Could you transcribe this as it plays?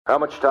How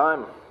much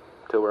time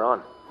till we're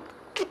on?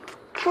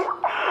 We're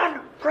on,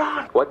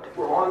 Ron. What?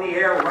 We're on the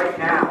air right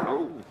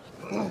now.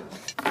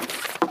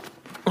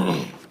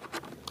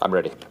 I'm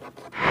ready.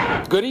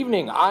 Good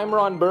evening, I'm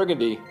Ron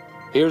Burgundy.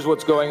 Here's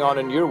what's going on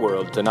in your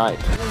world tonight.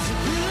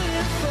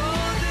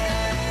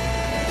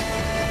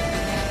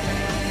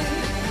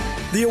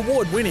 The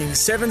award-winning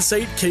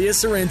 7-seat Kia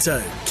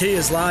Sorento,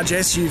 Kia's large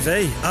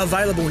SUV,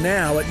 available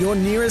now at your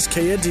nearest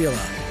Kia dealer.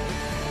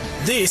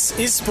 This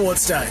is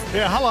Sportsday.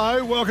 Yeah,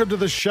 hello. Welcome to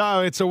the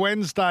show. It's a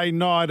Wednesday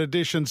night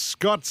edition.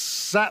 Scott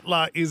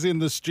Sattler is in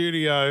the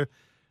studio,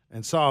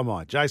 and so am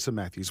I, Jason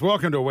Matthews.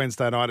 Welcome to a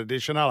Wednesday night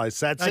edition. Hello,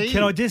 Satsy.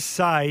 Can I just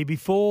say,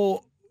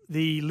 before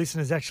the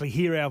listeners actually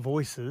hear our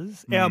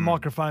voices, our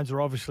microphones are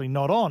obviously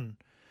not on.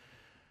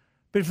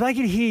 But if they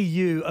could hear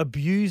you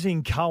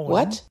abusing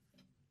Cohen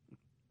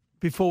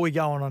before we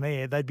go on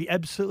air, they'd be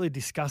absolutely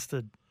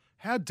disgusted.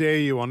 How dare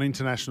you on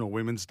International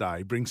Women's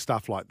Day bring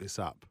stuff like this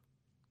up?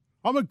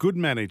 I'm a good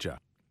manager.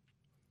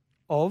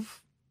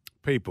 Of?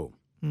 People.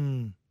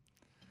 You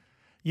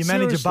manage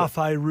Seriously. a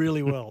buffet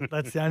really well.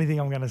 That's the only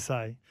thing I'm going to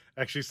say.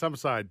 Actually, some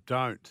say I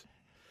don't.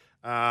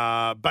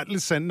 But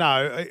listen,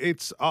 no,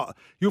 it's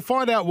you'll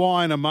find out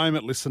why in a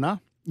moment,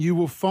 listener. You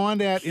will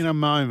find out in a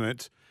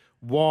moment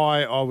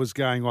why I was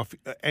going off.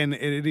 And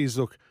it is,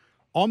 look,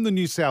 I'm the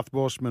New South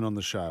Welshman on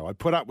the show. I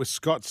put up with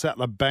Scott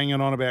Sattler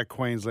banging on about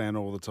Queensland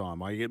all the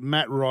time. I get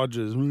Matt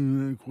Rogers,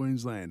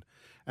 Queensland.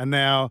 And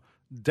now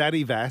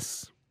Daddy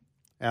Vass,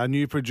 our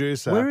new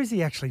producer. Where is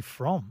he actually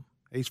from?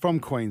 He's from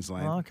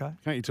Queensland. Oh, okay.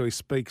 Can't you tell he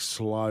speaks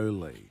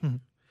slowly?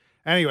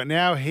 Anyway,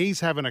 now he's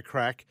having a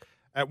crack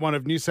at one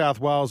of New South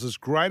Wales's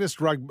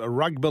greatest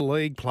rugby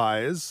league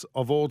players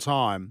of all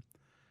time,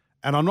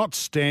 and I'm not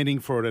standing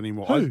for it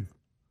anymore. Who?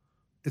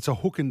 It's a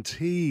hook and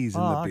tease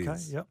in the biz.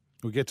 Okay, yep.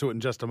 We'll get to it in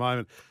just a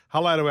moment.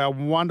 Hello to our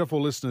wonderful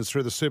listeners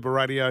through the Super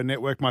Radio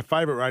Network, my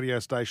favourite radio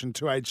station,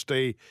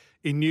 2HD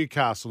in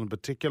Newcastle in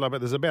particular,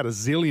 but there's about a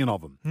zillion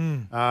of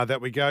them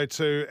that we go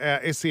to.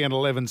 SEN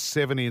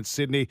 1170 in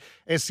Sydney,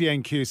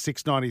 SENQ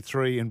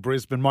 693 in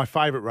Brisbane, my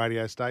favourite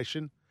radio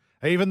station.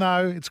 Even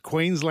though it's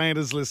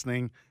Queenslanders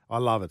listening, I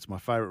love it. It's my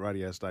favourite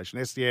radio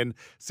station. SEN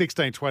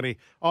 1620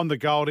 on the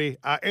Goldie.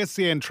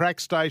 SEN track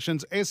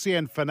stations,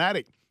 SEN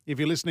Fanatic, if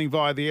you're listening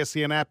via the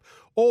SEN app,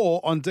 or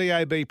on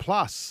DAB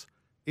Plus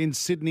in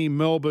Sydney,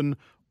 Melbourne,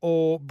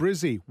 or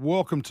Brizzy.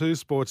 Welcome to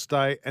Sports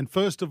Day. And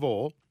first of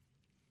all,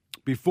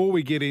 before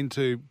we get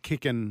into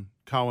kicking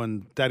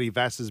Cohen Daddy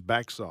Vass's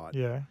backside,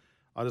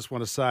 I just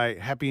want to say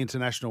Happy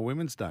International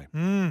Women's Day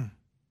to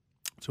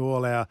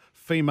all our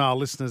female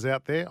listeners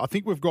out there. I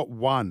think we've got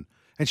one,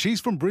 and she's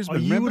from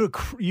Brisbane. You would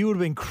have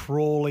been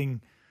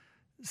crawling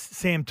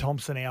Sam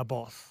Thompson, our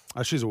boss.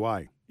 Oh, she's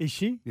away. Is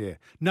she? Yeah.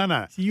 No.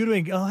 So you'd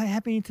have been,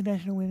 Happy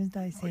International Women's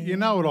Day, Sam. You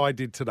know what I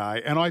did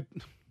today? And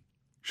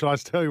shall I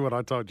tell you what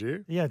I told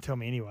you? Yeah, tell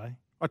me anyway.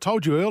 I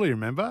told you earlier,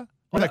 remember?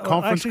 That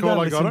conference call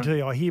I got. To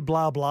you. I hear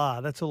blah,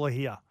 blah. That's all I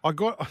hear. I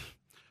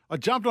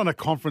jumped on a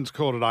conference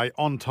call today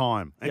on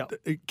time. Yep.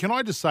 Can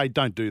I just say,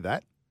 don't do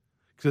that?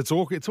 Because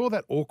it's all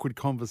that awkward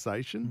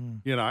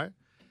conversation, you know.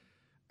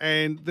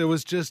 And there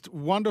was just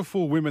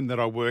wonderful women that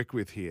I work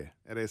with here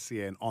at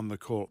SCN on the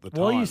call at the time.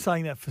 Why are you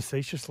saying that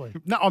facetiously?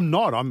 No, I'm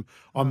not.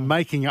 I'm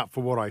making up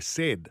for what I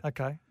said.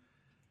 Okay.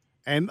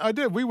 And I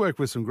do. We work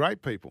with some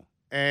great people.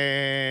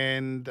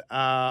 And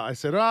I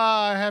said,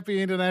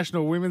 Happy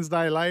International Women's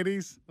Day,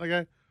 ladies. I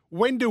go,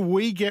 when do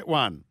we get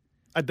one?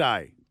 A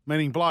day,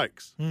 meaning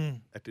blokes.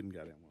 That didn't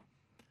go down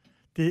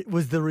well.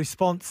 Was the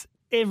response,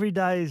 every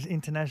day is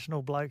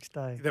International Blokes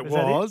Day? It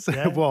was.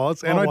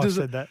 And I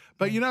said that.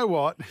 But you know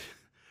what?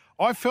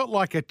 I felt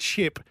like a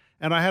chip,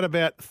 and I had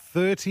about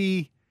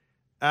 30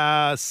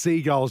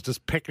 seagulls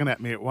just pecking at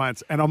me at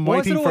once, and I'm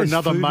waiting for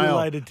another male.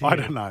 I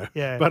don't know.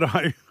 Yeah. But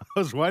I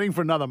was waiting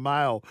for another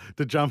male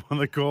to jump on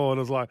the call, and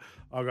I was like,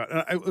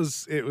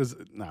 it was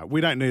no,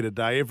 we don't need a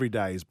day. Every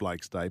day is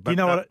Blake's Day. But you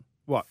know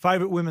what?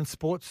 Favourite women's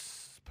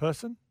sports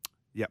person?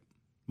 Yep.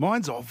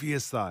 Mine's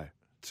obvious, though.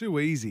 Too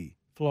easy.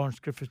 Florence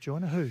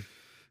Griffith-Joyner. Who?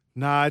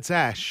 No, it's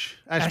Ash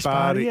Barty.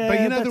 Barty, yeah, but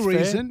you know the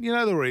reason? Fair. You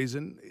know the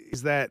reason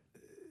is that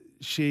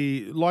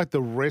she, like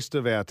the rest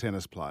of our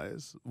tennis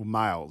players, or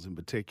males in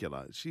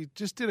particular, she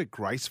just did it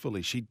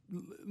gracefully. She,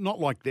 not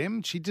like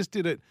them, she just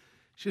did it.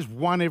 She just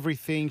won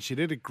everything. She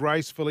did it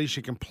gracefully.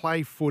 She can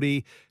play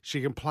footy.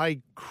 She can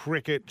play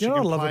cricket. She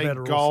can play play about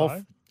her golf.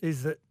 Also,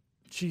 is that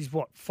she's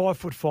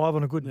 5'5"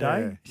 on a good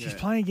day. She's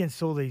playing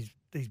against all these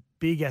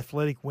big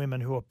athletic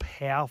women who are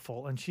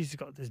powerful, and she's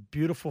got this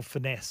beautiful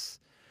finesse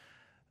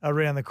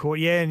around the court.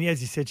 Yeah, and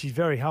as you said, she's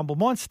very humble.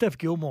 Mine's Steph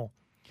Gilmore.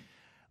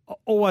 I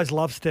always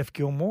loved Steph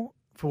Gilmore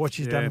for what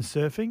she's done in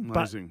surfing.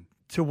 Amazing.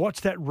 But to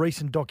watch that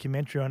recent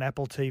documentary on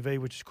Apple TV,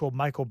 which is called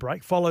Make or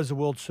Break, follows the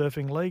World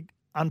Surfing League,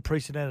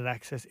 unprecedented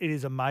access. It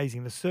is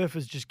amazing. The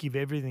surfers just give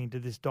everything to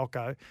this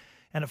doco,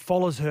 and it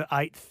follows her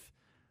 8th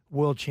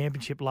World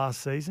Championship last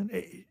season.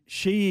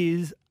 She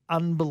is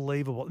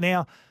unbelievable.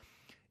 Now,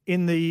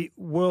 in the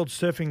World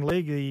Surfing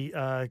League,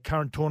 the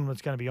current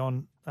tournament's going to be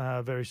on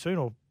very soon,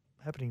 or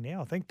happening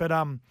now, I think. But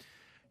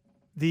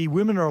the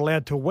women are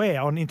allowed to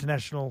wear on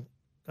International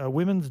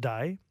Women's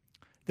Day.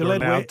 They're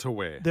allowed to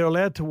wear. They're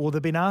allowed to. Well,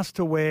 they've been asked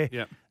to wear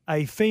Yep.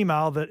 a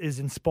female that has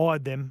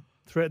inspired them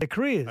throughout their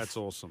careers. That's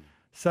awesome.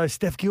 So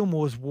Steph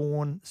Gilmore's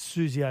worn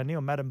Susie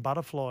O'Neill, Madam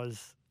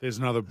Butterfly's. There's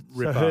another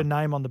ripper. So her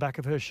name on the back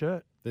of her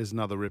shirt. There's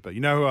another ripper. You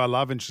know who I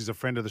love, and she's a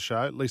friend of the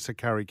show? Lisa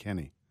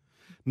Curry-Kenny.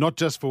 Not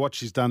just for what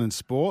she's done in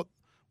sport,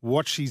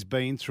 what she's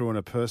been through in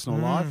her personal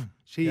life.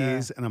 She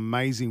is an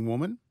amazing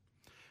woman.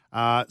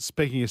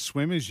 Speaking of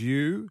swimmers,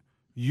 you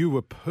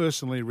were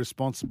personally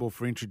responsible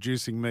for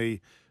introducing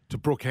me to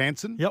Brooke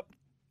Hansen. Yep.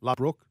 Love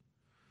Brooke.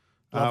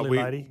 Lovely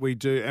lady. We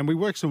do. And we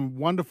work some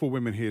wonderful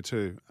women here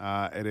too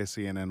at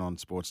SEN and on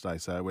Sportsday.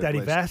 So we're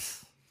Daddy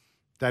blessed. Vass.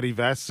 Daddy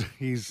Vass,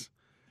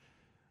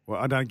 well,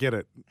 I don't get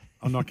it.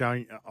 I'm not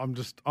going.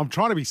 I'm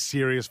trying to be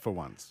serious for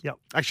once. Yep.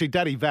 Actually,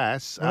 Daddy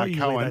Vass, We're not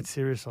usually Cohen, that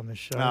serious on this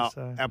show.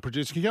 So. our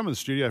producer, can you come in the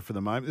studio for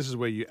the moment? This is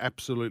where you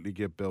absolutely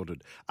get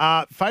belted.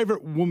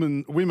 Favourite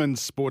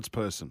women's sports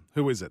person?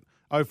 Who is it?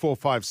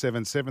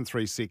 0457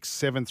 736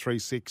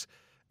 736.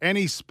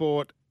 Any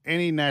sport,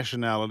 any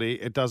nationality,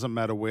 it doesn't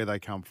matter where they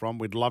come from.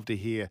 We'd love to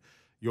hear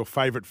your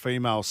favourite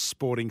female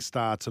sporting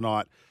star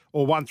tonight.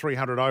 Or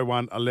 1300 01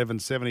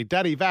 1170.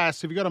 Daddy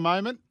Vass, have you got a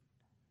moment?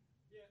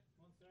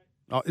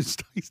 Oh, he's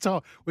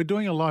told, we're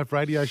doing a live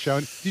radio show.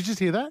 And did you just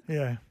hear that?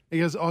 Yeah. He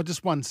goes,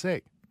 just 1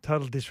 sec.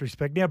 Total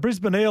disrespect. Now,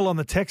 Brisbane Eel on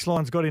the text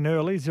line's got in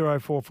early,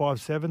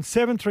 0457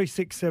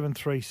 736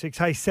 736.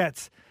 Hey,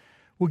 Sats,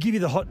 we'll give you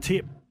the hot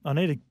tip. I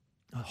need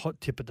a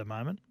hot tip at the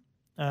moment.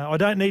 I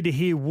don't need to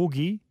hear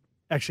Woogie.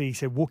 Actually, he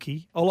said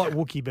Wookie. I like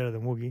Wookie better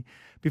than Woogie.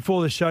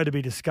 Before the show to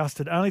be discussed.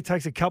 It only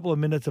takes a couple of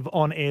minutes of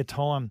on-air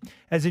time.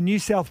 As a New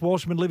South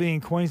Welshman living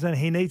in Queensland,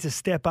 he needs to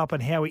step up in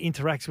how he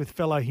interacts with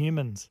fellow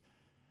humans.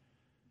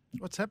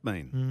 What's that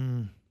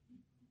mean?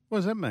 What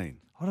does that mean?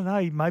 I don't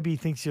know. Maybe he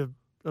thinks you're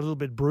a little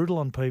bit brutal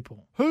on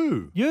people.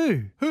 Who?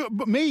 You. Who?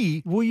 But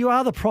me? Well, you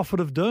are the prophet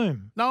of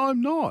doom. No,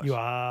 I'm not. You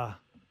are.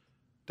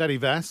 Daddy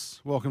Vass,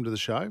 welcome to the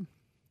show.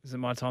 Is it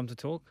my time to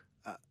talk?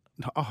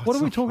 What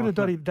are we talking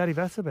to Daddy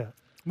Vass about?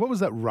 What was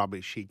that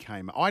rubbish he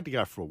came? I had to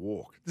go for a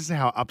walk. This is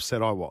how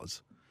upset I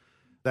was.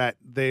 That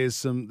there's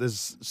some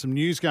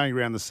news going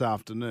around this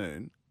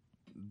afternoon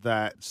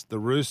that the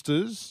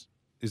Roosters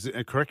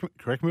correct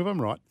me if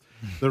I'm right.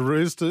 The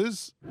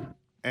Roosters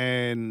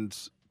and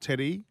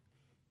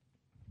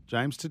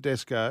James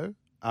Tedesco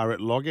are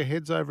at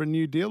loggerheads over a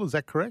new deal. Is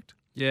that correct?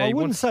 Yeah, I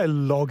wouldn't say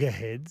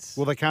loggerheads.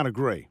 Well, they can't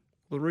agree.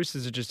 Well, the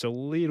Roosters are just a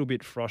little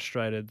bit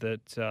frustrated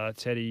that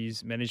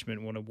Teddy's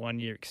management want a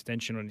 1-year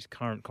extension on his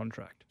current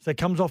contract. So it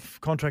comes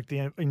off contract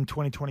in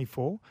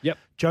 2024. Yep.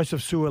 Joseph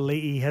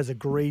Suaalii has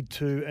agreed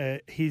to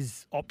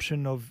his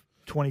option of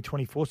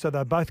 2024. So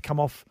they both come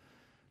off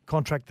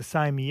contract the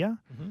same year.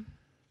 Mm-hmm.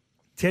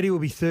 Teddy will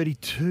be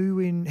 32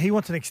 he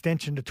wants an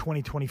extension to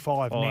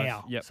 2025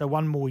 now. Yep. So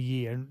 1 more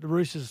year. And the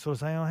Roosters are sort of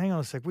saying, hang on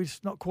a sec, we're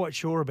just not quite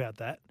sure about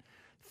that.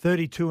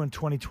 32 in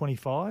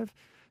 2025.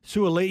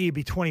 Suaalii will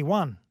be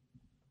 21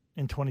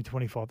 in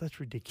 2025. That's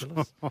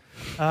ridiculous.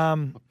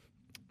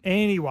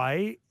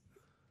 Anyway,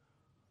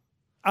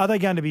 are they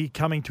going to be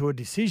coming to a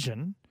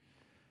decision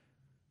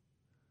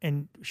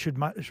and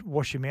should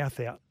wash your mouth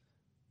out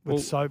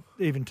with soap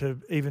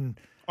even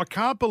I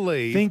can't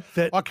believe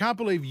I can't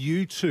believe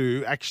you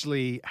two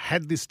actually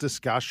had this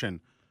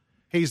discussion.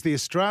 He's the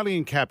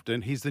Australian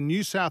captain. He's the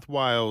New South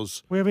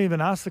Wales. We haven't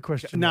even asked the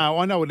question. No,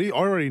 I know it is. I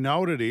already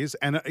know what it is.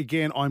 And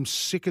again, I'm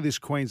sick of this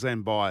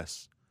Queensland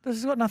bias. This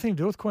has got nothing to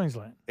do with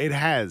Queensland. It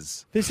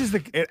has.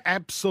 It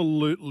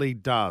absolutely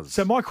does.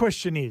 So my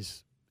question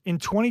is, in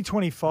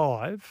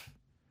 2025,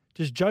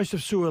 does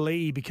Joseph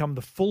Suaalii become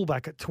the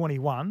fullback at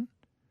 21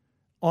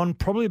 on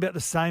probably about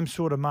the same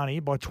sort of money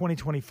by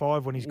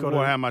 2025 when he's got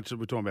how much are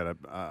we talking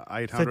about?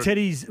 800 So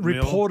Teddy's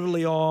mil?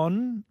 reportedly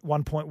on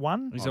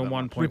 1.1. He's on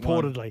 1.1.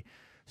 Reportedly.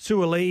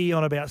 Suaalii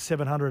on about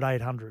 700,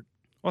 800.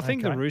 I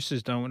think the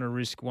Roosters don't want to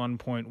risk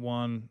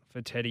 1.1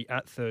 for Teddy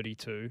at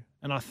 32.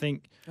 And I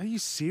think... Are you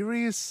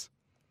serious?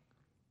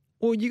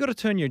 Well, you got to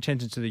turn your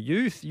attention to the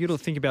youth. You got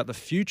to think about the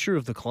future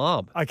of the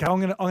club. Okay, I'm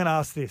gonna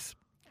ask this.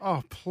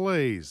 Oh,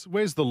 please.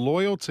 Where's the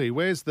loyalty?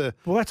 Where's the...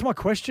 Well, that's my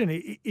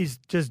question.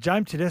 Does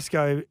James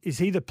Tedesco, is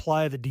he the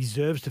player that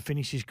deserves to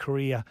finish his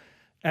career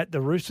at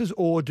the Roosters,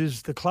 or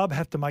does the club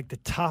have to make the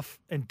tough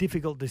and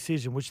difficult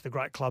decision, which the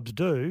great clubs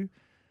do?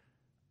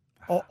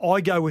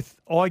 I go with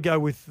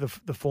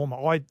the former.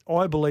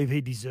 I believe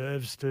he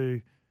deserves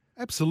to...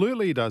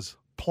 Absolutely he does.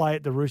 ...play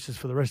at the Roosters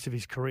for the rest of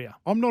his career.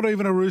 I'm not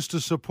even a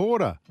Roosters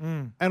supporter.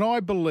 And I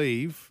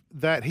believe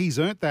that he's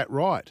earned that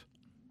right.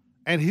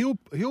 And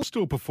he'll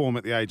still perform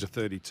at the age of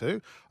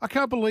 32. I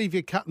can't believe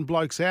you're cutting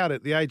blokes out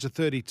at the age of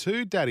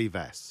 32, Daddy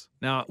Vass.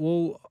 Now,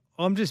 well,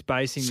 I'm just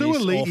basing this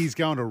Suaalii's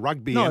going to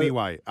rugby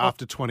anyway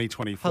after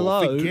 2024.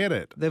 Hello, forget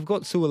it. They've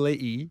got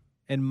Suaalii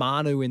and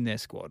Manu in their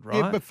squad, right?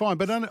 Yeah, but fine.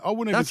 But I wouldn't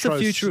even That's throw...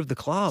 the future of the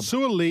club.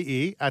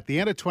 Suaalii at the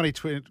end of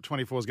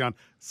 2024 is going,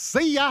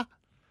 see ya,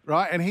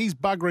 right? And he's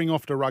buggering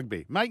off to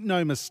rugby. Make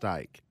no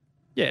mistake.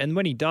 Yeah, and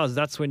when he does,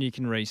 that's when you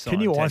can re-sign Can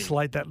you Teddy.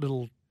 isolate that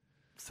little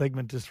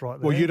segment just right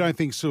there. Well, you don't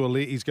think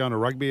Suolii's going to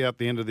rugby at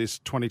the end of this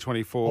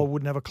 2024? I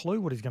wouldn't have a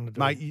clue what he's going to do.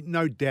 Mate,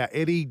 no doubt.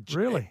 Eddie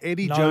Really?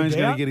 Eddie No Jones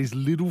going doubt? to get his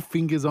little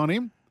fingers on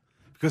him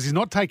because he's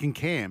not taking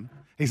Cam.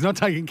 He's not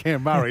taking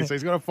Cam Murray, so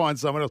he's got to find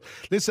someone else.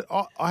 Listen,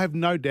 I have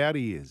no doubt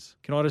he is.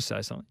 Can I just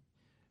say something?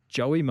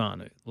 Joey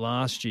Manu,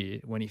 last year,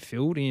 when he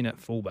filled in at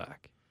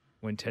fullback,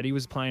 when Teddy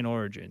was playing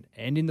Origin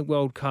and in the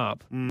World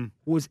Cup,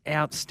 was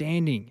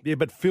outstanding. Yeah,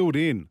 but filled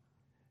in.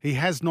 He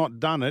has not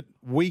done it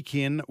week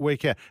in,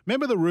 week out.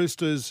 Remember the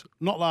Roosters,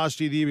 not last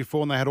year, the year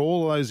before, and they had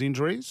all of those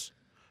injuries?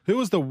 Who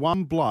was the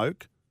one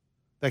bloke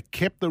that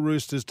kept the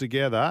Roosters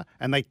together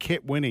and they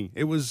kept winning?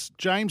 It was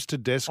James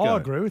Tedesco. I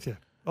agree with you.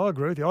 I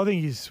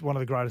think he's one of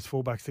the greatest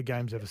fullbacks the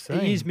game's ever seen.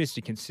 He is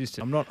Mr.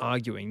 Consistent. I'm not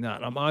arguing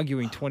that. I'm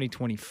arguing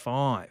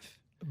 2025.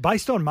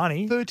 Based on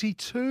money.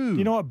 32.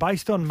 You know what?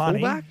 Based on money.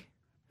 Fullback?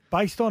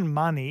 Based on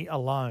money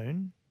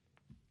alone,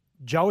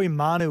 Joey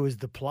Manu is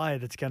the player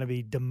that's going to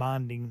be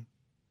demanding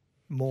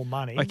more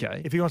money.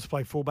 Okay. If he wants to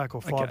play fullback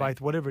or 5'8", Okay.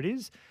 whatever it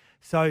is.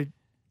 So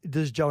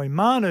does Joey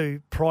Manu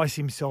price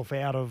himself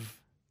out of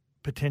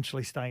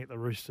potentially staying at the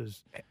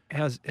Roosters?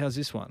 How's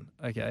this one?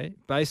 Okay.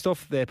 Based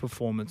off their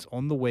performance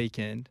on the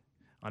weekend,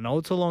 I know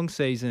it's a long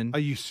season. Are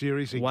you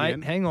serious again?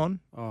 Wait, hang on.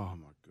 Oh,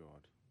 my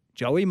God.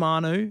 Joey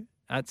Manu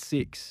at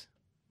 6.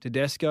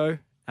 Tedesco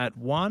at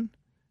 1.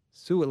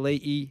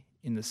 Suoli'i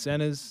in the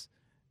centres.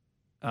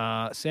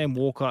 Sam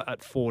Walker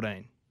at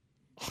 14.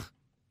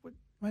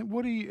 Mate,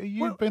 what are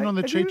you Well, been on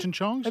the have you- Cheech and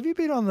Chongs? Have you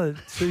been on the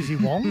Susie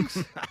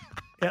Wongs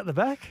out the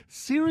back?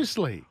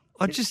 Seriously?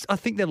 I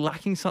think they're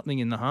lacking something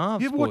in the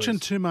halves. You're watching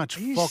too much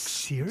Are you Fox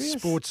serious?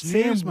 Sports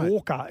Sam News, mate.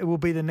 Walker, it will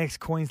be the next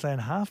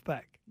Queensland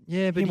halfback.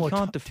 Yeah, but Him he or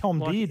can't Tom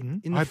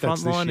Dearden. in I the hope that's front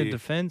this line of year.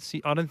 defence.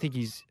 I don't think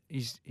he's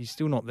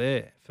still not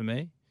there for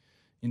me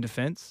in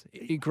defence.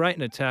 Great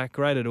in attack,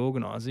 great at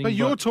organising. But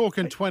you're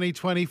talking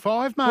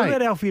 2025, mate. What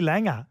about Alfie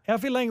Langer?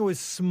 Alfie Langer was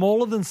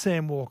smaller than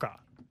Sam Walker.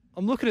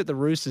 I'm looking at the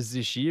Roosters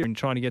this year and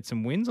trying to get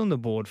some wins on the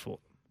board for them.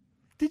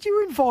 Did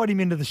you invite him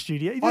into the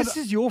studio? This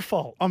is your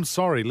fault. I'm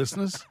sorry,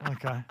 listeners.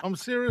 Okay. I'm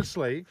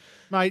seriously,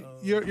 mate.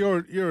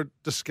 You're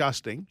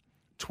disgusting.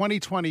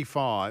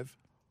 2025,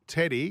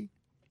 Teddy.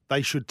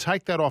 They should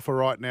take that offer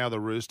right now, the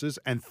Roosters,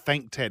 and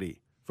thank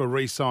Teddy for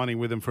re-signing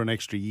with him for an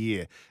extra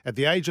year. At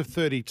the age of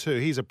 32,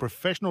 he's a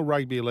professional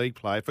rugby league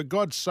player. For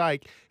God's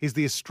sake, he's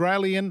the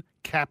Australian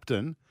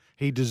captain.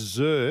 He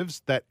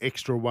deserves that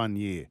extra 1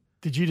 year.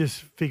 Did you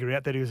just figure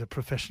out that he was a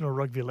professional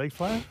rugby league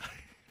player?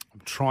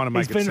 I'm trying to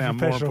make He's it been a sound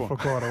more professional for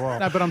important. quite a while.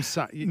 No, but I'm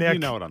saying, you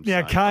know what I'm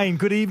now, saying. Kane,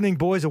 good evening,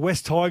 boys. The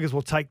West Tigers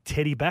will take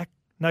Teddy back.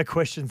 No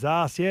questions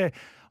asked. Yeah,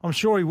 I'm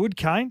sure he would,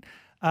 Kane.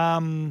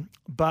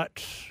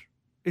 But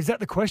is that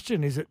the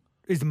question?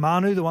 Is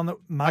Manu the one that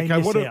may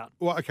miss out?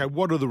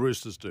 What do the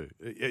Roosters do?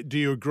 Do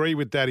you agree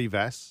with Daddy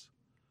Vass,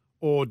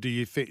 or do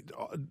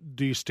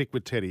you stick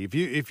with Teddy?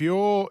 I'd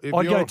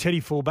go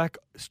Teddy fullback.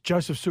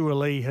 Joseph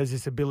Suoli'i has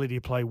this ability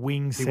to play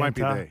wing, he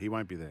centre. He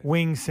won't be there.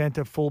 Wing,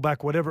 centre,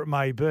 fullback, whatever it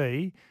may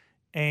be.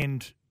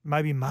 And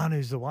maybe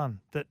Manu's the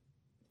one that,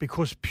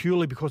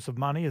 purely because of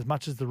money, as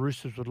much as the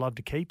Roosters would love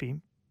to keep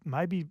him,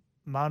 maybe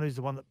Manu's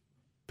the one that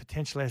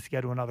potentially has to go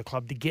to another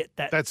club to get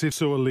that. That's if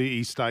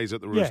Suoli'i stays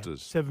at the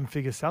Roosters.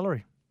 7-figure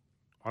salary.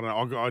 I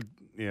don't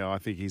know. I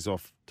think he's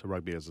off to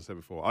rugby, as I said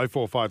before.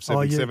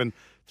 04577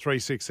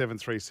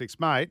 36736.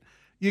 Mate,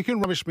 you can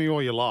rubbish me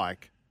all you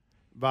like,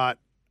 but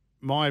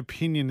my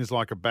opinion is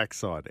like a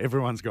backside.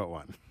 Everyone's got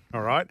one.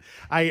 All right?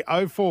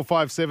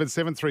 0457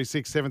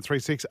 736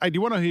 736. Hey, do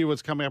you want to hear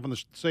what's coming up on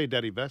the See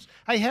Daddy Vass?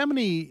 Hey, how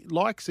many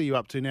likes are you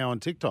up to now on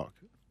TikTok?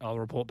 I'll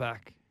report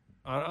back.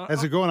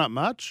 Has it gone up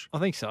much? I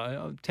think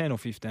so. 10 or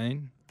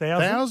 15.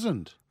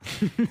 1,000?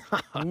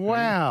 1,000.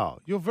 Wow.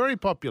 You're very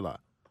popular.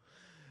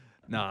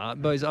 Nah,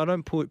 boys, I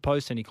don't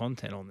post any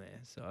content on there,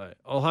 so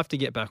I'll have to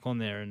get back on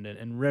there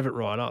and rev it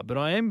right up. But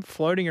I am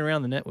floating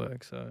around the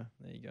network, so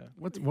there you go.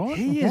 What?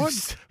 He What?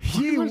 is.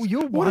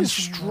 You're what one is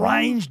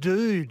strange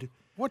dude.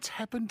 What's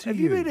happened to Have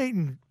you been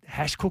eating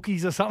hash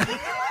cookies or something?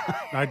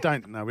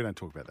 No, we don't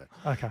talk about that.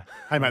 Okay.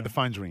 Hey, mate, the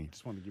phone's ringing.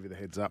 Just wanted to give you the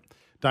heads up.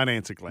 Don't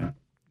answer, Glenn.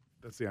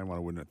 That's the only one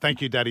I wouldn't. Thank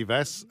you, Daddy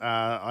Vass.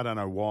 I don't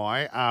know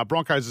why.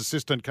 Broncos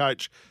assistant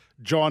coach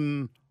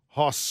John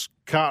Hoss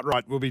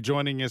Cartwright will be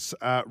joining us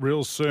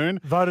real soon.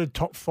 Voted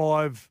top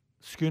 5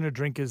 schooner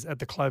drinkers at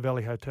the Clow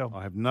Valley Hotel.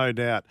 I have no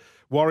doubt.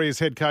 Warriors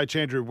head coach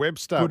Andrew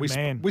Webster. Good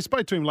man. We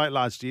spoke to him late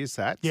last year,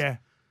 Sats. Yeah.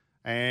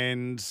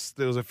 And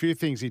there was a few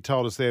things he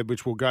told us there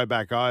which we'll go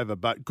back over.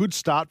 But good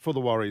start for the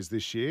Warriors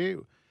this year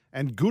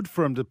and good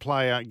for them to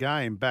play a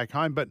game back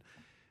home. But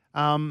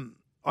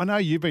I know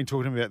you've been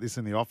talking about this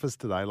in the office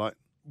today. Like,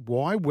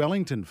 why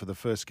Wellington for the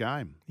first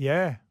game?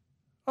 Yeah.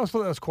 I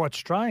thought that was quite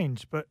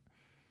strange, but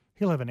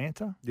he'll have an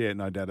answer. Yeah,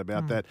 no doubt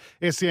about that.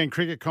 SEN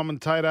cricket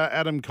commentator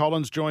Adam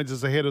Collins joins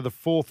us ahead of the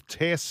 4th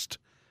test,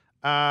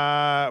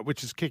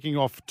 which is kicking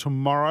off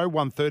tomorrow,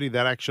 1:30,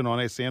 that action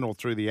on SEN or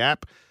through the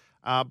app.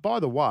 By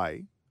the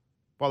way,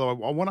 I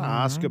want to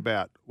ask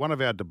about one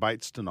of our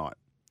debates tonight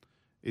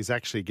is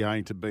actually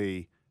going to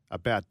be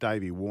about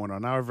Davey Warner. I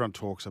know everyone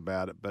talks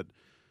about it, but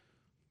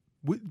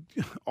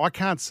I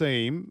can't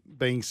see him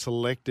being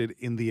selected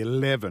in the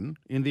 11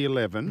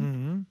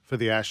 for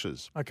the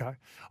Ashes. Okay.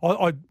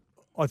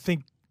 I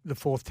think the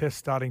fourth test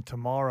starting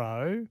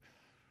tomorrow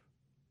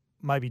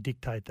maybe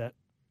dictate that.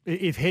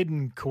 If Head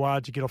and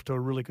Khawaja get off to a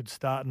really good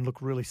start and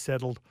look really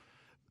settled,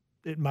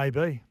 it may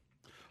be.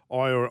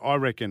 I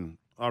reckon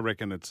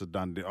it's a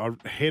done deal.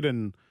 Head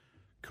and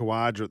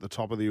Khawaja at the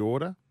top of the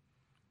order.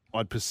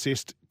 I'd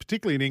persist,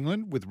 particularly in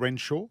England, with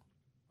Renshaw.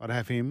 I'd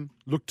have him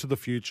look to the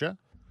future.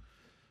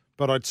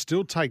 But I'd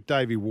still take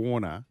Davey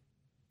Warner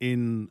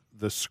in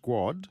the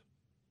squad,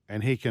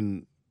 and he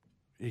can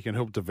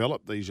help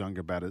develop these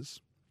younger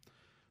batters.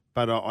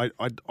 But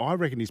I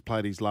reckon he's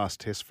played his last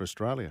test for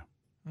Australia.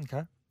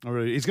 Okay.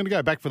 He's going to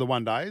go back for the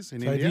 1 days in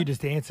India. So have you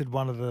just answered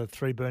one of the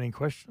 3 burning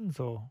questions,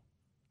 or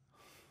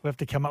we have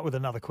to come up with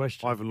another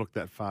question? I haven't looked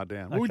that far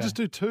down. Okay. Well, we just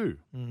do 2.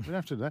 We don't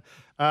have to do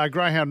that.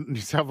 Greyhound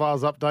New South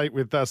Wales update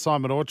with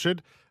Simon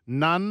Orchard.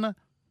 None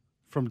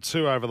from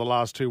 2 over the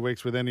last 2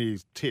 weeks with any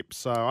tips.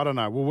 So I don't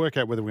know. We'll work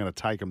out whether we're going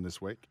to take them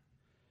this week.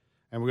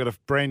 And we've got a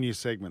brand new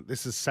segment.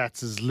 This is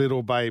Sats's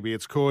little baby.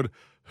 It's called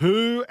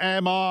Who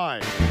Am I?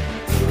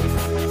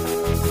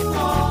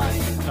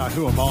 No,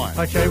 who am I?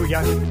 Okay, here we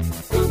go.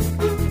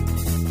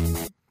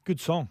 Good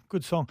song.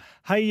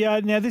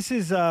 Hey, now this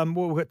is,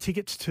 we've got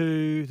tickets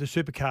to the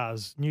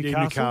Supercars,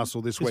 Newcastle.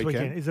 Newcastle this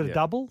weekend. Is it a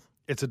double?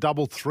 It's a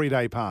double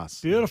 3-day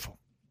pass. Beautiful.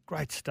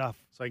 Great stuff.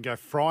 So you can go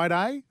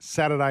Friday,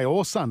 Saturday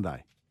or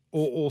Sunday,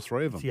 or all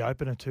 3 of them. It's the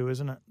opener too,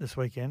 isn't it, this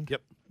weekend?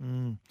 Yep.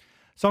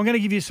 So I'm going to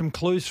give you some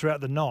clues throughout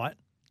the night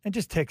and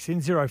just text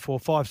in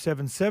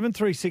 0457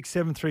 736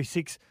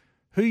 736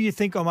 who you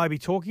think I may be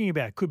talking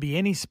about. Could be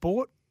any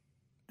sport.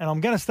 And I'm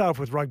going to start off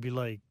with rugby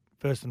league,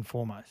 first and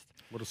foremost.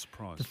 What a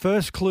surprise. The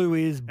first clue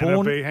is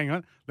hang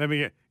on, let me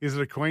get, is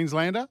it a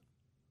Queenslander?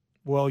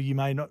 Well, you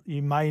may know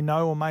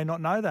or may not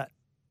know that.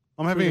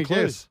 I'm having a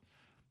guess.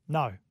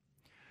 No.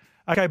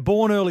 Okay,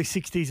 born early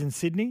 60s in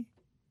Sydney.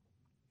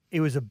 He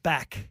was a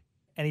back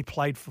and he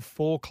played for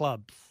 4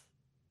 clubs.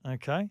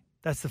 Okay?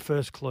 That's the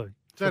first clue.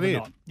 Is that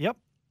it? Yep.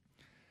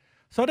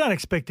 So I don't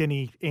expect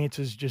any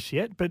answers just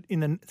yet, but in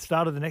the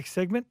start of the next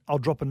segment, I'll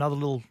drop another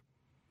little.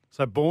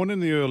 So born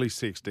in the early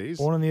 60s.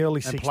 Born in the early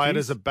 60s. And played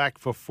as a back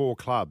for 4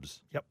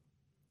 clubs. Yep.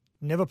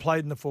 Never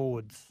played in the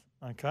forwards.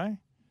 Okay?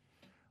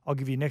 I'll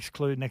give you next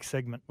clue, next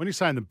segment. When you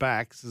say in the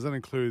backs, does that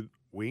include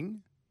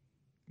wing?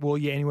 Well,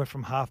 yeah, anywhere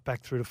from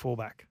half-back through to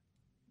fullback.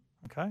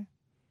 Okay?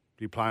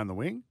 Do you play on the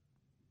wing?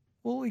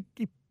 Well,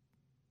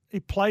 he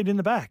played in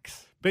the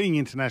backs. Being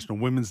International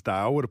Women's Day,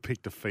 I would have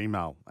picked a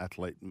female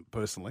athlete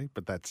personally,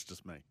 but that's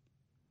just me.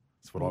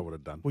 That's what I would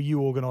have done. Well, you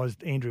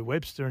organised Andrew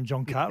Webster and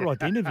John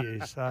Cartwright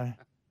interviews, so.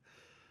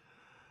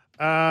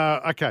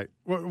 Okay,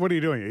 what are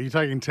you doing? Are you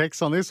taking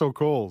texts on this or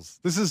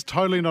calls? This is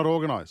totally not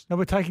organised. No,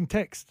 we're taking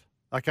text.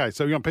 Okay,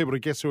 so you want people to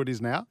guess who it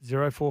is now?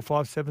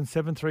 0457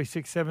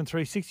 736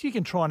 736. You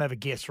can try and have a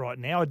guess right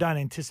now. I don't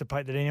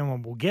anticipate that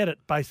anyone will get it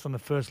based on the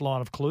first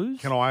line of clues.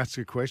 Can I ask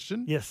you a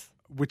question? Yes.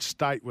 Which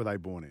state were they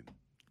born in?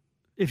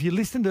 If you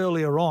listened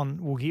earlier on,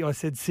 Woogie, I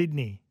said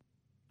Sydney.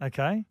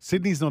 Okay?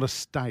 Sydney's not a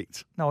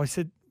state. No, I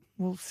said,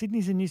 well,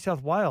 Sydney's in New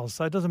South Wales,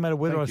 so it doesn't matter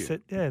whether Thank I you.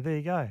 said, yeah, there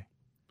you go.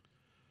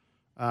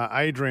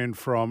 Adrian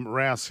from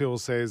Rouse Hill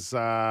says,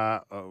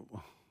 Adrian,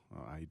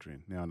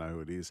 now I know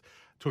who it is.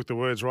 Took the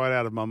words right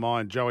out of my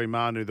mind. Joey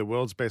Manu, the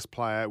world's best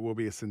player, will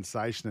be a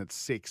sensation at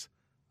 6.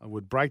 I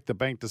would break the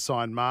bank to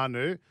sign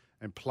Manu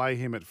and play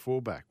him at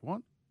fullback.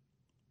 What?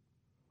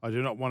 I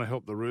do not want to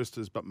help the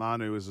Roosters, but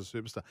Manu is a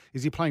superstar.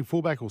 Is he playing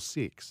fullback or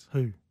 6?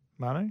 Who?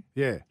 Manu?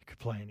 Yeah. You could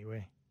play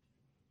anywhere.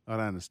 I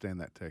don't understand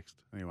that text.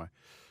 Anyway.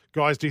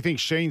 Guys, do you think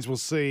Sheens will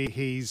see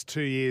he's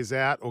 2 years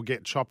out or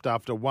get chopped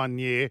after 1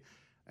 year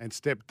and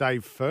step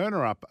Dave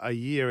Ferner up a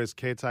year as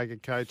caretaker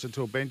coach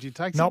until Benji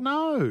takes Nope. it?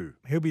 No.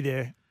 He'll be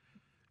there.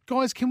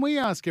 Guys, can we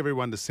ask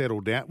everyone to settle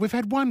down? We've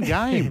had one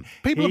game.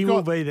 He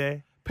will be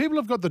there. People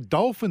have got the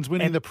Dolphins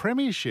winning the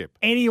premiership.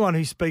 Anyone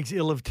who speaks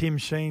ill of Tim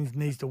Sheens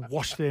needs to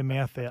wash their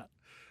mouth out.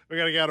 We're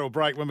going to go to a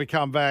break. When we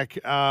come back,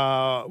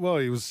 well,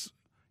 he was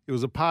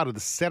a part of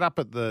the setup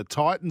at the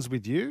Titans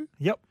with you.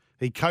 Yep.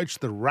 He coached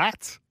the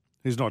Rat,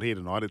 who's not here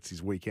tonight. It's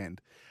his weekend.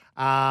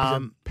 He's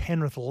a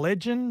Penrith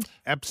legend.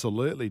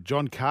 Absolutely.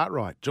 John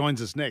Cartwright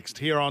joins us next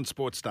here on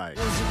Sportsday.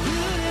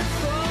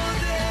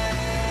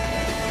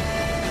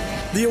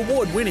 The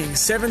award-winning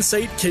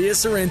 7-seat Kia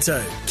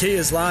Sorrento,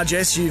 Kia's large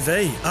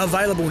SUV,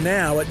 available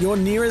now at your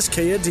nearest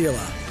Kia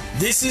dealer.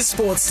 This is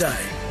Sports Day.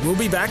 We'll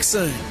be back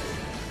soon.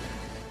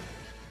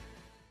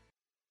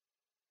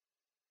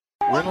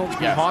 Reynolds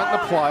behind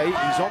the play.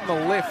 He's on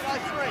the left.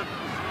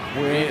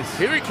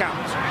 Here he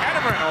comes.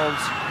 Adam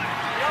Reynolds.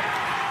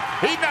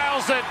 He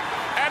nails it.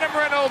 Adam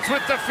Reynolds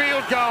with the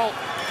field goal.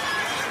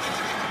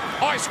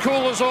 Ice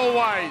cool as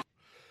always.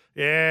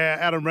 Yeah,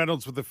 Adam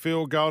Reynolds with the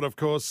field goal. Of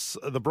course,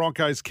 the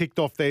Broncos kicked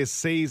off their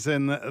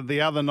season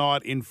the other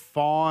night in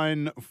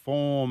fine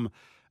form.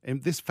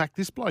 And this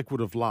bloke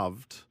would have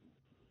loved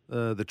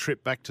the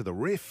trip back to the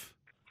Riff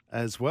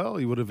as well.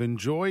 He would have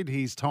enjoyed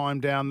his time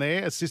down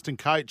there. Assistant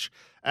coach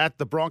at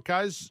the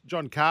Broncos,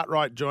 John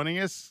Cartwright, joining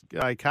us.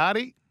 G'day,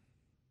 Carty.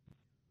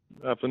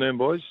 Afternoon,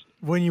 boys.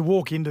 When you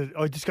walk into,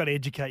 I just got to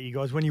educate you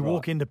guys. When you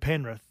walk into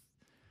Penrith,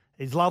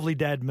 his lovely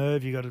dad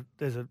Merv, you've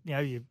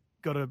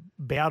got to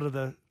bow to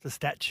the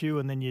statue,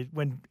 and then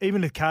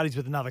even if Cardi's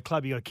with another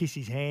club, you got to kiss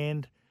his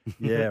hand.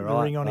 Yeah, the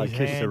right. ring on his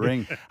kiss hand. the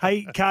ring.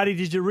 Hey, Cardi,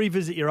 did you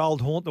revisit your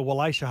old haunt, the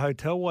Wallacia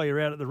Hotel, while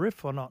you're out at the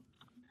Riff or not?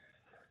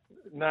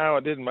 No, I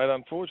didn't, mate.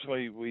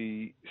 Unfortunately,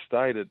 we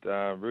stayed at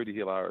Rudy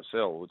Hill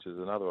RSL, which is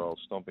another old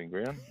stomping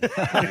ground.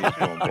 Years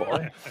gone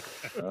by.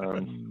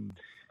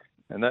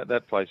 And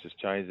that place has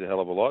changed a hell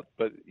of a lot.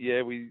 But,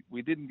 yeah, we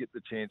didn't get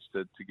the chance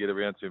to get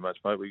around too much,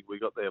 mate. We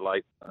got there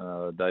late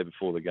the day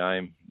before the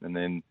game, and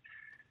then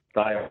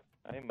day of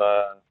the game,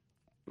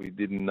 we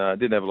didn't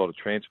have a lot of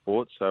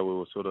transport, so we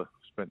were sort of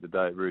spent the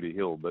day at Rudy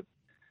Hill. But,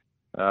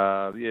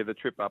 the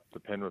trip up to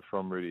Penrith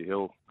from Rudy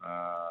Hill,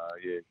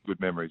 good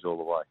memories all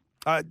the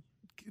way.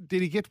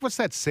 Did he get, what's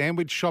that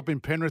sandwich shop in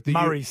Penrith?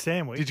 Murray's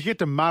Sandwich. Did you get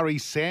to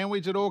Murray's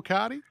Sandwich at all,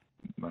 Cardi?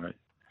 Mate.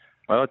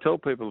 I tell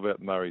people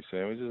about Murray's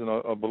sandwiches, and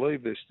I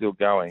believe they're still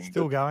going.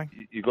 Still going.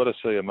 You've got to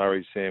see a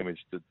Murray's sandwich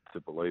to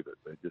believe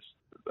it.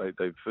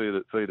 They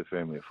feed a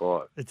family of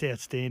five. It's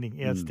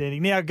outstanding,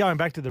 outstanding. Now, going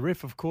back to the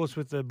Riff, of course,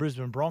 with the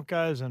Brisbane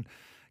Broncos and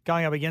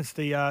going up against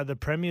the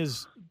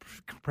Premiers,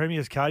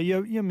 Cardi,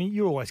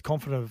 you're always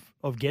confident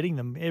of getting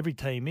them. Every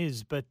team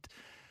is, but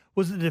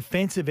was it the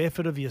defensive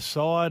effort of your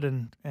side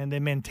and their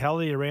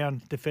mentality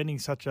around defending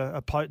such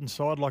a potent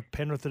side like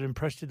Penrith that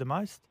impressed you the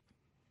most?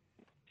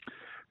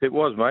 It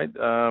was, mate.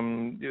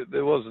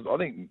 There was. I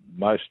think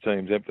most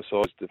teams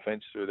emphasised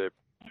defence through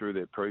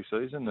their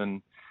pre-season,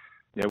 and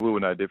we were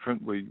no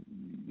different.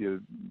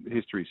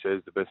 History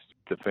says the best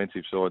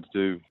defensive sides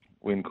do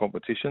win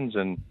competitions,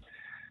 and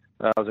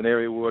it was an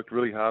area we worked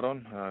really hard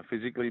on,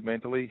 physically,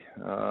 mentally,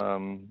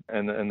 and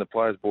the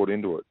players bought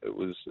into it.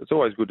 It's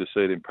always good to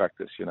see it in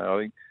practice. I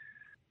think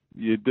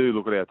you do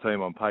look at our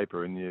team on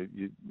paper, and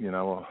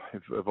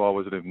if I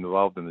wasn't even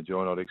involved in the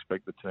joint, I'd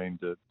expect the team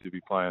to be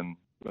playing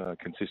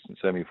consistent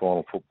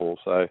semi-final football.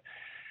 So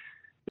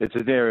it's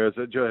an area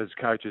as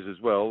coaches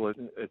as well.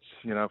 It's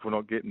if we're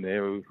not getting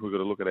there, we've got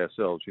to look at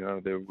ourselves. We've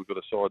got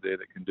a side there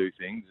that can do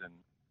things, and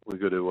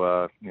we've got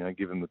to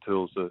give them the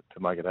tools to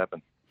make it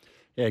happen.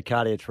 Yeah,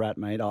 Cardi, it's right,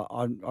 mate.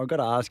 I've got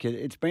to ask you.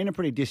 It's been a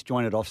pretty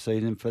disjointed off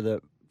season for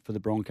the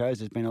Broncos.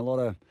 There's been a lot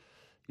of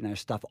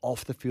stuff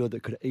off the field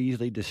that could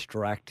easily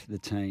distract the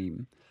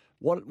team.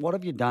 What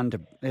have you done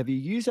have you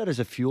used that as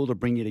a fuel to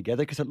bring you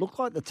together? Because it looked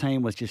like the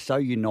team was just so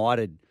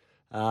united.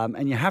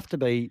 And you have to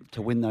be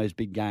to win those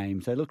big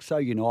games. They look so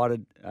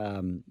united.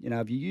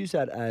 Have you used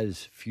that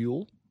as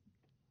fuel?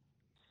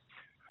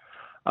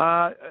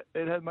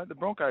 It has, mate. The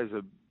Broncos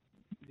are,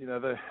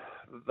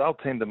 they'll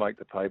tend to make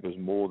the papers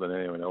more than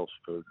anyone else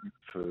for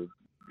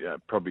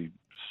probably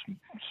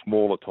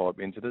smaller type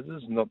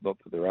incidences. Not that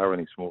there are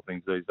any small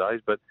things these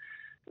days, but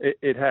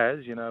it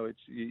has.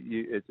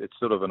 It's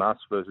sort of an us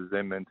versus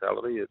them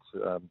mentality.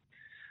 It's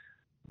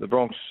the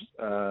Bronx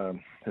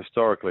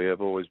historically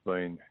have always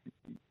been,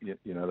 they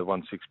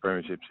won 6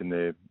 premierships in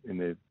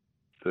their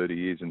 30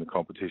 years in the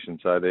competition.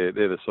 So they're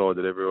the side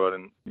that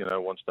everyone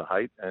wants to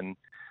hate. And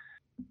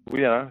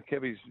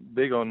Kevy's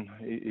big on.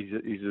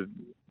 He's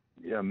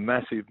a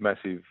massive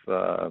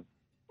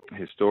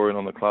historian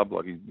on the club.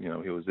 Like he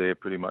was there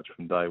pretty much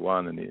from day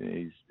one, and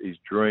his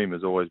dream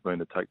has always been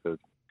to take the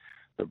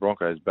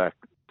Broncos back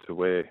to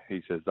where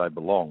he says they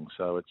belong.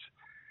 So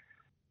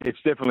it's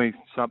definitely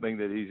something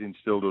that he's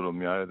instilled in them,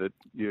 that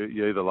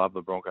you either love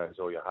the Broncos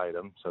or you hate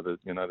them. So that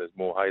there's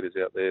more haters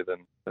out there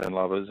than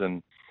lovers,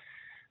 and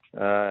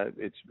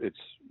it's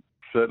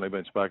certainly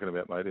been spoken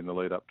about, mate, in the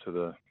lead up to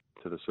the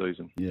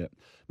season. Yeah,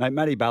 mate.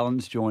 Matty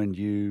Ballins joined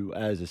you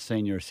as a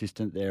senior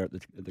assistant there at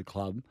the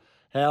club.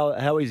 How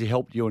has he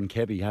helped you and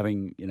Kevy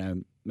having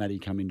Matty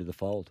come into the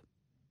fold?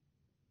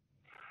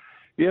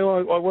 Yeah,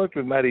 I worked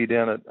with Matty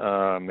down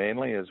at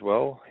Manly as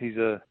well. He's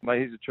a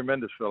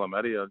tremendous fellow,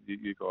 Matty.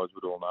 You guys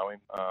would all know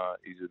him.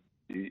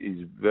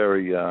 He's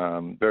very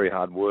very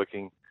hard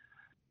working.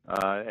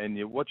 And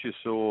what you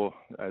saw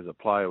as a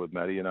player with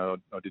Matty, I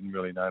didn't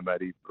really know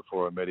Matty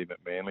before I met him at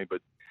Manly,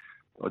 but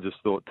I just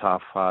thought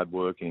tough, hard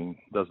working,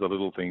 does the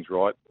little things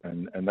right,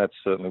 and that's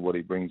certainly what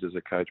he brings as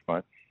a coach,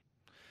 mate.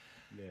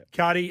 Yeah.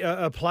 Cardi,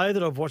 a player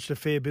that I've watched a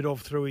fair bit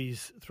of through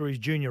his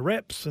junior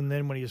reps, and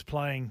then when he was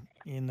playing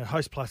in the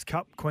Host Plus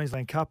Cup,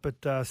 Queensland Cup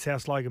at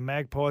South Logan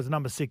Magpies,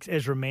 number 6,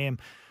 Ezra Mam.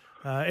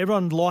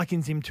 Everyone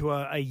likens him to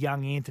a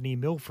young Anthony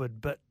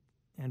Milford,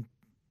 and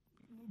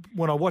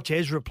when I watch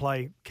Ezra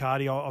play,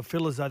 Cardi, I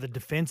feel as though that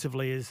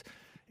defensively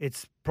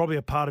it's probably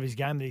a part of his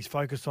game that he's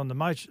focused on the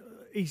most.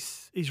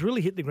 He's really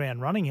hit the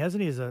ground running,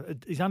 hasn't he?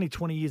 He's only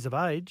 20 years of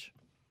age.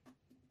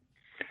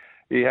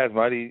 He has,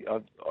 mate. I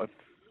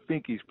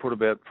think he's put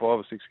about 5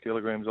 or 6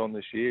 kilograms on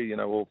this year.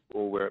 All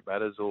where it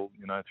matters. All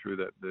through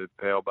the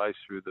power base,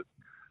 through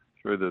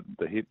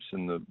the hips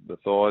and the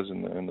thighs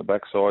and the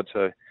backside.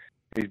 So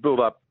he's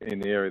built up in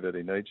the area that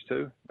he needs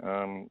to.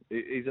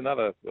 He's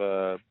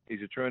a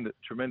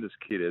tremendous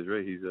kid,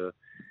 Ezra.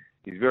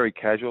 He's very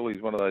casual.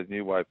 He's one of those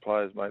new wave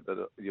players, mate,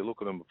 that you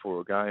look at him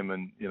before a game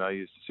and, he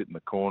used to sit in the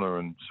corner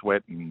and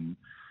sweat and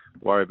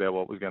worry about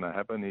what was going to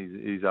happen.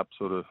 He's up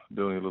sort of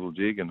doing a little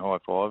jig and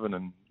high-fiving,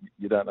 and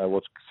you don't know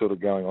what's sort of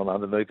going on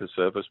underneath the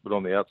surface. But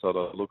on the outside,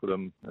 I look at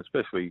him,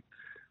 especially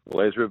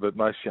Ezra, but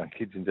most young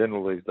kids in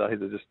general these days,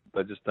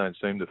 they just don't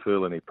seem to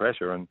feel any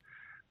pressure, and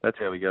that's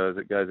how he goes.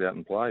 It goes out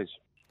and plays.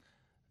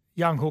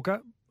 Young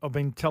hooker, I've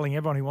been telling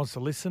everyone who wants to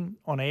listen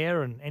on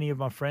air and any of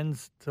my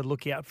friends to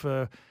look out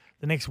for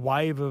the next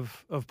wave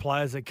of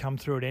players that come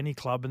through at any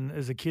club. And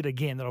as a kid,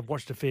 again, that I've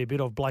watched a fair bit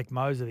of, Blake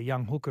Moser, the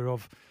young hooker,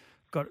 I've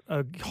got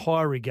a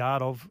high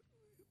regard of.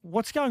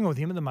 What's going on with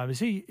him at the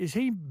moment? Is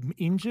he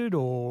injured,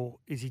 or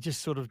is he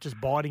just sort of just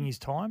biding his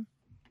time?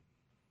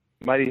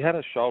 Mate, he had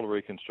a shoulder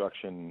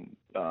reconstruction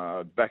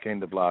back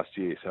end of last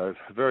year, so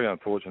very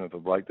unfortunate for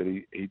Blake that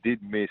he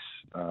did miss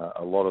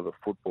a lot of the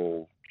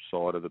football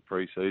side of the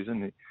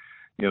pre-season.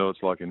 You know,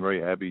 it's like in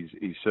rehab,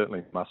 he's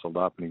certainly muscled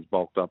up and he's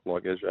bulked up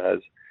like Ezra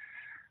has.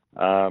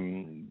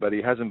 But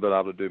he hasn't been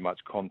able to do much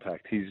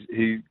contact.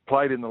 He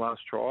played in the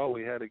last trial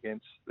we had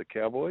against the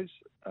Cowboys.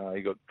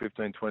 He got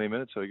 15, 20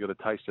 minutes, so he got a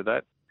taste of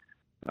that.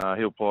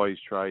 He'll ply his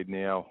trade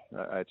now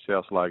at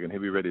South Logan. He'll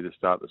be ready to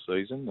start the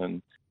season.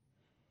 And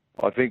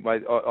I think,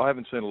 mate, I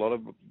haven't seen a lot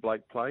of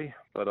Blake play,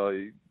 but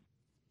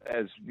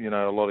as you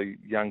know, a lot of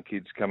young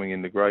kids coming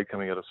into grade,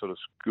 coming out of sort of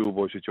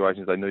schoolboy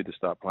situations, they need to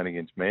start playing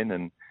against men,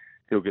 and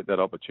he'll get that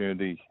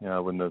opportunity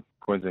when the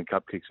Queensland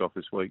Cup kicks off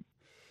this week.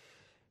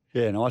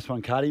 Yeah, nice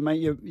one, Cardi,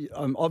 mate. You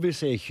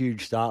obviously a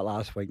huge start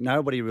last week.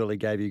 Nobody really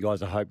gave you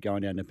guys a hope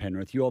going down to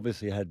Penrith. You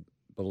obviously had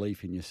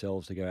belief in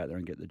yourselves to go out there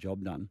and get the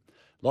job done.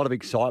 A lot of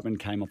excitement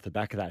came off the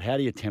back of that. How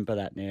do you temper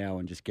that now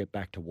and just get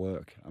back to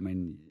work? I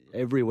mean,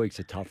 every week's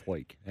a tough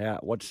week.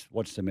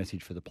 What's the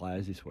message for the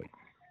players this week?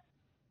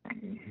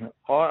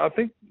 I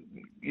think,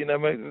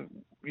 mate,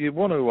 you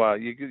want to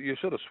you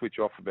sort of switch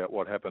off about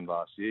what happened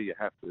last year. You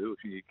have to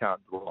if you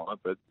can't dwell on it.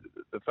 But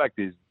the fact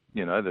is,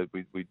 that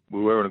we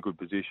were in a good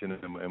position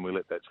and we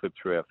let that slip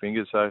through our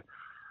fingers. So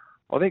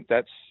I think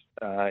that's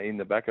in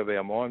the back of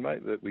our mind,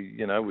 mate, that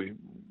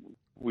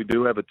we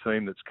do have a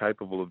team that's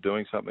capable of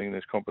doing something in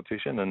this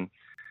competition, and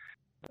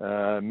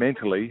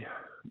mentally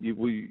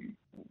we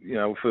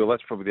feel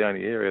that's probably the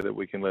only area that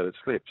we can let it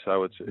slip.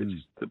 So it's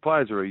the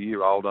players are a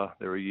year older,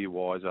 they're a year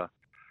wiser.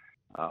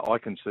 I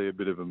can see a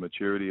bit of a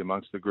maturity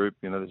amongst the group.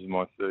 This is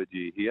my third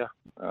year here.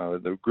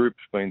 The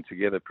group's been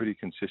together pretty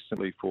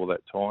consistently for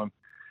that time.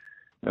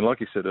 And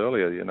like you said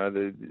earlier,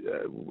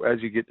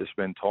 as you get to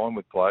spend time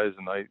with players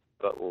and they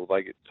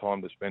get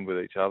time to spend with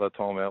each other,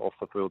 time out off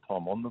the field,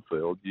 time on the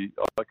field,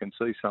 I can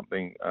see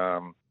something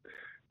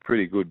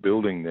pretty good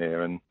building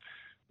there. And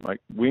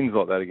like wins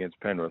like that against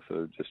Penrith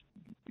are just,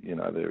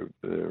 well,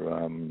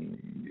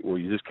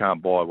 you just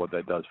can't buy what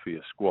that does for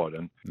your squad.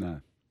 And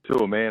to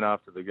a man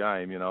after the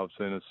game, I've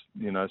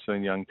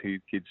seen young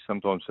kids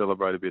sometimes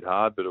celebrate a bit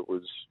hard, but it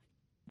was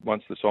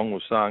once the song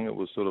was sung, it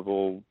was sort of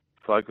all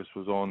focus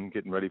was on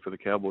getting ready for the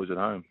Cowboys at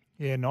home.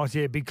 Yeah, nice.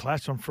 Yeah, big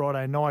clash on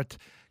Friday night.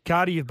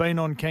 Cardi, you've been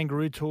on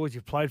kangaroo tours,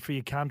 you've played for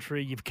your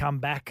country, you've come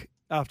back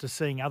after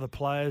seeing other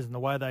players and the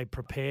way they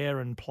prepare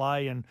and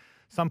play, and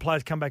some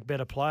players come back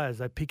better players.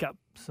 They pick up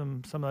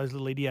some of those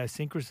little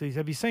idiosyncrasies.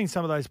 Have you seen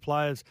some of those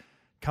players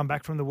come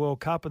back from the World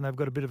Cup and they've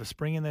got a bit of a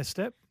spring in their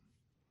step?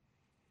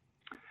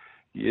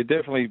 Yeah,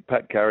 definitely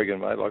Pat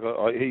Carrigan, mate. Like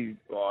he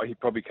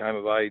probably came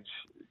of age,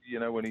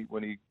 when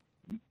he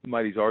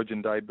made his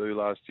Origin debut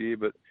last year,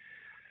 but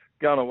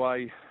going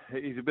away,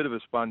 he's a bit of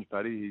a sponge,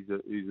 Paddy.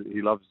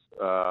 He loves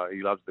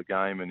the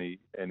game, and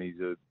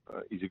he's a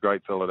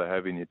great fella to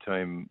have in your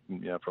team,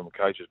 from a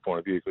coach's point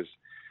of view, because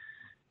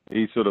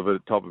he's sort of at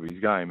the top of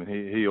his game, and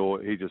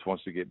he just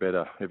wants to get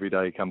better every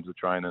day. He comes to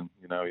training,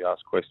 he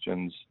asks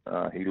questions,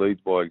 he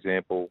leads by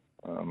example,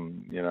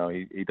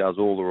 he does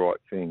all the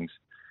right things,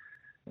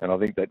 and I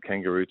think that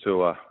kangaroo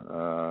tour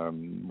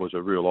was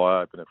a real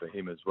eye opener for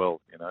him as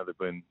well. They've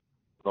been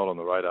not on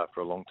the radar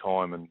for a long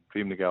time, and for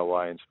him to go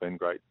away and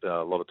spend a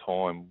lot of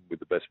time with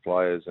the best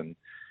players and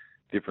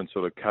different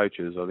sort of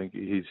coaches, I think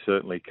he's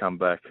certainly come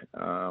back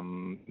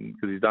because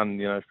he's done,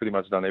 pretty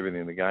much done everything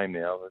in the game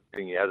now. The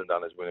thing he hasn't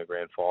done is win a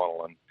grand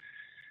final, and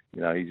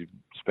he's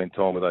spent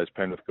time with those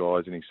Penrith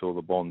guys, and he saw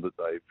the bond that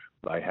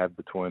they have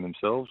between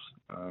themselves,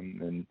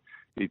 and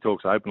he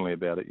talks openly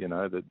about it.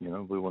 That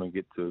we want to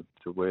get to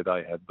where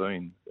they have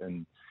been,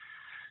 and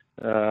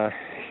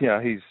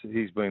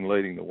he's been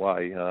leading the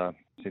way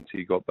since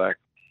he got back.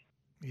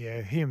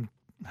 Yeah, him,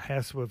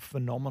 Haas were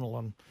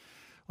phenomenal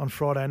on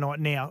Friday night.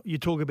 Now, you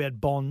talk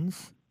about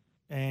bonds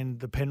and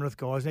the Penrith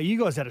guys. Now, you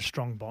guys had a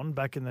strong bond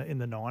back in the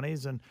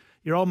 90s, and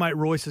your old mate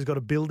Royce has got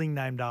a building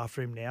named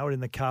after him now in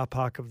the car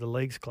park of the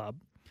Leagues Club.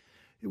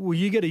 Will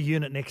you get a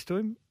unit next to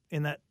him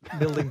in that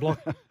building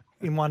block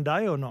in one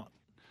day or not?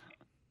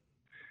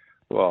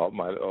 Well,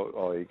 mate,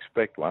 I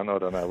expect one. I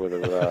don't know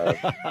whether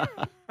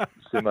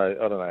Simo.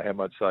 I don't know how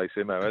much say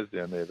Simo has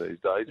down there these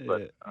days,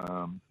 but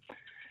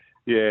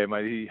yeah,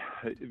 mate.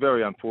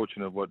 Very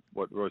unfortunate what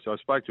Royce. I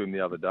spoke to him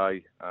the other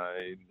day.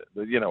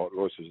 You know what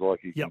Royce is like.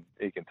 He can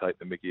take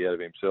the mickey out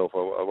of himself.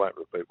 I won't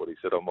repeat what he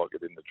said. I might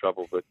get into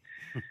trouble, but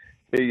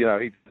he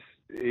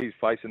he's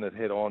facing it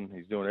head on.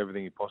 He's doing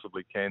everything he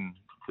possibly can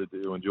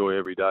to enjoy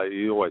every day.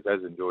 He always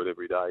has enjoyed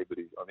every day, but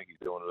I think he's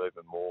doing it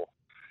even more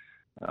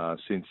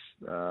since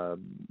the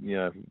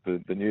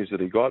news that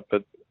he got.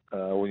 But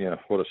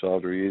what a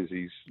soldier he is.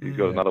 He's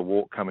got another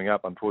walk coming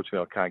up. Unfortunately,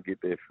 I can't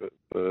get there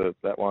for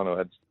that one. I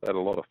had a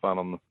lot of fun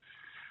on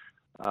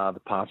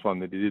the past one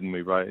that he did, and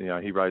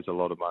he raised a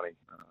lot of money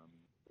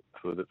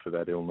for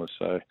that illness.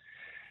 So,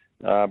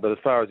 but as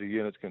far as the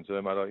unit's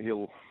concerned,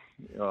 mate,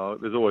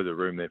 there's always a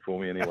room there for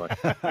me anyway.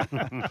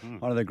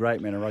 One of the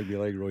great men of rugby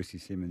league, Royce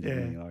Simmons.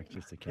 Yeah.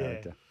 Just a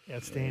character. Yeah.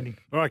 Outstanding.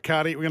 All right,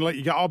 Cardi, we're going to let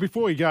you go. Oh,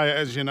 before you go,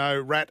 as you know,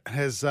 Rat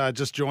has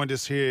just joined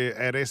us here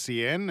at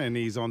SEN, and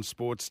he's on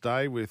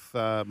Sportsday with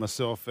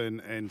myself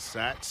and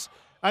Sats.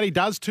 And he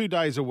does 2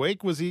 days a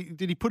week. Did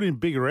he put in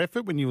bigger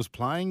effort when he was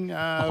playing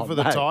for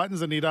the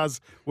Titans than he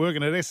does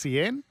working at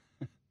SEN?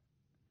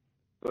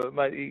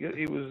 Mate,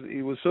 he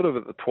was sort of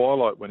at the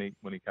twilight when he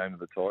came to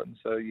the Titans.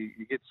 So you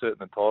get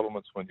certain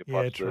entitlements when you're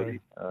plus 30,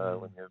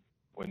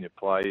 when you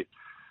play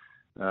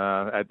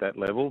at that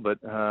level. But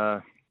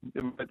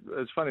it's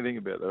a funny thing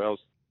about that. I was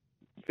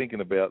thinking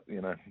about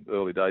the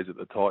early days at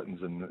the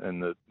Titans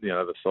and the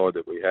the side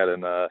that we had,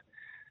 and I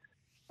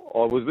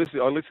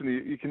listened to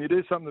you. Can you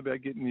do something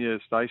about getting your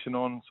station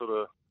on sort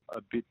of a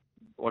bit?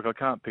 Like I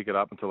can't pick it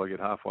up until I get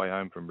halfway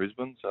home from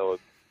Brisbane, so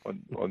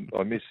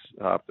I miss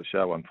half the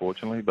show,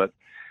 unfortunately. But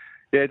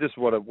yeah, just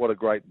what a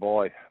great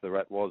buy the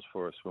Rat was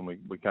for us when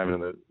we came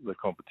into the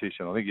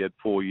competition. I think he had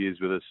 4 years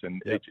with us,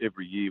 and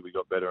every year we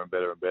got better and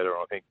better and better.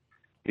 I think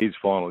his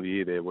final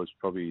year there was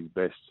probably his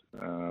best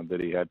that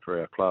he had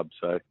for our club.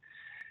 So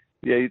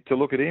yeah, to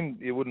look at him,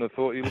 you wouldn't have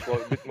thought he looked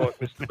like a bit like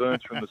Mr.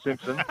 Burns from The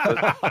Simpsons.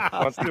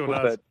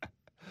 But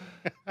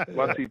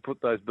once he put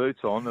those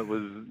boots on,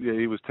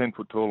 he was 10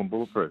 foot tall and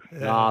bulletproof.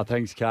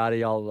 Thanks,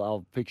 Cardi.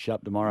 I'll fix you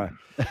up tomorrow.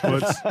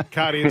 Well,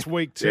 Cardi, it's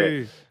week 2.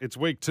 Yeah. It's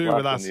week 2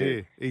 with us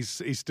here.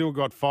 He's still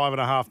got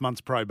 5.5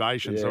 months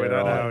probation, so we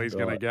don't know how he's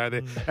going to go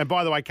there. And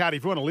by the way, Cardi,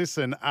 if you want to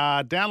listen,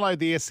 download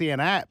the SEN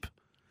app.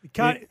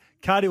 Cardi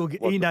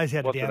he knows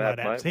how to download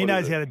apps. He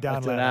knows how to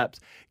download apps.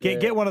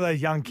 Get one of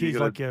those young kids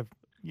like you.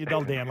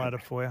 They'll download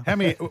it for you.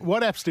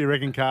 What apps do you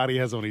reckon Cardi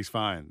has on his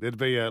phone? There'd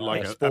be a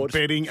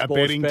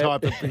betting bet.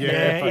 type of he'd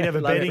have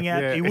a betting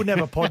app. Yeah. He wouldn't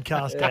have a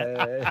podcast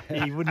app.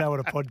 He wouldn't know what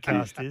a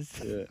podcast is.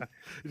 Yeah.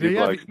 You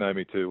blokes know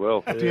me too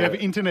well. Do you have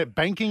internet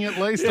banking at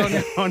least on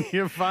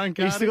your phone,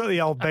 Cardi? You've still got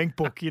the old bank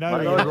book, Mate,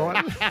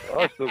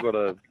 I still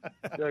got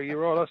you're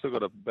right. I still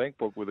got a bank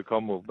book with the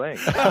Commonwealth Bank.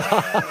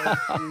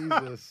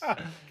 Jesus.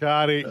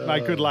 Cardi,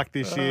 mate, good luck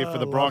this year for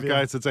the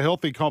Broncos. It's a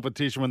healthy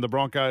competition when the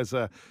Broncos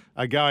are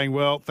going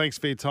well. Thanks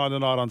for your time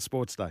tonight on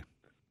Sports Day.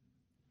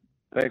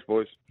 Thanks,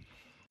 boys.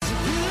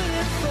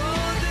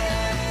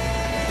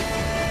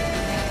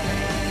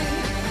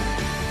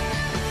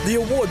 The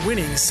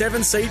award-winning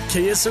 7-seat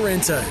Kia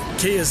Sorrento,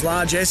 Kia's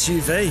large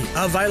SUV,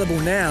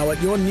 available now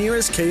at your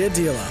nearest Kia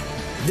dealer.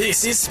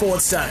 This is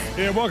Sports Day.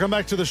 Yeah, welcome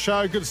back to the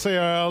show. Good to see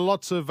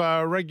lots of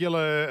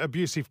regular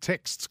abusive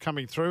texts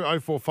coming through.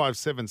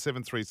 0457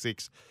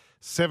 736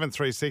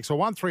 736 or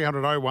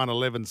 1300 01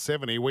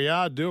 1170. We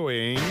are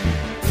doing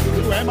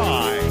Who Am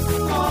I?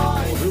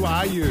 Or Who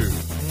Are You?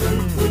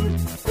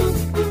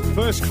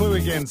 First clue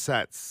again,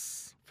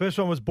 Sats. First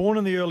one was born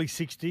in the early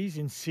 60s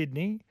in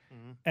Sydney.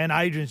 And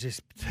Adrian's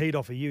just teed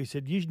off of you. He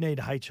said, you need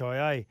a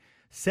HIA.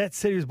 Sats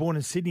said he was born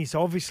in Sydney,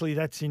 so obviously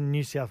that's in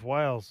New South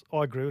Wales.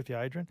 I agree with you,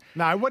 Adrian.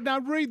 No,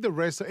 read the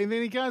rest. And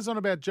then he goes on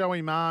about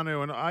Joey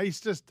Manu, and he's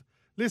just,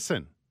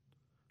 listen,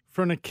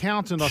 for an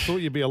accountant, I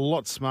thought you'd be a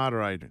lot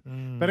smarter,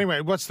 Adrian. But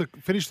anyway,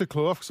 finish the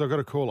clue off because I've got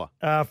a caller.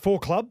 4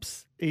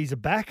 clubs. He's a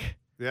back.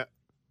 Yeah.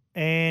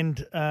 And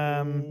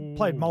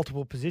played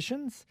multiple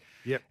positions.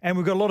 Yep. And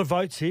we've got a lot of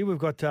votes here. We've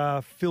got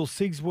Phil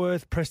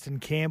Sigsworth, Preston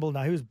Campbell.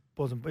 No, he was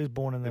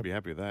born in the... I'd be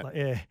happy with that.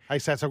 Yeah. Hey,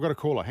 Sats, I've got a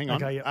caller. Hang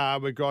on. Okay,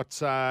 yep. We've got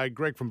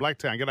Greg from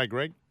Blacktown. G'day,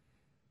 Greg.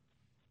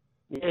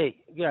 Yeah,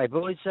 g'day,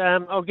 boys.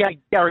 I'll go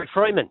Gary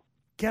Freeman.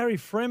 Gary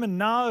Freeman,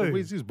 no. He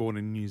was born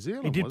in New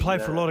Zealand. He did play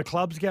for a lot of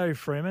clubs, Gary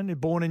Freeman. He's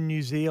born in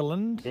New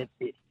Zealand.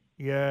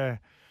 Yeah.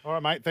 All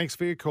right, mate. Thanks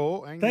for your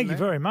call. Thank you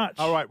very much.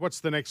 All right, what's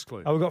the next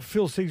clue? We've got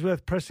Phil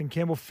Sigsworth, Preston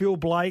Campbell, Phil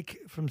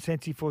Blake from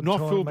Sensi for Not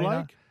Phil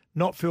Blake?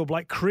 Not Phil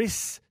Blake.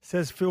 Chris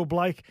says Phil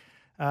Blake.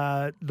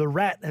 The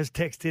Rat has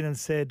texted in and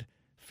said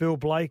Phil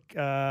Blake.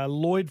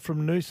 Lloyd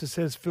from Noosa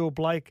says Phil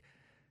Blake.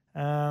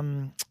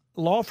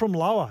 Lyle from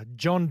Lower,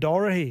 John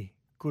Doherty.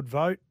 Good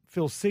vote.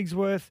 Phil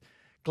Sigsworth.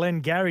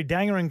 Glenn Gary.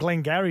 Danger and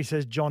Glenn Gary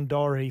says John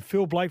Doherty.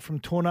 Phil Blake from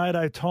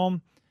Tornado,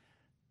 Tom.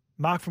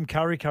 Mark from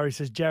Curry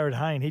says Jared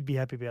Hayne. He'd be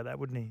happy about that,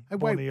 wouldn't he? Hey,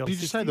 wait, did you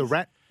say the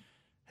Rat?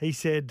 He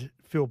said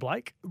Phil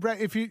Blake. Rat,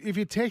 if you're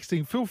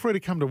texting, feel free to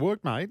come to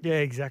work, mate. Yeah,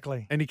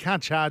 exactly. And he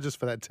can't charge us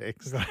for that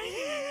text.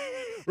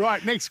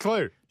 Right, next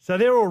clue. So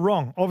they're all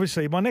wrong,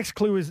 obviously. My next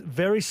clue is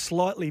very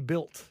slightly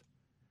built,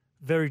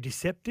 very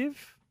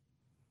deceptive,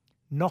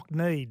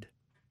 knock-kneed.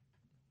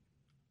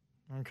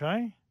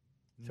 Okay?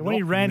 So when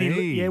he ran,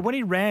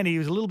 he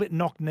was a little bit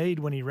knock-kneed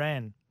when he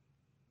ran.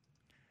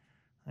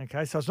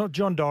 Okay, so it's not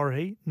John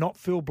Doherty, not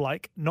Phil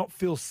Blake, not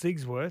Phil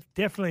Sigsworth,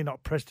 definitely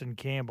not Preston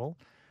Campbell,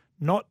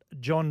 not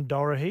John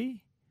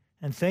Doherty.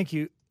 And thank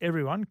you,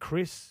 everyone.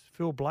 Chris,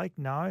 Phil Blake,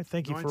 no.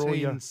 Thank you for all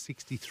your...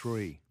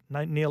 1963.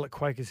 Neil at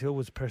Quakers Hill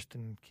was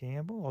Preston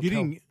Campbell. I'll You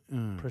tell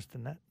didn't...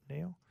 Preston that,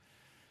 Neil.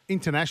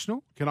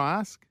 International, can I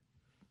ask?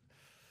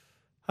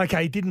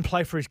 Okay, he didn't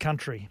play for his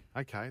country.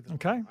 Okay.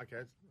 Okay.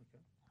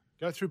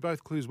 Go through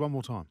both clues one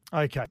more time.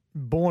 Okay.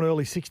 Born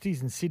early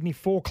 60s in Sydney.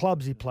 4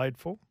 clubs he played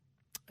for.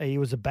 He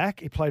was a back.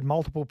 He played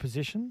multiple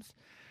positions.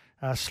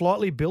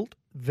 Slightly built,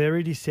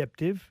 very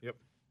deceptive. Yep.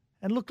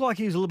 And looked like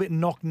he was a little bit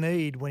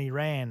knock-kneed when he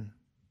ran.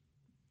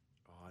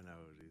 Oh, I know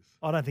it is.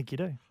 I don't think you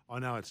do. I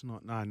know it's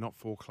not. No, not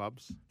 4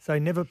 clubs. So he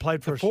never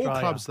played for The Australia. 4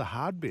 clubs, the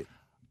hard bit.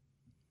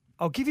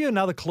 I'll give you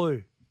another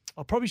clue.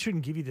 I probably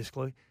shouldn't give you this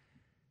clue.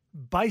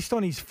 Based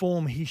on his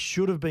form, he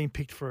should have been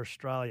picked for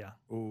Australia.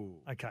 Ooh.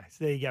 Okay,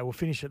 so there you go. We'll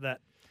finish at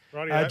that.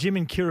 Rightio. Jim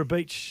in Kira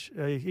Beach,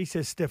 he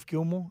says Steph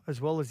Gilmore as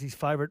well as his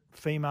favourite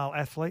female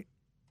athlete.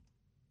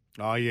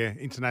 Oh, yeah.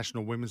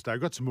 International Women's Day.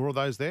 Got some more of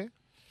those there?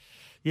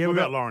 Yeah, What we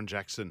about got Lauren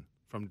Jackson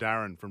from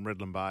Darren from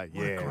Redland Bay?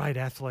 what Yeah. a great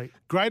athlete.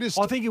 Greatest.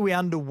 I think we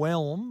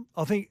underwhelm.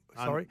 I think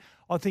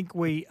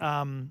we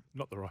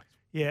Not the right.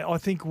 yeah, I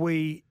think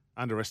we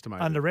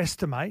Underestimated.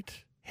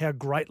 underestimate how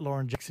great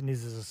Lauren Jackson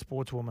is as a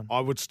sportswoman.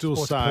 I would still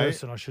Sports say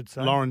person, I should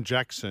say. Lauren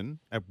Jackson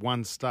at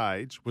one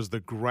stage was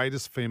the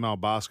greatest female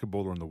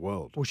basketballer in the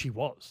world. Well, she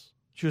was.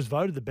 She was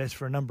voted the best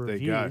for a number There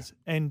of you go. years,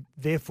 and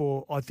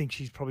therefore I think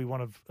she's probably one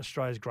of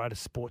Australia's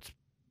greatest sports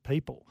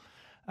people.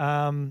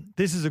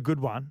 This is a good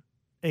one.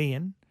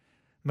 Ian,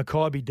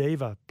 Maccabi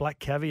Diva, Black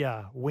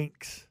Caviar,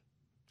 Winks.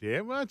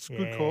 Yeah, well, that's a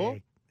good call.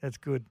 That's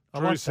good. I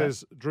Drew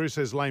like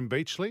says Lane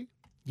Beachley.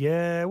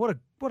 Yeah, what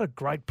a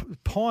great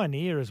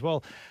pioneer as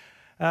well.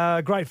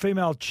 Great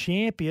female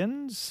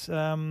champions.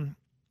 Yvonne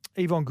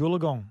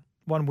Goolagong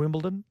won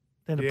Wimbledon.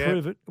 Then to Yeah.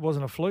 prove it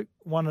wasn't a fluke,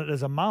 won it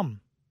as a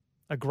mum.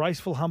 A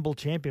graceful, humble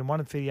champion, won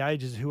it for the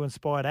ages, who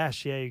inspired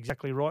Ash. Yeah,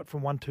 exactly right,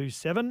 from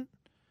 127.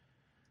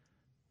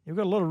 You've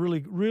got a lot of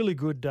really, really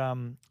good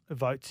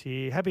votes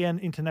here. Happy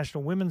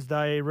International Women's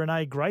Day.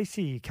 Renee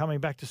Gracie coming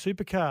back to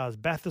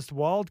Supercars. Bathurst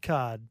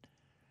Wildcard.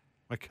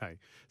 Okay.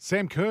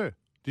 Sam Kerr.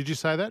 Did you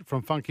say that?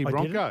 From Funky I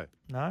Bronco. didn't.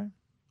 No?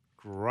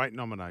 Great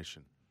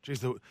nomination.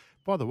 Geez,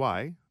 by the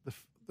way,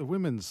 the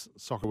Women's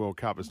Soccer World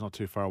Cup is not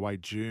too far away,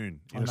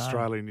 June, in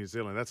Australia and New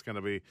Zealand. That's going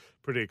to be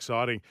pretty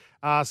exciting.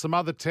 Some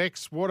other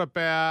texts. What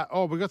about...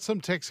 Oh, we've got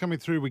some texts coming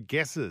through with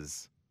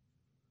guesses.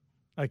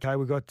 Okay,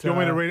 we've got... Do you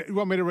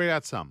want me to read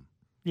out some?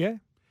 Yeah.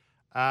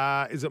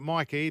 Is it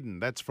Mike Eden?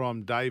 That's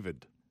from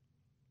David.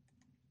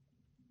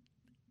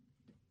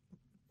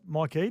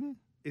 Mike Eden?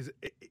 It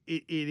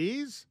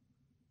is?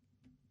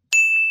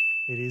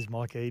 It is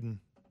Mike Eden.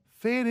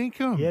 Fair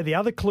income. Yeah, the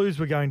other clues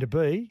were going to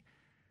be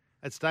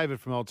That's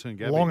David from Old Toon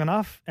Gabby. long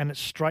enough and it's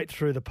straight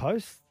through the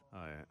post.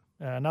 Oh,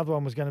 yeah. Another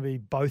one was going to be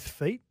both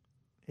feet.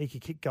 He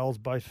could kick goals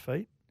both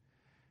feet.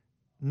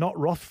 Not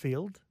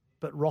Rothfield,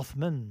 but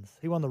Rothmans.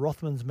 He won the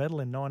Rothmans medal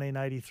in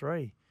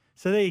 1983.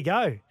 So there you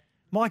go.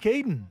 Mike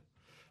Eden.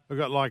 We've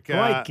got like...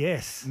 Great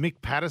guess. Mick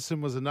Patterson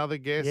was another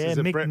guess. Yeah, Is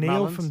it Mick Brett Neal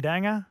Mullins? from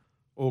Danger.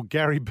 Or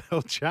Gary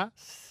Belcher?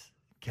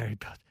 Gary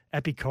Belcher.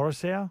 Appy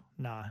Coruscant?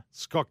 No.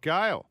 Scott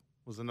Gale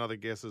was another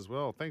guess as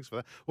well. Thanks for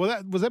that.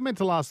 Well, was that meant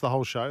to last the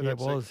whole show? Yeah, it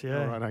was,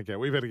 yeah. All right, okay.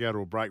 We better go to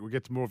a break. We'll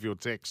get to more of your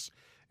texts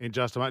in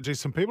just a moment. Gee,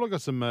 some people have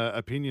got some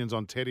opinions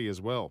on Teddy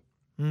as well.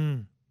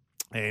 Mm.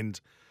 And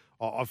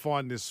I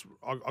find this,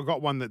 I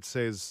got one that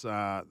says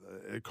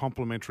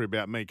complimentary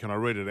about me. Can I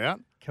read it out?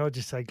 Can I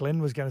just say,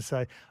 Glenn was going to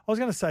say, I was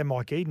going to say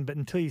Mike Eden, but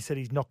until you said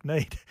he's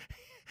knock-kneed,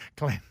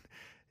 Glenn,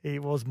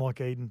 it was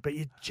Mike Eden. But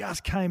you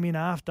just came in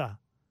after.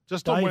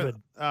 Just David.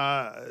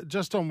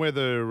 on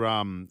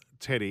whether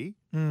Teddy,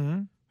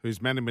 Mm-hmm.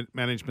 whose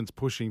management's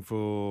pushing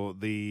for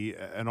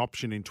an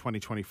option in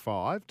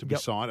 2025 to be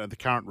signed at the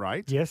current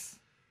rate. Yes.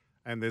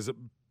 And there's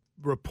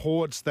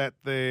reports that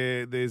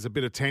there's a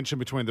bit of tension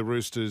between the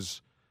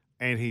Roosters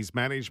and his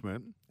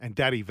management, and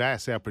Daddy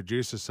Vass, our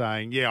producer,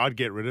 saying, yeah, I'd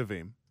get rid of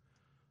him,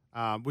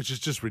 which is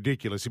just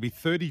ridiculous. He'd be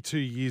 32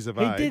 years of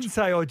age. He did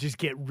say, I'd just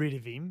get rid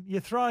of him.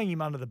 You're throwing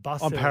him under the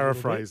bus. I'm there a little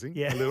bit. paraphrasing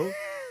Yeah. a little.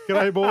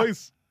 G'day,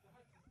 boys.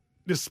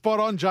 You're spot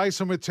on,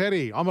 Jason, with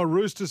Teddy. I'm a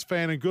Roosters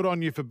fan, and good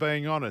on you for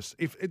being honest.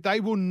 If they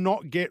will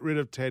not get rid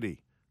of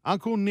Teddy.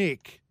 Uncle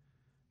Nick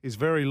is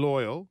very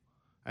loyal,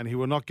 and he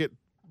will not get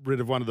rid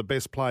of one of the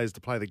best players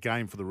to play the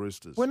game for the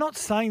Roosters. We're not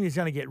saying he's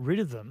going to get rid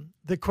of them.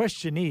 The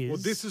question is... Well,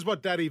 this is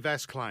what Daddy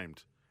Vass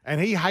claimed,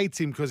 and he hates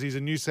him because he's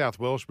a New South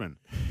Welshman.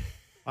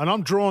 And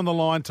I'm drawing the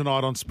line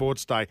tonight on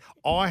Sports Day.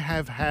 I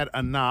have had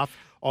enough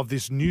of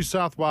this New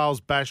South Wales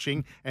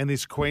bashing and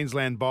this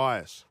Queensland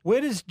bias.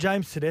 Where does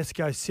James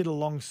Tedesco sit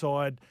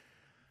alongside,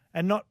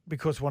 and not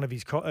because one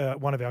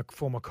of our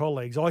former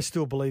colleagues, I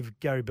still believe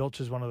Gary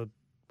Belcher's one of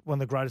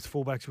the greatest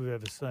fullbacks we've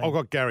ever seen. I've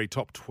got Gary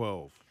top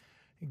 12.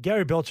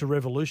 Gary Belcher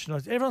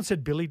revolutionised. Everyone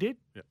said Billy did.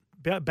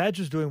 Yep. Badge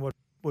was doing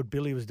what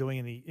Billy was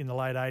doing in the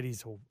late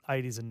 80s or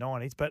 80s and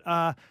 90s. But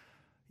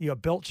you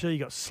got Belcher, you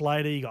got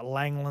Slater, you got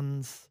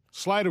Langlands.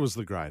 Slater was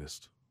the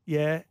greatest.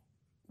 Yeah.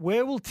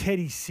 Where will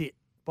Teddy sit?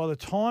 By the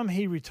time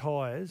he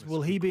retires,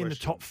 will he be in the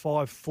top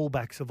 5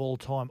 fullbacks of all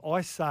time? I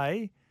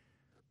say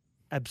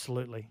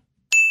absolutely.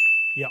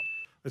 Yep.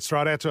 Let's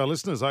throw it out to our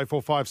listeners,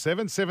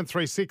 0457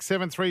 736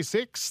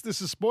 736.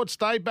 This is Sports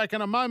Day. Back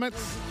in a moment.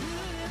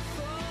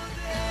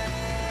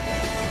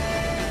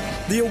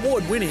 The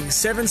award-winning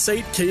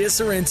 7-seat Kia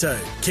Sorento,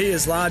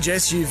 Kia's large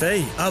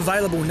SUV,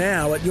 available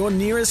now at your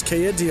nearest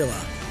Kia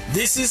dealer.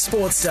 This is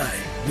Sports Day.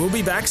 We'll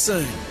be back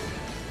soon.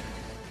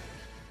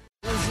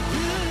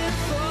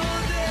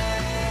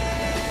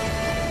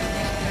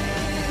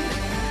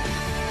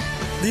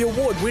 The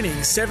award-winning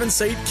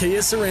 7-seat Kia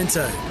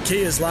Sorento,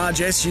 Kia's large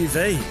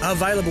SUV,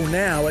 available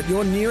now at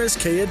your nearest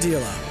Kia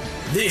dealer.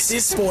 This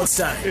is Sports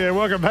Day. Yeah,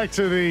 welcome back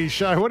to the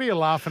show. What are you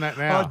laughing at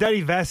now? Oh,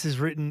 Daddy Vass has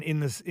written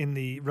in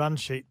the run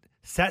sheet,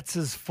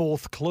 Sats's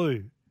fourth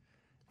clue.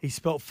 He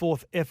spelt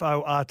fourth Forth. I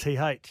don't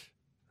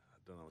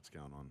know what's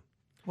going on.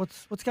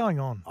 What's going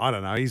on? I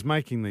don't know. He's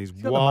making these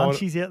He's got wild... the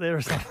munchies out there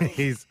or something.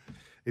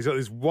 He's got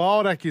these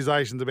wild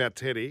accusations about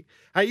Teddy.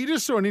 Hey, you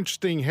just saw an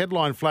interesting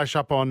headline flash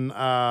up on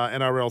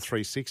NRL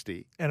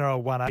 360.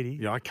 NRL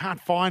 180. Yeah, I can't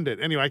find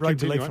it. Anyway, Rugby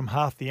continue league on. from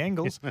half the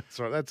angles. That's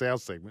right. That's our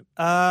segment.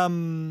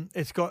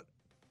 It's got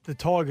the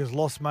Tigers'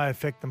 loss may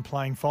affect them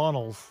playing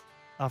finals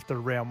after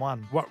round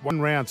 1. What, one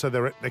round, so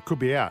they could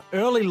be out.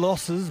 Early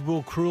losses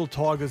will cruel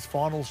Tigers'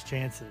 finals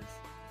chances.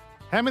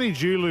 How many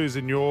did you lose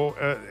in your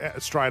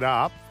straight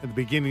up at the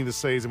beginning of the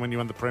season when you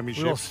won the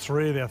premiership? We lost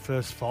 3 of our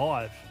first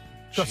 5.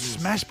 Got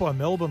smashed by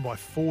Melbourne by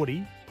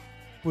 40.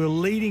 We were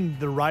leading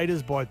the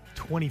Raiders by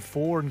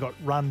 24 and got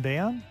run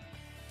down.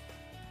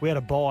 We had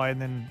a bye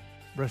and then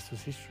rest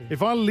was history.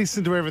 If I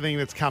listen to everything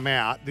that's come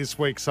out this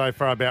week so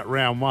far about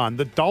round 1,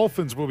 the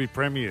Dolphins will be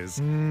premiers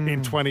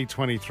in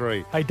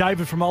 2023. Hey,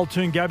 David from Old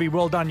Toongabbie,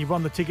 well done. You've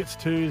won the tickets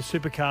to the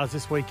Supercars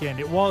this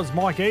weekend. It was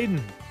Mike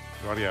Eden.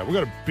 Rightio. We've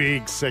got a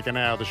big second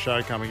hour of the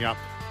show coming up.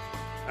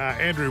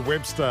 Andrew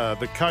Webster,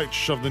 the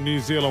coach of the New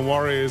Zealand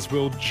Warriors,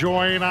 will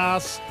join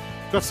us.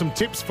 Got some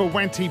tips for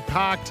Wenty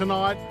Park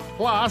tonight.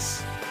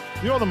 Plus,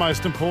 you're the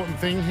most important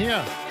thing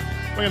here.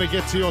 We're going to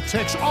get to your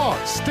text.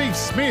 Oh, Steve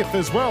Smith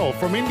as well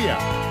from India.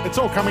 It's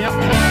all coming up.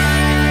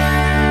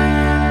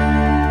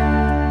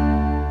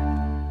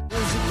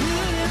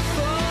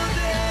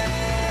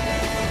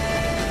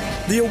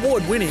 The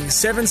award-winning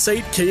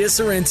 7-seat Kia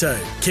Sorento,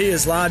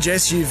 Kia's large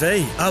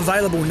SUV,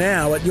 available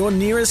now at your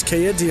nearest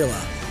Kia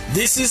dealer.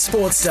 This is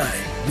Sports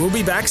Day. We'll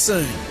be back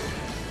soon.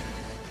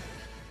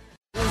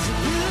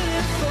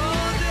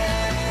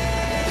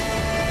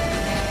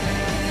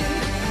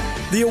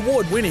 The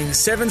award-winning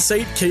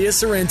 7-seat Kia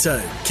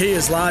Sorento,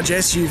 Kia's large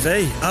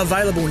SUV,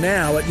 available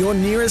now at your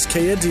nearest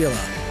Kia dealer.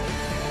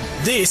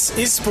 This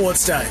is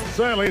Sports Day.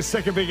 Certainly a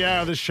second big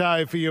hour of the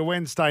show for your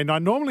Wednesday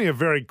night. Normally a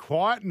very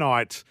quiet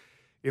night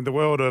in the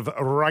world of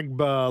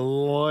rugby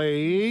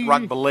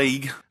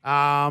league.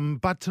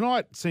 But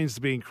tonight seems to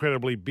be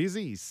incredibly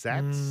busy,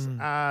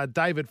 Sats.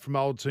 David from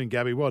Old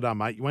Toongabbie, well done,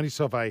 mate. You won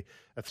yourself a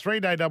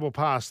 3-day double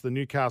pass to the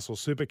Newcastle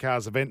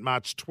Supercars event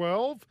March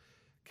 12.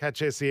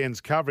 Catch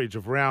SEN's coverage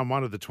of round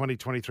 1 of the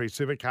 2023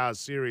 Supercars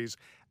series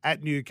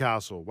at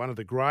Newcastle. One of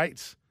the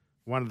great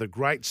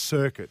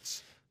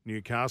circuits,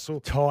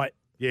 Newcastle. Tight.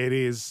 Yeah, it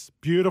is.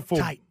 Beautiful.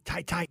 Tight.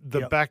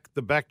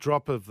 The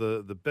backdrop of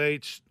the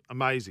beach,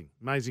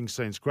 amazing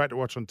scenes. Great to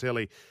watch on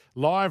telly.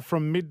 Live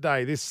from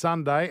midday this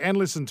Sunday, and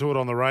listen to it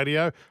on the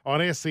radio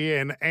on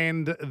SEN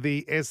and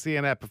the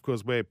SEN app. Of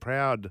course, we're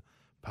proud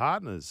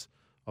partners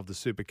of the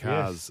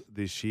Supercars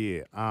this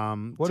year.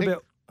 What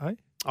about? Hey?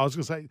 I was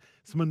going to say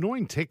some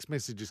annoying text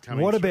messages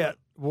coming. What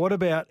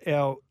about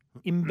our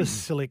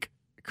imbecilic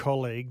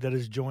colleague that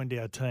has joined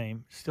our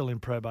team, still in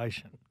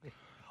probation?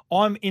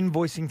 I'm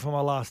invoicing for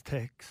my last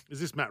text. Is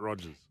this Matt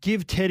Rogers?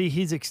 Give Teddy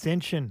his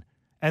extension,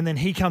 and then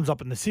he comes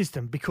up in the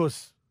system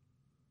because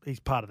he's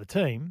part of the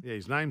team. Yeah,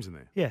 his name's in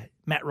there. Yeah,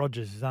 Matt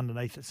Rogers is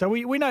underneath it. So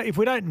we know if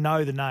we don't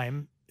know the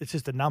name, it's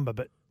just a number,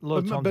 but a lot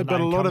of times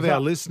but a lot of our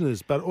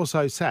listeners, but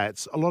also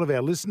Sats, a lot of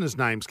our listeners'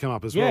 names come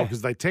up as well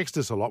because they text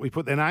us a lot. We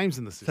put their names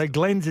in the system. So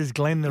Glenn's is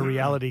Glenn the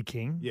Reality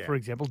King, for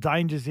example.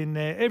 Danger's in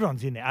there.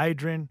 Everyone's in there.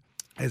 Adrian.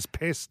 As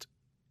Pest.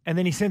 And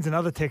then he sends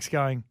another text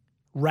going,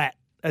 Rat,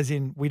 as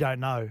in we don't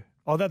know.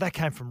 Oh, that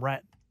came from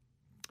Rat.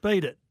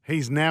 Beat it.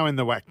 He's now in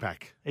the whack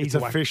pack. It's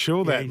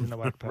official that he's in the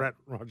whack pack. Rat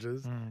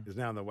Rogers is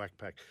now in the whack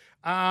pack.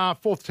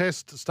 Fourth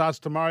test starts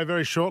tomorrow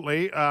very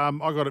shortly. I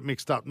got it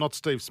mixed up. Not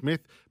Steve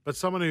Smith, but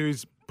someone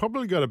who's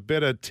probably got a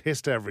better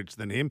test average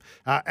than him.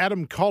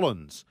 Adam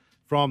Collins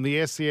from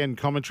the SEN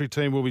commentary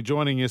team will be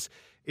joining us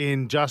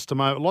in just a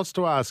moment. Lots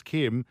to ask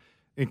him,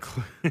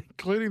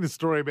 including the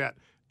story about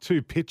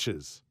 2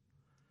 pitches.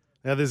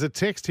 Now, there's a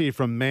text here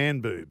from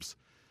Man Boobs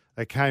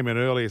that came in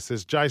earlier. It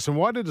says, Jason,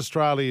 why did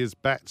Australia's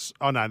bats...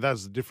 Oh, no,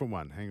 that's a different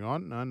one. Hang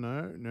on.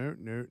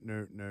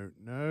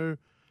 No.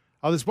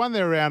 Oh, there's one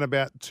there around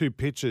about 2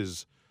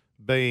 pitches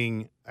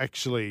being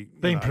actually...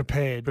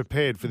 prepared.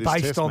 Prepared for this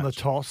based test on match.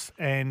 the toss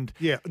and...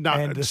 Yeah, no,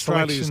 and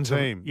Australia's the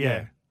team.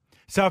 Yeah.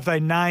 So if they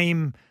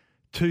name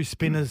 2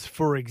 spinners,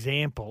 for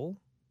example,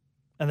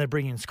 and they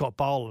bring in Scott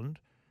Boland,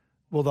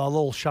 Well, they'll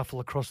all shuffle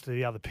across to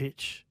the other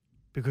pitch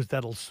because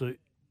that'll suit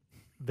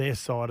their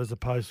side as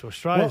opposed to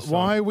Australia's side.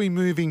 Why are we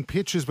moving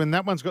pitches when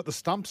that one's got the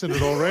stumps in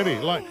it already?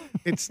 Like,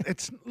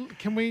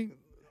 can we...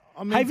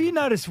 I mean, have you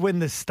noticed when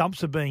the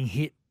stumps are being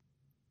hit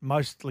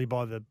mostly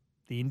by the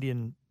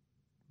Indian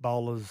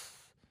bowlers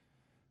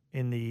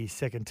in the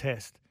second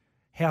test,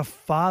 how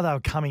far they were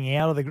coming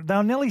out of the... They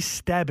were nearly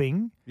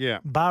stabbing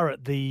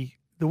Barrett, the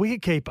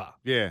wicketkeeper.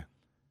 Yeah.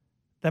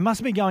 They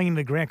mustn't be going in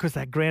the ground because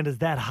that ground is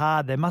that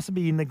hard. They mustn't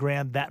be in the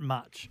ground that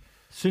much.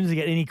 As soon as they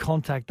get any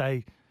contact,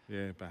 they...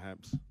 Yeah,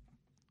 perhaps.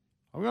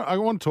 I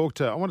want to talk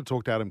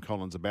to Adam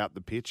Collins about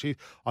the pitch.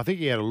 I think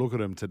he had a look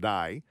at him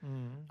today.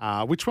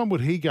 Which one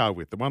would he go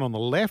with? The one on the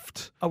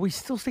left? Are we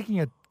still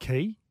sticking a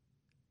key?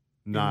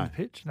 No. In the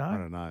pitch? No. I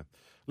don't know.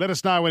 Let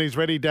us know when he's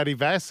ready, Daddy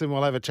Vass, and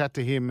we'll have a chat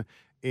to him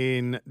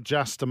in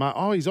just a moment.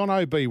 Oh, he's on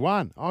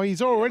OB1. Oh,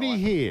 he's already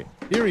here.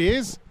 Here he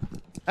is.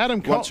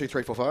 Adam Collins. 1, 2,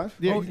 3, 4, 5.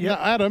 Yeah,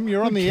 Adam,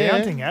 you're on the air.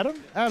 Counting, Adam.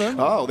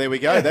 Oh, there we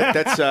go.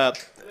 That's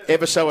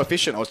ever so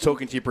efficient. I was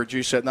talking to your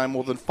producer no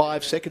more than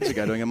 5 seconds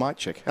ago doing a mic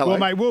check. Hello. Well,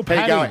 mate, we're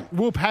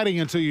How padding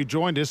until you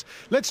joined us.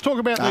 Let's talk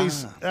about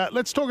these.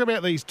 Let's talk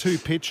about these two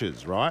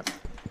pitches, right?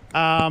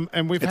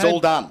 And it's all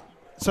done.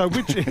 So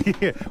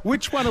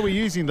which one are we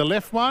using? The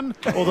left one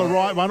or the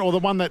right one or the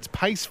one that's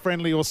pace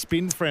friendly or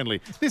spin friendly?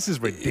 This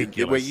is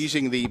ridiculous. We're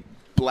using the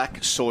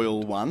black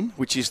soil one,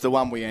 which is the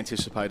one we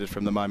anticipated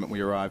from the moment we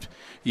arrived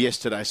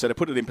yesterday. So to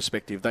put it in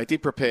perspective, they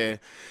did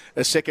prepare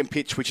a second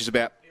pitch, which is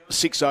about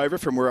 6 over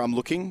from where I'm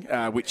looking,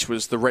 which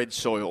was the red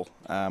soil,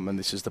 and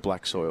this is the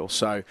black soil.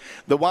 So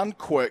the one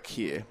quirk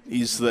here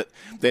is that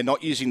they're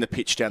not using the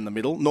pitch down the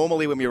middle.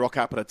 Normally when we rock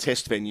up at a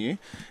test venue,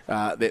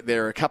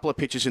 there are a couple of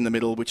pitches in the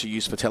middle which are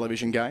used for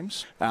television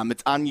games.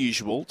 It's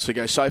unusual to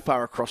go so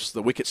far across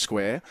the wicket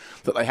square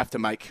that they have to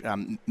make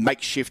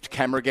makeshift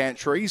camera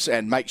gantries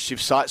and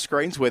makeshift sight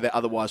screens where there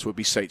otherwise would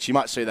be seats. You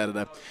might see that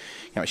at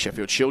a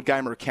Sheffield Shield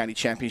game or a county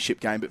championship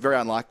game, but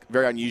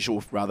very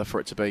unusual rather for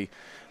it to be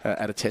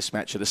at a test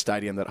match at a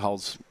stadium that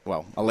holds,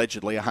 well,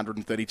 allegedly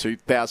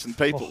 132,000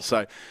 people.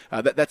 So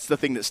that's the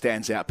thing that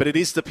stands out. But it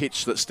is the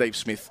pitch that Steve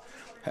Smith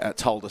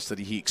told us that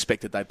he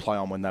expected they'd play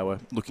on when they were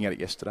looking at it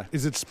yesterday.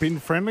 Is it spin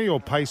friendly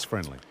or pace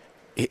friendly?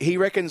 He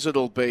reckons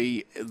it'll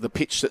be the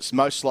pitch that's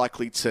most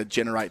likely to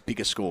generate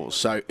bigger scores.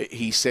 So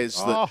he says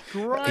that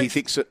he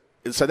thinks it.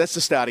 So that's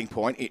the starting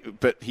point,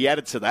 but he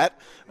added to that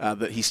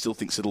that he still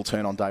thinks it'll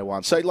turn on day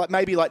one. So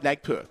maybe like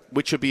Nagpur,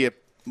 which would be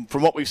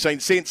from what we've seen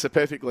since, a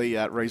perfectly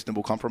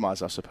reasonable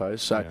compromise, I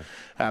suppose. So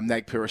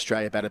Nagpur,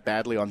 Australia batted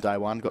badly on day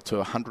one, got to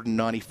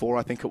 194,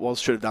 I think it was.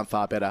 Should have done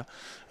far better.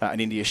 And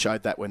India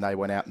showed that when they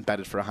went out and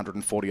batted for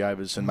 140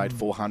 overs and made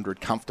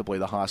 400, comfortably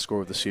the highest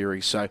score of the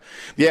series. So,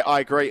 yeah, I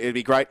agree. It'd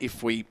be great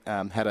if we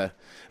had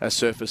a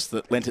surface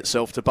that lent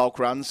itself to bulk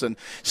runs. And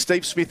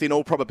Steve Smith, in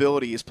all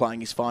probability, is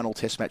playing his final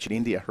test match in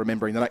India,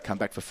 remembering they don't come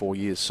back for 4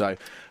 years. So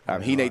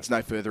he needs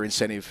no further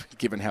incentive,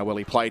 given how well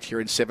he played here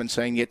in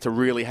 17, yet to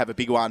really have a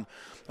big one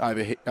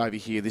over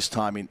here this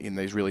time in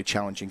these really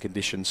challenging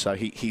conditions. So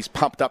he's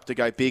pumped up to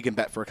go big and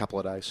bat for a couple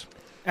of days.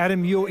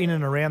 Adam, you're in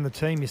and around the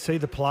team. You see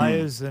the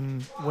players,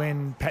 and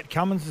when Pat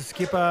Cummins, the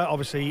skipper,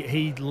 obviously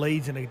he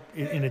leads in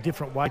a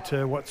different way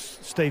to what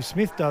Steve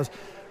Smith does.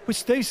 With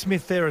Steve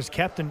Smith there as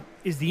captain,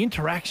 is the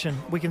interaction,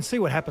 we can see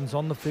what happens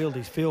on the field,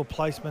 his field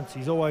placements,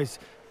 he's always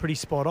pretty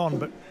spot on,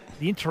 but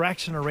the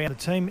interaction around the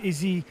team,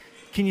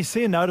 can you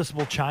see a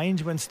noticeable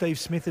change when Steve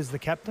Smith is the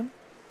captain?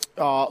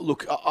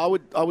 Look, I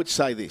would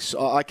say this.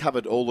 I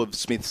covered all of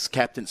Smith's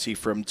captaincy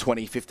from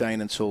 2015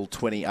 until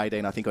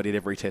 2018. I think I did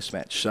every test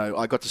match. So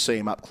I got to see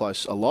him up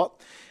close a lot.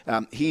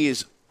 He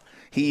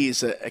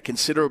is a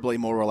considerably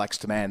more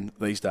relaxed man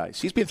these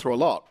days. He's been through a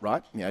lot,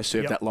 right?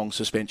 Served that long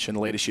suspension,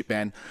 leadership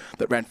ban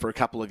that ran for a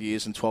couple of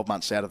years and 12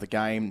 months out of the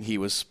game. He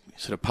was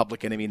sort of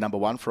public enemy number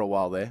one for a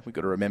while there. We've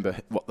got to remember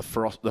what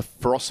the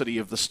ferocity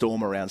of the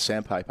storm around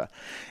sandpaper.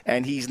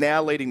 And he's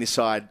now leading this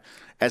side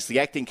as the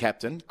acting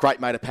captain, great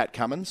mate of Pat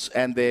Cummins,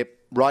 and they're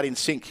right in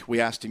sync. We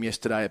asked him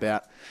yesterday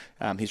about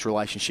his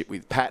relationship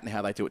with Pat and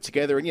how they do it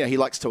together. And, he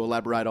likes to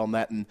elaborate on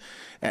that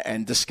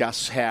and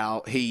discuss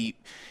how he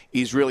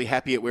is really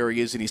happy at where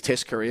he is in his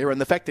test career. And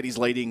the fact that he's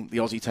leading the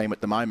Aussie team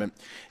at the moment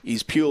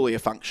is purely a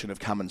function of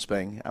Cummins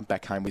being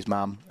back home with his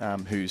mum,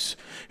 who's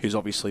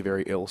obviously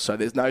very ill. So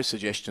there's no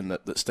suggestion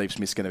that Steve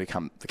Smith's going to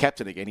become the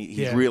captain again.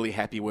 He's really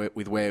happy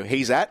with where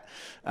he's at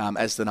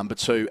as the number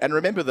two. And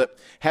remember that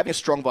having a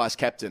strong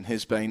vice-captain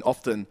has been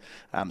often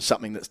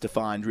something that's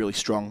defined really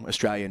strong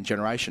Australian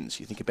generations.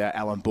 You think about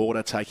Alan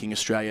Border taking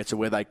Australia to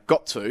where they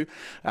got to.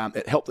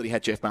 It helped that he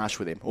had Jeff Marsh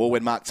with him. Or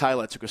when Mark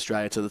Taylor took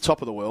Australia to the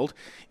top of the world,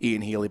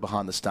 Ian Healy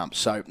behind the stumps.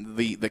 So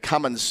the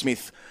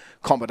Cummins-Smith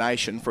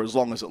combination, for as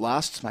long as it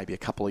lasts, maybe a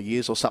couple of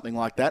years or something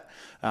like that,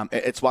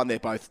 it's one they're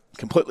both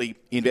completely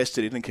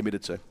invested in and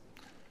committed to.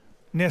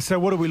 Now, so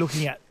what are we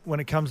looking at when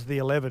it comes to the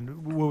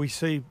 11? Will we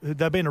see,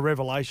 they've been a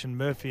revelation,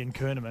 Murphy and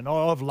Kerneman.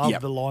 I've loved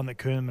the line that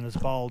Kerneman has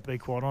bowled, to be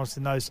quite honest,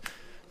 in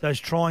those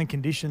trying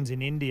conditions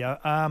in India.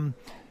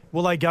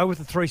 Will they go with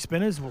the three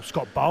spinners? Will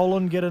Scott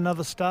Boland get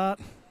another start?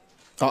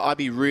 I'd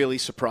be really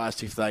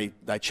surprised if they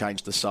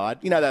change the side.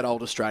 You know that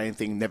old Australian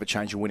thing, never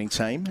change a winning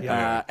team.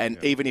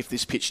 Even if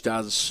this pitch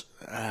does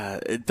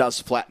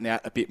flatten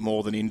out a bit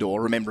more than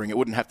indoor, remembering it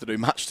wouldn't have to do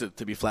much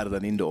to be flatter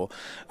than indoor,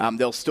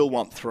 they'll still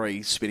want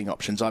 3 spinning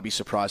options. I'd be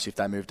surprised if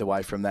they moved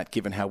away from that,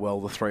 given how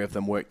well the 3 of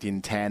them worked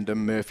in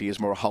tandem. Murphy is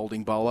more a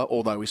holding bowler,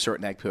 although we saw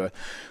at Nagpur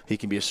he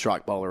can be a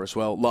strike bowler as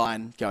well.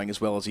 Lyon going as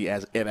well as he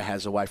ever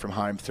has away from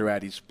home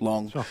throughout his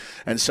long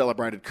and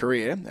celebrated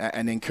career.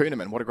 And then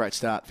Kuhnemann, what a great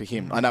start for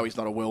him. I know he's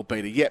not a world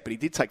beater yet, but he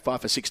did take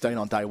 5 for 16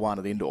 on day 1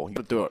 at indoor. You've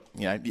got to do it.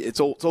 You know, it's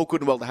all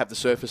good and well to have the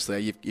surface there.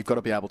 You've got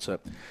to be able to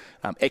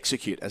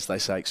execute, as they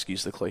say,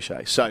 excuse the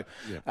cliche. So,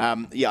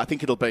 I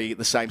think it'll be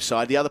the same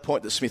side. The other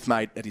point that Smith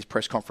made at his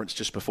press conference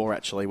just before,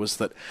 actually, was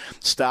that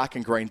Stark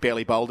and Green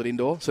barely bowled at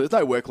indoor, so there's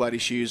no workload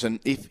issues, and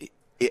if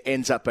it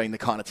ends up being the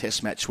kind of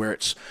test match where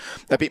it's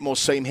a bit more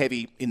seam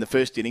heavy in the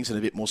first innings and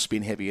a bit more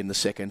spin heavy in the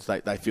second,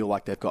 they feel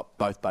like they've got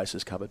both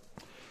bases covered.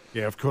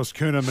 Yeah, of course,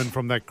 Kuhnemann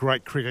from that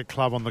great cricket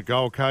club on the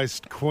Gold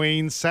Coast,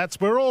 Queens, Sats,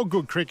 where all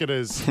good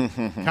cricketers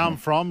come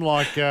from.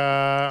 Like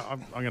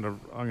I'm going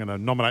to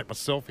nominate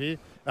myself here,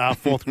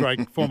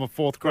 former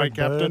fourth grade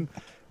captain.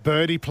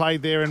 Birdie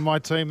played there in my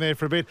team there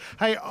for a bit.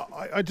 Hey,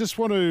 I just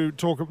want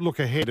to look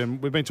ahead,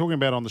 and we've been talking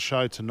about it on the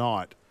show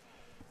tonight.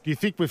 Do you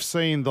think we've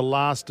seen the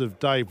last of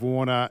Dave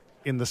Warner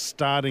in the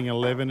starting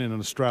 11 in an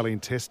Australian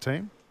Test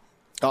team?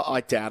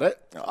 I doubt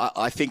it.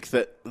 I think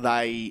that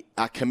they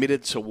are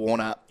committed to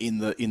Warner in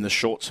the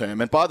short term,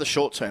 and by the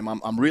short term,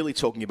 I'm really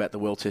talking about the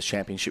World Test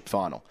Championship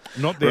final.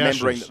 Not the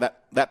Remembering Ashes.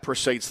 that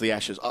precedes the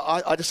Ashes.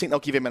 I just think they'll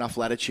give him enough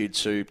latitude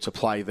to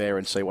play there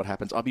and see what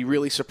happens. I'd be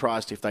really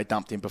surprised if they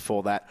dumped him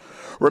before that.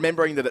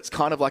 Remembering that it's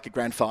kind of like a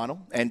grand final,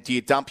 and do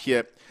you dump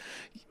your...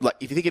 Like,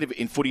 if you think of it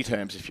in footy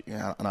terms,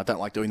 and I don't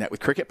like doing that with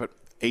cricket, but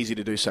easy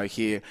to do so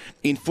here.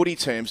 In footy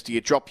terms, do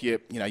you drop your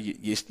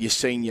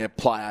senior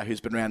player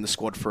who's been around the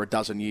squad for a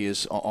dozen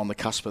years on the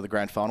cusp of the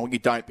grand final? You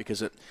don't,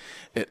 because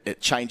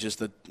it changes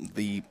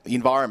the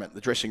environment,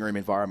 the dressing room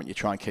environment. You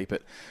try and keep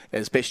it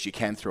as best you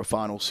can through a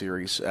final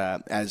series,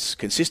 as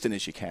consistent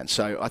as you can.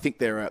 So I think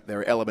there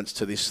are elements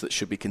to this that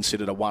should be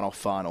considered a one-off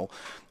final,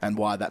 and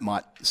why that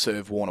might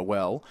serve Warner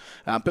well.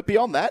 But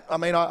beyond that, I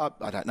mean, I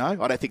don't know.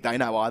 I don't think they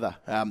know either.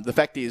 The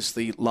fact is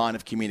the line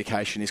of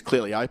communication is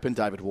clearly open.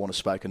 David Warner's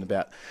spoken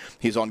about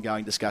his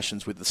ongoing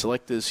discussions with the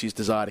selectors, his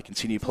desire to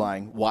continue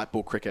playing white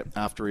ball cricket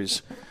after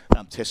his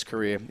Test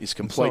career is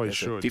complete.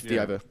 So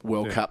 50-over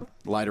World Cup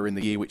later in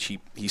the year, which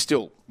he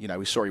still,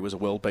 we saw he was a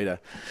world beater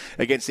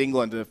against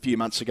England a few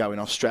months ago in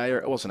Australia.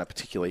 It wasn't a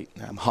particularly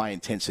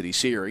high-intensity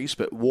series,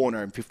 but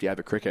Warner in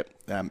 50-over cricket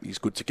is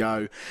good to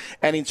go.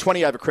 And in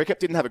 20-over cricket,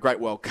 didn't have a great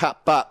World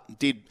Cup, but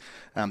did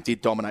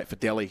dominate for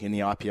Delhi in the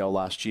IPL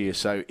last year.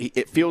 So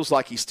it feels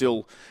like he's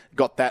still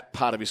got that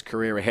part of his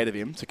career ahead of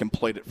him to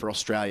complete it for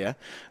Australia.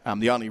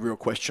 The only real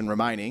question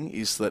remaining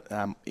is that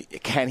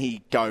can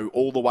he go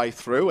all the way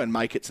through and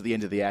make it to the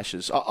end of the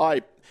Ashes?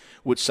 I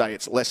would say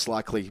it's less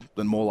likely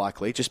than more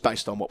likely, just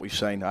based on what we've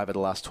seen over the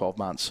last 12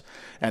 months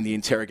and the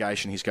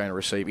interrogation he's going to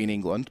receive in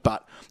England.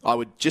 But I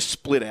would just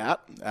split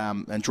out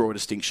and draw a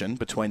distinction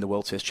between the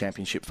World Test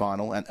Championship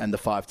final and the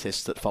 5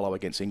 tests that follow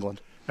against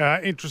England.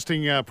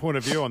 Interesting point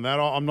of view on that.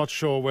 I'm not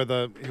sure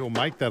whether he'll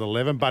make that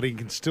 11, but he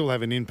can still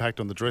have an impact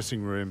on the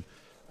dressing room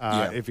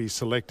if he's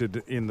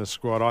selected in the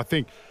squad.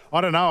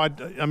 I don't know.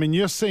 I mean,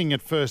 you're seeing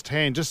it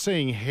firsthand, just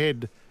seeing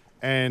Head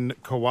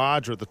and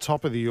Khawaja at the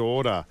top of the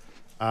order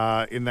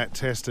in that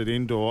test at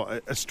indoor.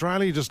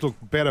 Australia just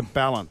looked better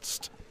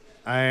balanced,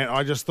 and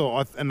I just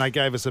thought, and they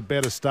gave us a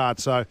better start.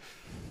 So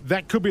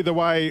that could be the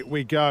way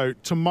we go.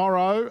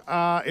 Tomorrow,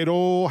 it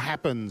all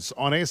happens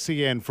on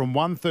SEN from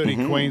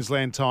 1:30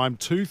 Queensland time,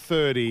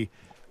 2:30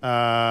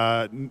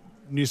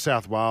 New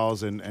South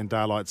Wales and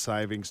daylight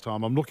savings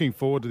time. I'm looking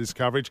forward to this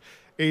coverage.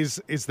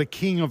 Is the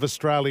king of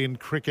Australian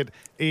cricket,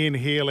 Ian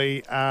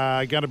Healy,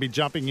 going to be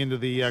jumping into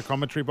the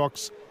commentary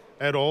box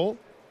at all?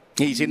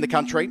 He's in the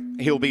country.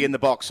 He'll be in the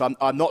box.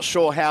 I'm not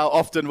sure how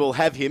often we'll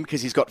have him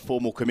because he's got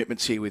formal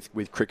commitments here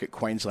with Cricket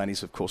Queensland.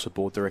 He's, of course, a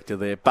board director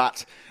there.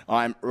 But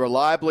I'm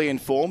reliably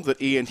informed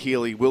that Ian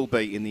Healy will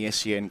be in the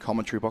SEN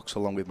commentary box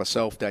along with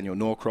myself, Daniel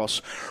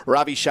Norcross,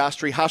 Ravi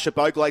Shastri, Harsha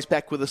Bogle's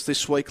back with us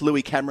this week,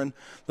 Louis Cameron,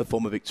 the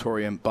former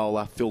Victorian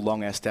bowler, Phil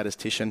Long, our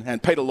statistician,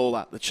 and Peter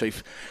Lawler, the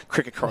chief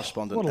cricket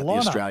correspondent at the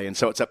Australian.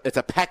 So it's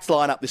a packed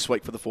lineup this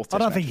week for the 4th Test I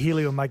don't match. think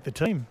Healy will make the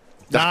team.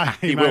 No,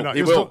 he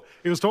will.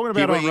 He was talking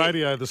about it on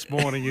radio this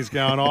morning. He's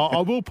going,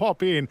 I will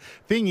pop in.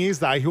 Thing is,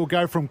 though, he'll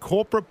go from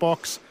corporate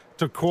box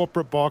to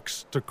corporate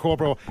box to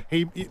corporate.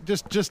 He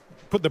just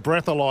put the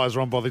breathalyzer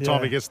on by the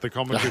time he gets to the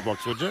commentary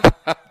box, would you?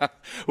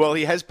 Well,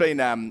 he has been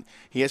going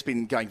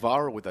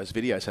viral with those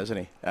videos, hasn't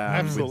he?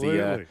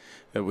 Absolutely.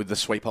 With the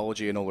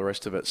sweepology and all the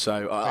rest of it.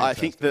 So I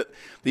think that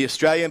the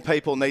Australian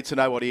people need to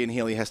know what Ian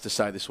Healy has to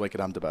say this week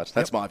at Underbud.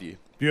 That's my view.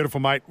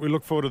 Beautiful, mate. We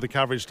look forward to the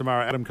coverage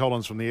tomorrow. Adam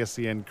Collins from the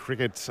SEN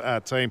cricket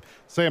team.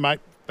 See you, mate.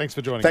 Thanks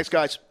for joining us. Thanks,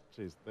 guys.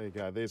 Jeez, there you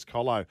go. There's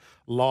Colo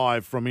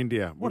live from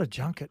India. What a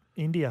junket,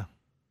 India.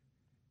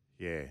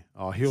 Yeah.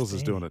 Oh, Hills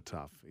is doing it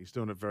tough. He's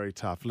doing it very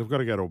tough. We've got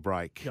to go to a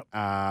break.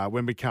 Yep.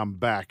 When we come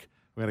back,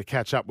 we're going to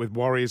catch up with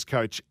Warriors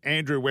coach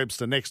Andrew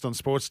Webster next on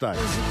Sportsday.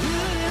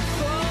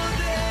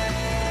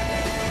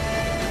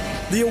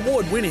 The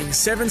award-winning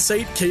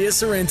 7-seat Kia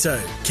Sorento,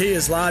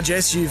 Kia's large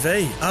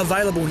SUV,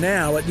 available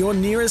now at your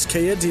nearest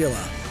Kia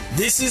dealer.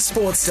 This is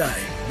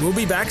Sportsday. We'll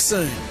be back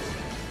soon.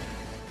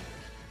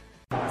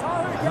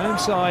 Home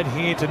side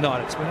here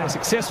tonight. It's been a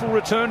successful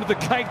return to the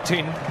Cake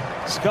Tin,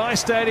 Sky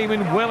Stadium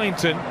in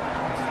Wellington.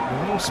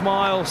 Little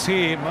smiles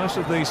here, most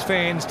of these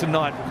fans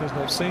tonight, because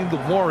they've seen the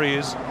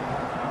Warriors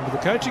under the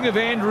coaching of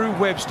Andrew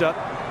Webster.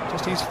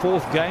 Just his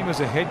 4th game as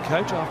a head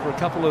coach after a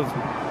couple of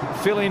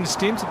fill-in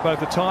stints at both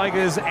the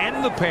Tigers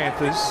and the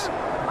Panthers.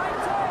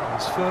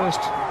 His first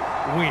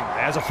win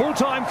as a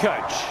full-time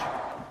coach.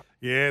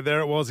 Yeah, there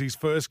it was, his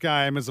first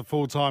game as a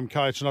full-time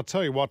coach. And I'll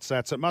tell you what,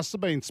 Sats, it must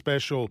have been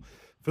special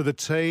for the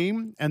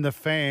team and the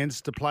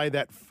fans to play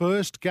that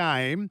first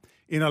game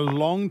in a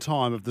long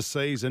time of the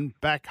season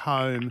back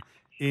home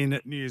in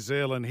New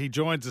Zealand. He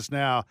joins us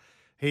now.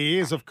 He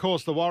is, of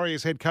course, the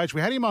Warriors head coach.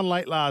 We had him on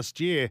late last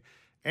year.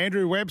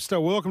 Andrew Webster,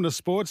 welcome to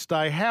Sports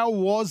Day. How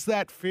was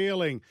that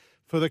feeling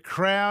for the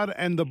crowd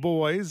and the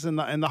boys and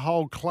the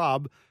whole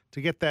club to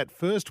get that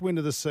first win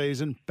of the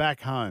season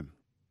back home?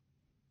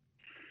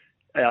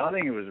 Yeah, I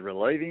think it was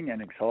relieving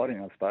and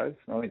exciting, I suppose.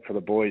 I think for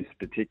the boys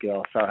in particular, I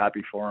was so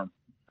happy for them.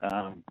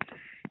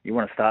 You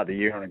want to start the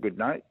year on a good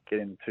note, get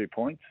in 2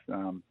 points.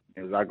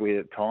 It was ugly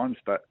at times,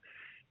 but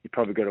you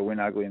probably got to win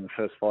ugly in the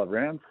first 5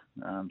 rounds.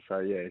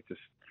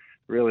 Just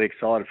really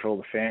excited for all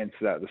the fans,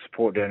 that the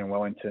support down in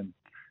Wellington.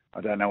 I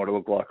don't know what it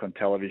looked like on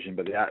television,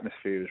 but the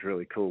atmosphere was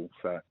really cool.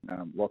 So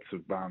lots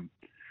of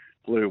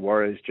blue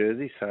Warriors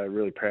jerseys, so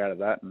really proud of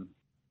that.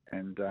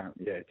 And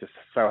just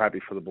so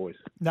happy for the boys.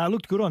 No, it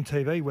looked good on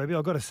TV, Webby,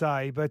 I've got to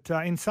say. But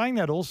in saying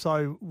that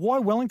also, why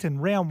Wellington,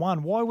 round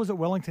 1? Why was it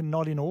Wellington,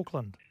 not in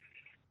Auckland?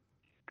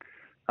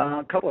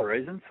 A couple of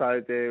reasons.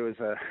 So there was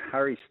a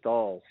Harry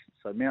Styles.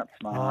 So Mount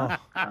Smart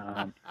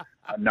are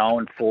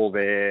known for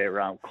their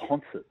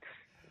concerts.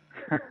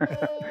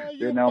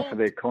 They're known for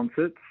their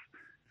concerts.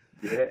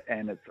 Yeah,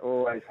 and it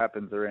always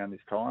happens around this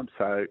time.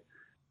 So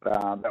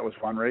that was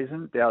one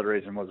reason. The other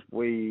reason was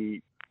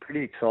we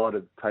pretty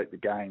excited to take the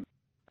game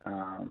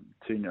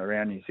to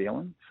around New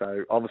Zealand.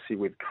 So obviously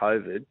with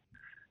COVID,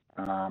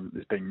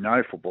 there's been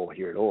no football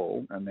here at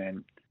all. And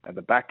then at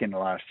the back end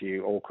of last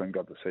year, Auckland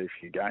got to see a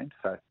few games.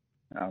 So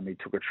we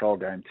took a trial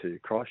game to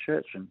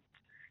Christchurch and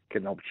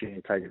get an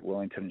opportunity to take it to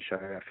Wellington and show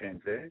our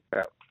fans there.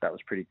 That was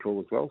pretty cool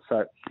as well. So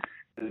it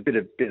was a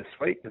bit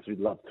bittersweet because we'd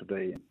love to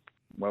be in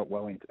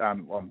Wellington,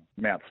 on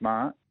Mount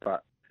Smart,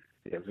 but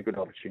yeah, it was a good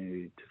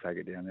opportunity to take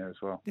it down there as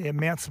well. Yeah,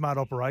 Mount Smart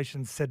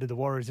Operations said to the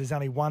Warriors, there's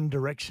only one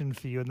direction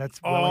for you, and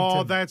that's Wellington.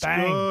 Oh, that's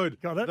Bang.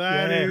 good. Got it?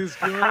 That is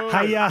good.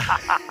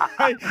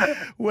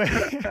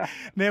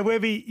 Now,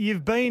 Webby,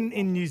 you've been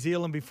in New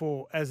Zealand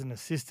before as an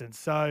assistant.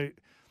 So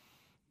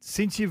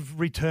since you've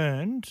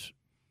returned,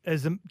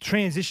 has the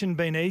transition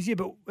been easier,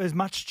 but has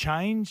much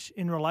change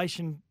in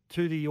relation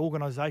to the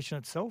organisation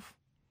itself?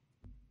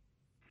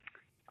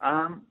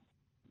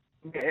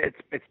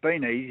 It's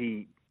been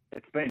easy.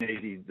 It's been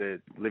easy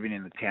living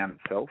in the town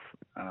itself,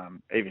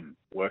 even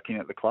working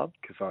at the club,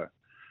 because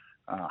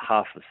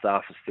half the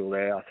staff are still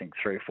there. I think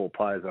 3 or 4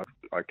 players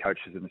I coach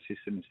as an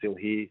assistant are still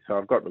here. So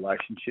I've got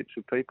relationships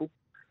with people.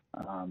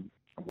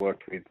 I've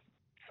worked with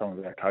some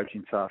of our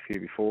coaching staff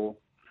here before,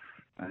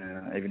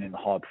 even in the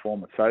high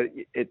performance. So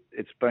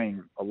it's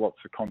been a lots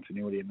of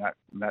continuity in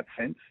that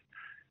sense.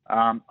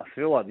 I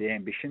feel like the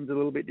ambition's a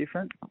little bit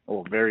different,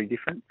 or very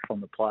different, from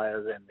the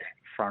players and the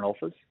front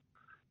office.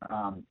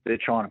 They're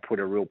trying to put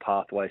a real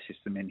pathway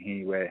system in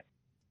here where,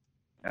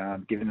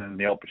 giving them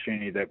the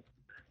opportunity that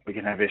we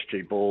can have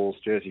SG Balls,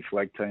 Jersey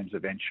flag teams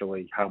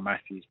eventually, Hale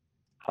Matthews,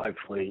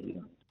 hopefully,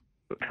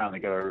 we're currently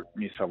got a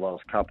New South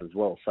Wales Cup as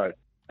well. So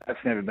that's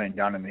never been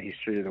done in the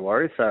history of the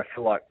Warriors. So I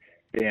feel like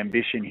the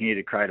ambition here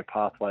to create a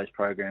pathways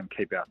program,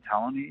 keep our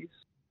talent is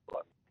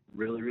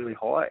really, really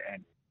high,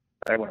 and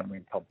they want to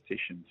win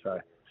competition. So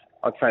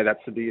I'd say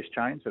that's the biggest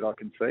change that I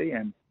can see,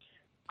 and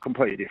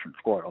completely different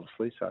squad,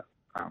 obviously. So,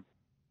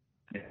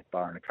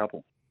 barring a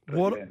couple.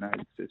 But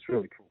it's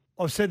really cool.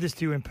 I've said this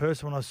to you in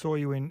person when I saw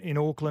you in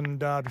Auckland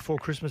before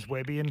Christmas,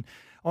 Webby, and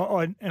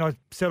I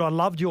said I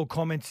loved your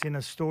comments in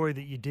a story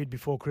that you did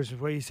before Christmas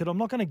where you said, I'm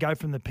not going to go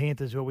from the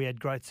Panthers where we had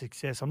great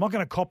success. I'm not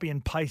going to copy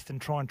and paste and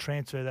try and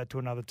transfer that to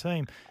another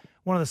team.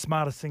 One of the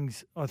smartest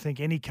things I think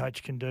any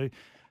coach can do.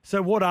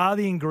 So what are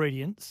the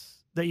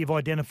ingredients that you've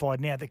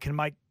identified now that can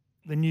make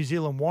the New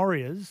Zealand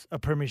Warriors a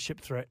premiership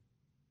threat?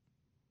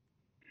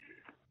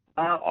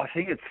 I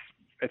think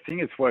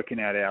it's working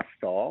out our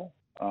style,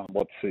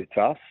 what suits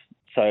us.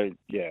 So,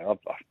 yeah,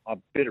 I've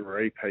bit of a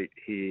repeat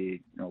here.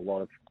 A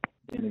lot of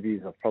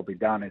interviews I've probably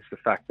done is the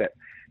fact that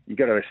you've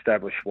got to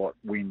establish what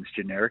wins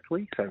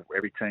generically. So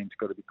every team's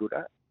got to be good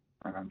at.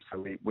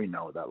 So we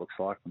know what that looks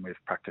like, and we've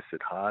practiced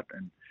it hard.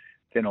 And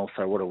then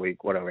also, what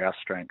are our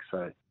strengths?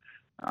 So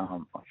I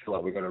feel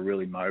like we've got a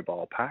really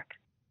mobile pack.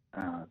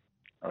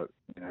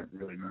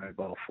 really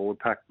mobile forward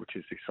pack, which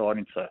is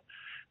exciting. So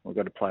we've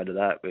got to play to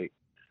that.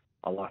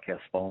 I like our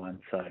spine,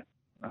 so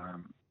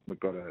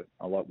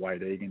I like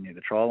Wade Egan near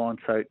the try line.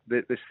 So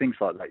there's things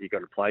like that you've got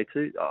to play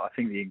to. I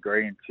think the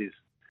ingredients is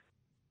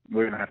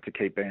we're going to have to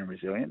keep being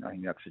resilient. I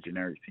think that's a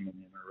generic thing in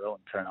the NRL,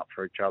 and turn up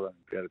for each other and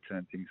be able to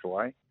turn things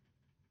away.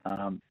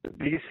 The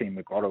biggest thing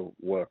we've got to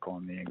work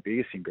on, the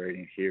biggest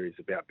ingredient here, is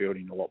about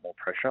building a lot more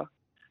pressure.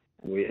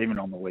 Even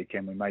on the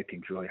weekend, we made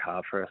things really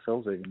hard for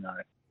ourselves, even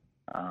though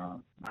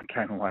I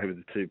came away with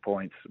the 2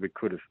 points. We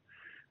could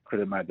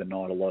have made the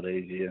night a lot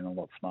easier and a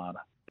lot smarter.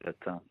 But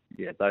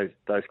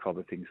those kind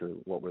of things are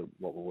what we're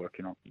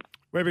working on.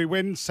 Webby,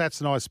 when Sats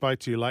and I spoke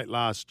to you late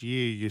last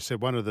year, you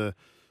said one of the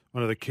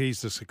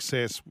keys to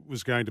success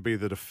was going to be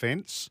the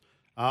defence.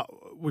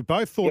 We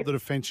both thought the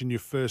defence in your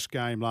first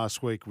game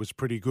last week was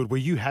pretty good. Were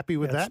you happy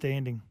with that?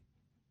 Outstanding.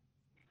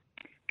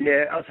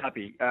 Yeah, I was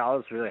happy. I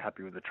was really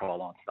happy with the try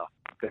line stuff,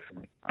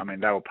 definitely. I mean,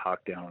 they were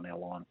parked down on our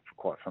line for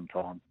quite some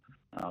time.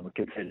 We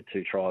conceded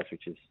 2 tries,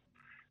 which is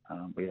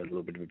we had a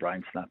little bit of a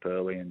brain snap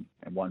early and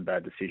one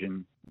bad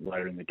decision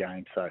later in the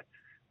game. So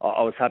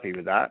I was happy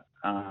with that.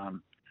 I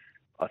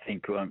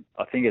think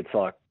it's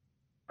like,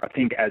 I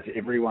think as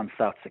everyone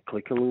starts to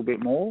click a little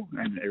bit more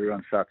and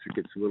everyone starts to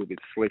get a little bit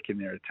slick in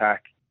their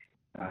attack,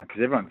 because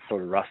everyone's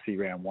sort of rusty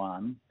round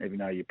one, even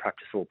though you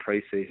practice all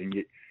pre-season,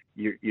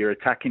 you're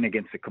attacking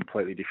against a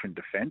completely different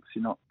defence.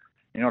 You're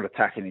not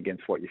attacking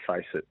against what you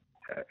face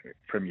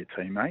from your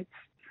teammates.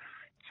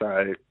 So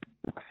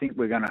I think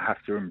we're going to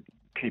have to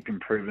keep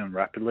improving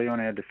rapidly on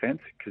our defence,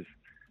 because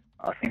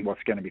I think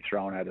what's going to be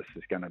thrown at us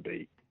is going to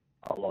be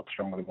a lot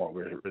stronger than what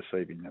we're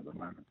receiving at the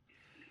moment.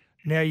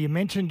 Now, you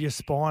mentioned your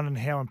spine and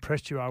how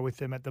impressed you are with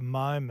them at the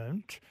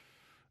moment.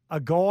 A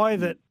guy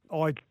that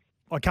I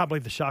can't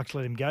believe the Sharks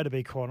let him go, to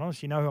be quite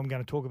honest. You know who I'm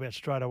going to talk about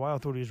straight away. I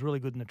thought he was really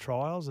good in the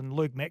trials. And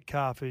Luke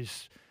Metcalf,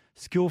 who's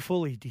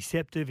skillful, he's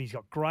deceptive, he's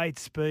got great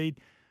speed.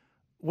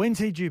 When's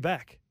he due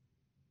back?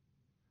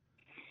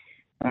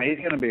 He's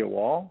going to be a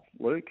while,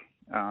 Luke.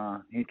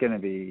 He's going to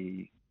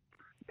be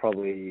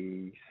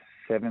probably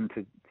 7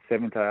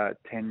 to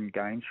 10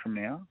 games from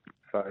now.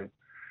 So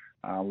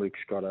Luke's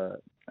got a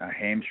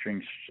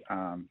hamstring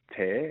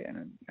tear,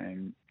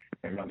 and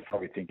everyone's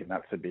probably thinking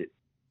that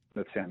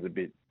sounds a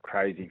bit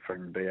crazy for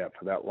him to be out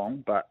for that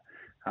long. But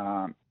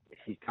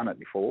he's done it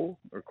before,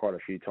 or quite a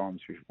few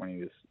times when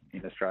he was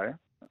in Australia.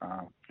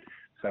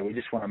 So we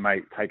just want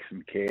to take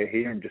some care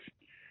here and just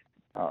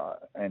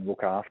and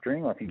look after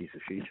him. I think he's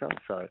the future.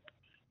 So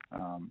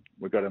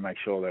we've got to make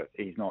sure that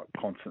he's not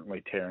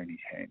constantly tearing his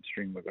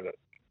hamstring. We've got to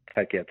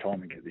take our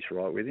time and get this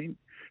right with him.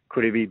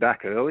 Could he be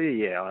back earlier?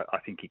 Yeah, I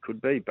think he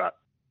could be, but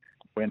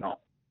we're not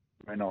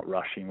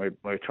rushing.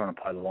 We're trying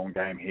to play the long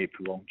game here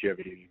for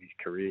longevity of his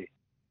career.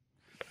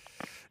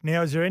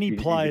 Now, is there any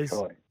players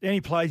you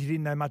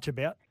didn't know much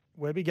about,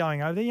 Webby,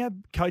 going over there? You know,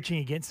 coaching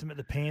against them at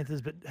the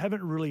Panthers, but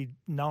haven't really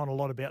known a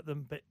lot about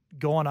them, but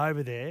gone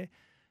over there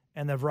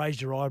and they've raised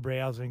your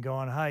eyebrows and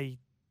gone, hey,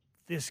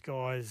 this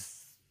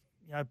guy's,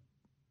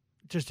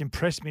 just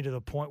impressed me to the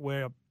point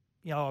where,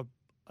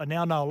 I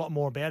now know a lot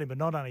more about him, but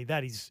not only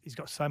that, he's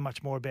got so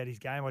much more about his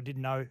game I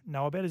didn't know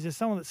about. Is there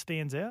someone that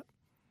stands out?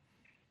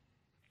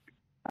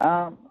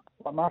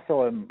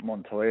 Marcelo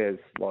Montoya is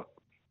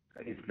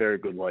he's a very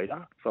good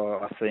leader. So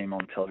I see him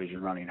on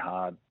television running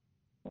hard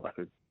like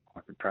a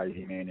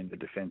crazy man in the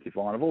defensive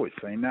line. I've always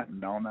seen that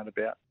and known that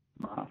about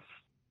Mars.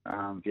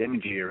 The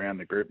energy around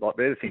the group,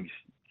 they're the things,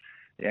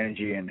 the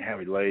energy and how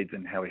he leads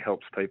and how he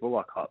helps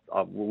people.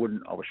 I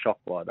was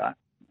shocked by that,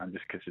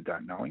 just because I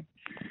don't know him.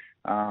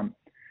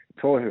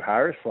 Tohu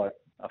Harris, I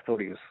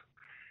thought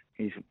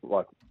he's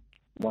like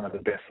one of the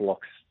best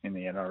locks in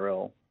the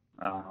NRL.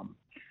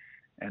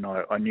 And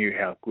I knew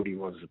how good he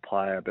was as a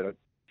player, but I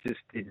just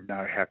didn't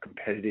know how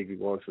competitive he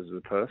was as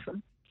a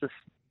person. Just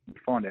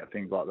find out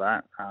things like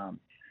that,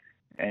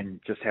 and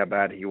just how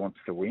bad he wants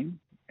to win,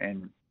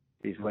 and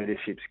his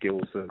leadership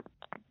skills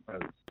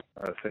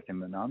are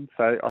second to none.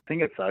 So I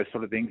think it's those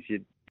sort of things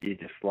you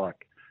just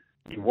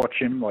you watch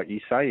him, like you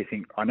say, you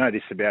think, I know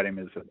this about him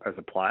as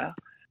a player,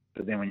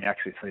 but then when you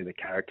actually see the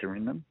character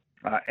in them,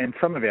 and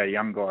some of our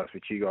young guys,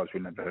 which you guys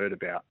wouldn't have heard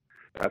about,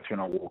 that's when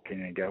I walk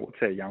in and go,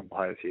 what's our young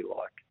players here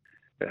like?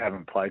 That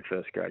haven't played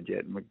first grade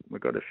yet, and we've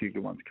got a few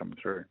good ones coming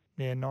through.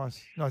 Yeah,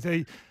 nice.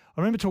 I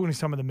remember talking to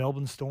some of the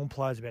Melbourne Storm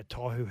players about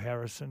Tohu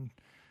Harris, and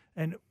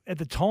at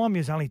the time he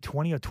was only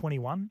 20 or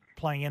 21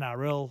 playing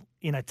NRL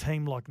in a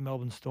team like the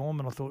Melbourne Storm,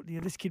 and I thought,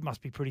 this kid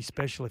must be pretty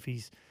special if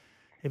he's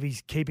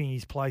keeping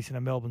his place in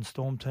a Melbourne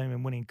Storm team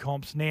and winning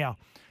comps. Now,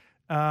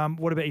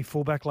 what about your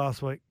fullback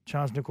last week,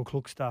 Charles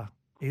Nickel-Klukstar?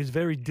 He was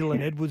very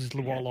Dylan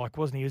Edwards-like,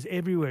 wasn't he? He was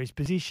everywhere. His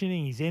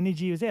positioning, his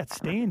energy was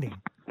outstanding.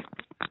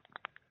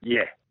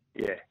 Yeah.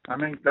 I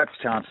mean, that's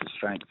Chance's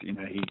strength.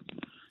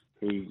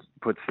 He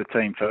puts the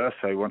team first,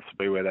 so he wants to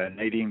be where they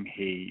need him.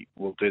 He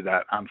will do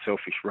that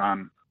unselfish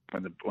run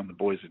when the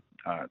boys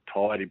are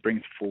tired. He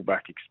brings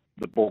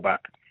the ball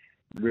back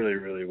really,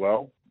 really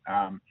well.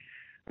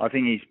 I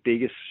think his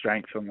biggest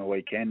strength on the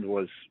weekend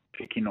was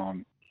picking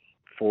on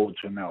forwards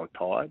when they were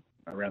tired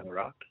around the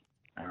ruck.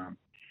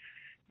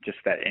 just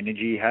that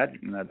energy he had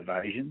and that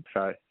evasion.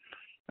 So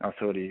I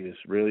thought he was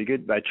really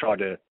good. They tried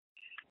to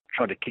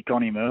kick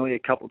on him early a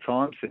couple of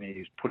times, and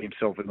he put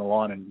himself in the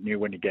line and knew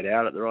when to get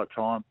out at the right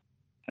time.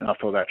 And I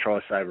thought that try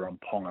saver on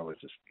Ponga was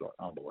just like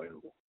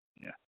unbelievable.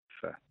 Yeah.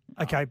 So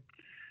Okay.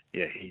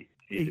 yeah,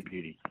 he's a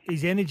beauty.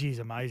 His energy is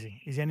amazing.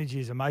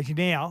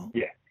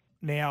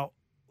 Now,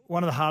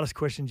 one of the hardest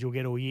questions you'll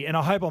get all year, and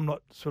I hope I'm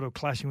not sort of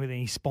clashing with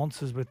any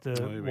sponsors with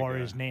the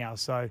Warriors now.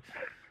 So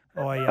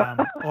I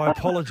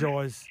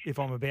apologise if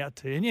I'm about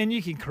to, and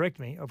you can correct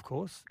me, of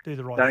course. Do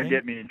the right thing. Don't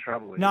get me in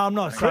trouble. No, I'm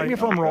not. Correct me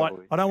if I'm right.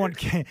 I don't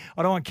want Yeah.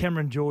 I don't want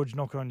Cameron George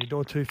knocking on your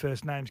door. 2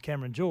 first names,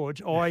 Cameron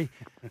George.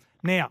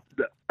 Now,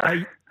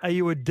 are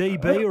you a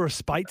DB or a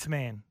Spates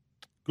man?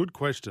 Good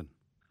question.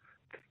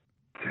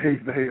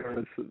 TV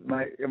or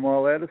mate, am I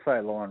allowed to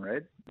say Lion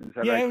Red? Is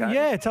that okay?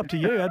 Yeah, it's up to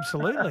you.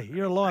 Absolutely,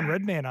 you're a Lion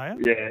Red man, are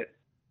you? Yeah.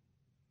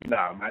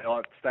 No, mate.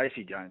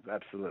 Stacey Jones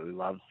absolutely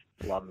loves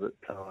it.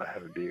 So I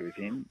have a beer with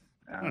him.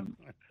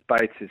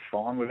 Spates is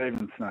fine. We've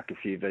even snuck a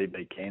few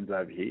VB cans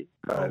over here.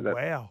 So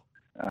wow.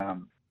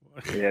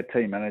 Yeah,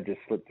 team manager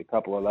slipped a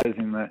couple of those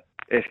in the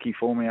esky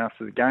for me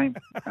after the game.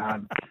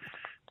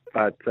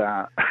 But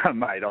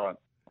mate,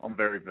 I'm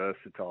very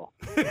versatile.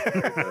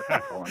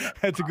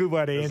 That's a good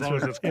way to answer As long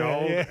as it. it's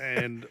cold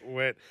and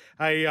wet.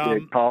 Hey,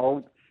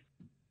 cold.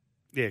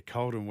 Yeah,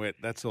 cold and wet.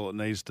 That's all it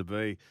needs to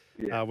be.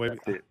 Yeah,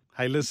 that's it.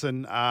 Hey,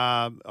 listen,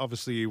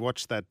 obviously you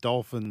watched that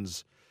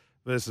Dolphins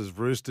versus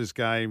Roosters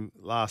game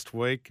last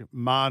week.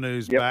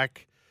 Manu's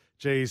back.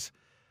 Geez,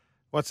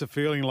 what's it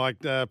feeling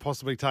like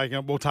possibly taking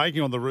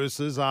on the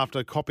Roosters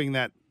after copying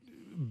that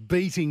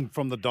beating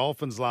from the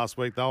Dolphins last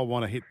week? They'll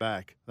want to hit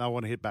back. They'll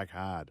want to hit back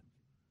hard.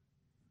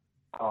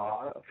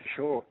 Oh, for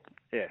sure.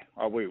 Yeah,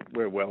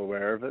 we're well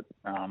aware of it.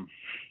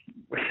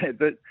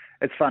 But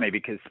it's funny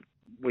because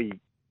we've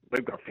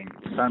got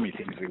so many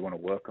things we want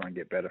to work on and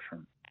get better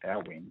from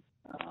our win.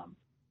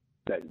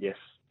 That yes,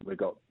 we've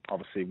got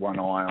obviously one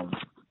eye on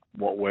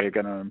what we're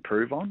going to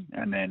improve on,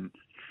 and then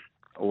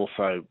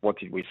also what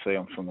did we see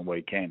on from the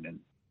weekend?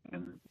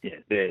 And yeah,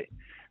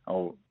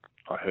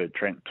 I heard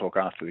Trent talk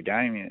after the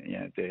game. You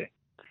know,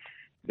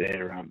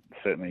 they're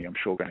certainly, I'm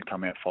sure, going to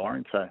come out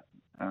firing. So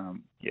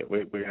yeah,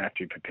 we're going to have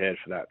to be prepared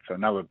for that. So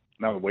another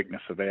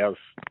weakness of ours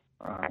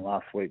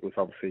last week was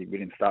obviously we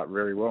didn't start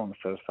very well in the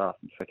first half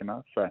and second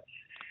half. So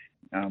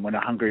when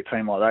a hungry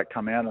team like that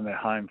come out on their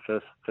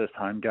first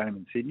home game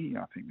in Sydney,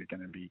 I think they're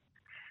going to be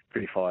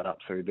pretty fired up.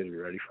 So we better be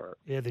ready for it.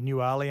 Yeah, the new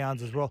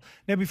Allianz as well.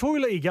 Now, before we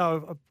let you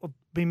go, I've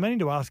been meaning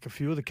to ask a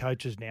few of the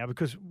coaches now,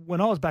 because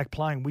when I was back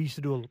playing, we used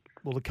to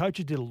the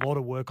coaches did a lot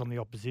of work on the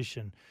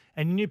opposition,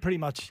 and you knew pretty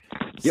much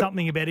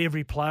something about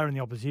every player in the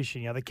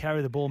opposition. You know, they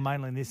carry the ball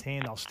mainly in this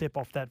hand, they'll step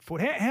off that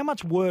foot. How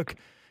much work?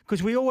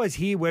 Because we always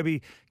hear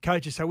Webby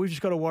coaches say we've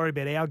just got to worry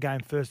about our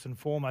game first and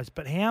foremost,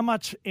 but how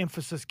much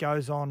emphasis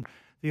goes on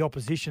the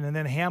opposition, and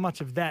then how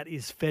much of that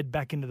is fed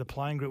back into the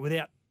playing group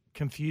without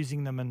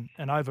confusing them and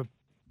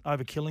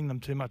overkilling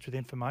them too much with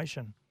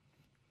information?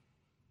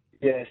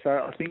 Yeah,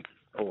 so I think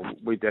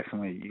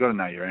you got to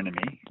know your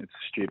enemy. It's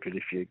stupid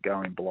if you're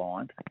going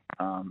blind.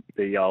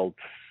 The old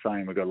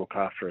saying we've got to look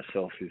after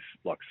ourselves is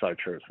like so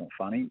true. It's not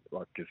funny,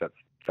 like, because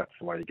that's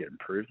the way to get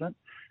improvement.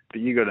 But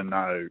you got to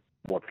know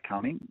what's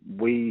coming.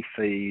 We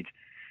feed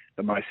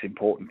the most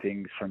important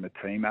things from the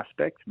team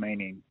aspect,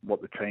 meaning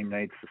what the team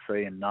needs to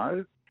see and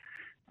know.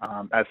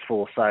 As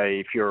for, say,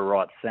 if you're a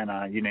right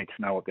centre, you need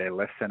to know what their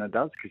left centre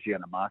does, because you're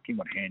going to mark him,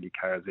 what hand he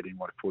carries it in,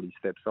 what foot he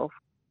steps off.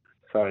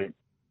 So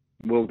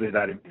we'll do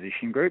that in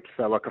position groups.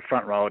 So like a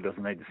front rower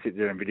doesn't need to sit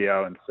there in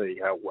video and see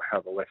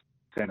how the left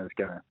centre is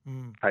going to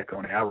take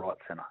on our right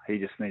centre. He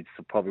just needs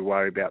to probably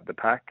worry about the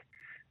pack.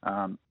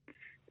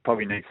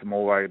 Probably needs to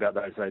more worry about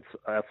those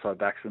outside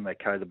backs when they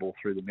carry the ball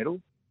through the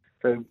middle.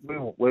 So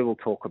we will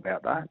talk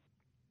about that.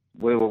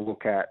 We will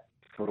look at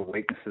sort of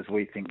weaknesses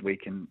we think we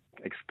can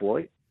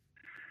exploit.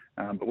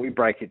 But we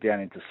break it down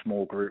into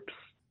small groups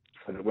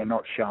so that we're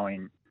not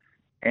showing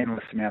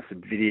endless amounts of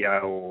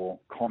video or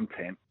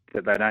content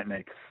that they don't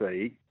need to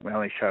see. We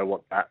only show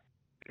what that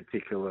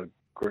particular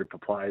group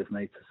of players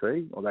need to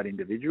see, or that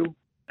individual,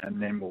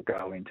 and then we'll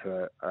go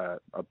into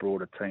a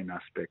broader team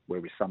aspect where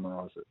we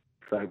summarise it.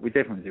 So we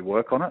definitely do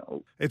work on it.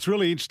 It's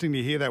really interesting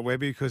to hear that,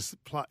 Webby, because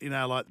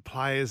like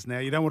players now,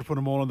 you don't want to put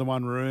them all in the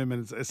one room,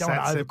 and it's don't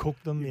want to overcook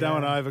them. You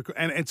don't want to overcook,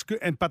 and it's good.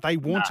 But they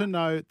want to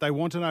know. They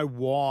want to know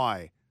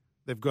why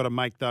they've got to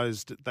make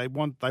those. They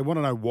want to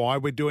know why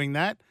we're doing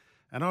that.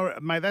 And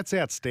mate, that's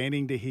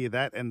outstanding to hear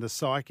that, and the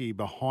psyche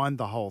behind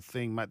the whole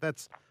thing, mate.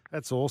 That's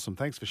awesome.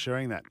 Thanks for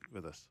sharing that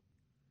with us.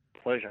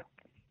 Pleasure.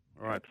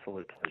 All right.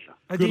 Absolute pleasure.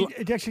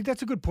 Actually,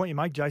 that's a good point you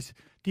make, Jace.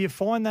 Do you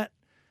find that,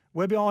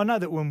 Webby? I know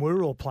that when we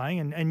were all playing,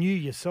 and you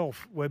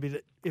yourself, Webby,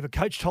 that if a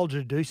coach told you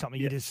to do something,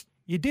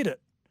 you did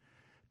it.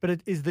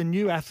 But is the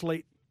new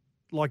athlete,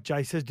 like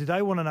Jay says, do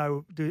they want to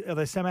know? Are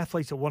there some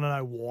athletes that want to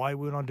know why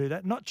we want to do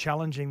that? Not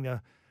challenging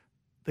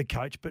the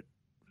coach, but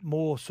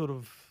more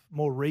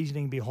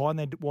reasoning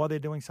behind why they're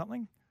doing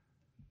something?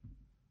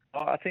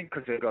 I think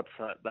because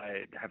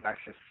they have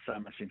access to so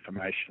much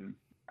information,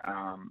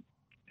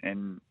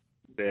 and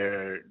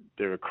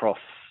they're across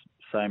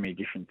so many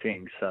different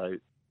things. So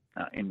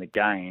in the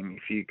game,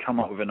 if you come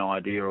up with an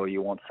idea or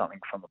you want something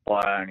from the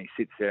player and he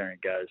sits there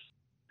and goes,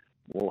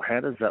 well, how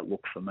does that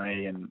look for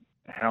me, and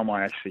how am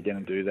I actually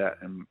going to do that,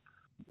 and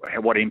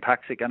what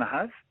impact's it going to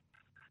have,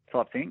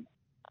 type thing.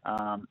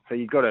 So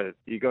you got to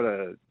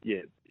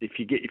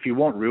if you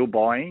want real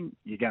buy-in,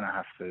 you're going to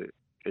have to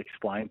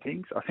explain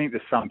things. I think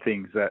there's some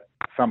things that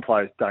some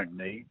players don't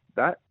need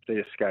that. They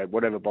just go,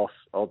 whatever, boss,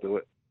 I'll do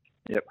it.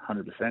 Yep,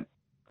 100%.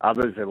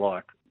 Others are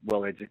like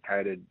well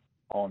educated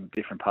on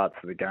different parts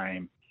of the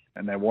game,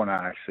 and they want to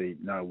actually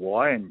know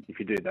why. And if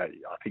you do that,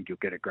 I think you'll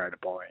get a greater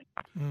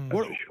buy-in.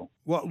 That's for sure.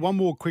 One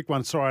more quick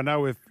one. Sorry, I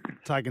know we've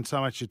taken so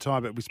much of your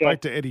time, but we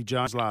spoke to Eddie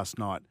Jones last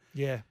night.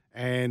 Yeah.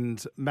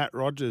 And Matt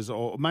Rogers,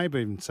 or maybe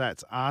even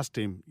Sats, asked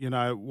him,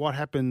 what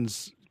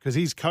happens, because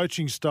his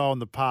coaching style in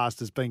the past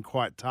has been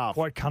quite tough.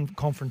 Quite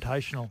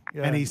confrontational.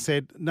 Yeah. And he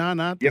said,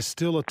 no, there's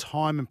still a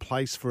time and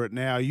place for it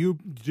now.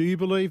 Do you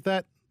believe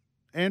that,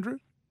 Andrew?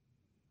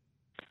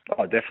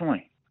 Oh,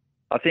 definitely.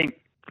 I think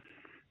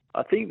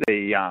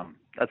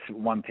that's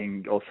one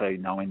thing. Also,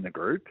 knowing the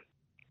group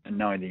and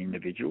knowing the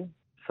individual.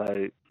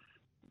 So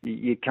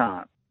you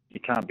can't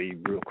be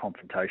real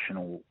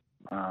confrontational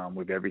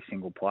with every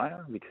single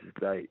player, because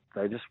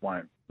they just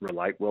won't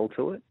relate well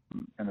to it,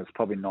 and it's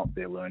probably not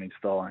their learning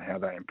style and how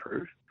they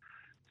improve.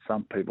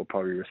 Some people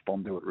probably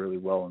respond to it really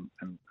well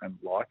and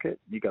like it.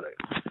 You got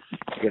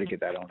to get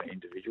that on an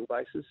individual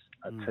basis,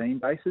 a team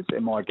basis.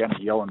 Am I going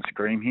to yell and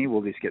scream here?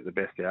 Will this get the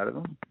best out of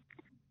them?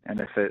 And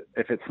if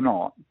it's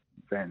not,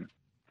 then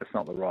it's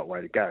not the right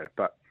way to go.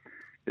 But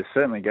there's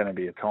certainly going to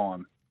be a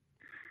time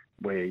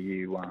where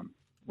you're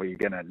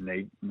going to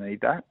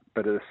need that.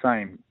 But at the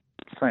same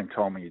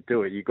time, when you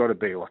do it, you've got to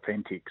be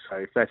authentic. So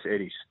if that's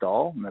Eddie's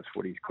style and that's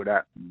what he's good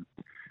at,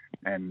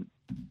 and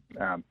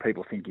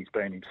people think he's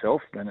being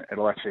himself, then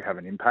it'll actually have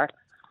an impact.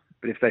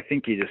 But if they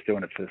think you're just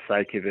doing it for the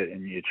sake of it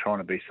and you're trying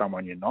to be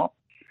someone you're not,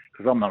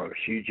 because I'm not a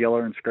huge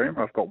yeller and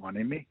screamer. I've got one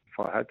in me if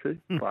I had to,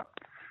 but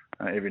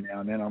every now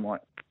and then I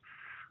might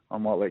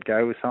let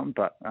go with something.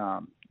 But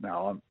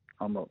no,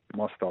 I'm not.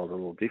 My style's a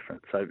little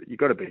different. So you've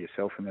got to be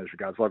yourself in those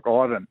regards. Like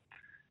Ivan,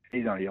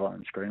 he's not a yeller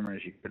and screamer,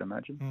 as you could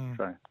imagine.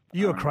 So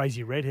you're a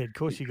crazy redhead. Of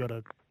course, you got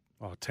to.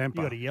 Oh,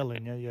 temper. You got to yell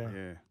in,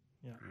 yeah.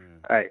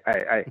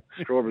 Hey,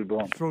 strawberry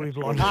blonde. Strawberry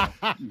blonde.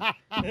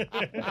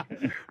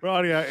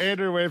 Rightio,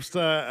 Andrew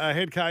Webster,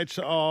 head coach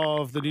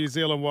of the New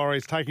Zealand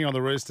Warriors, taking on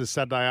the Roosters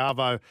Saturday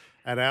Arvo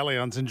at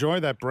Allianz.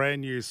 Enjoy that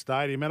brand new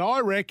stadium. And I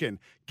reckon,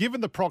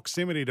 given the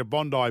proximity to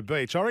Bondi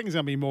Beach, I reckon there's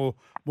going to be more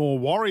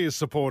Warriors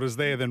supporters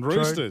there than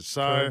Roosters.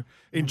 So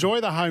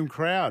enjoy the home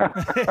crowd.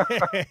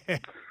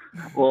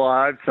 Well,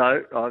 I hope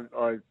so.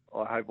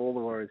 I hope all the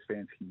Warriors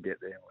fans can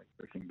get there and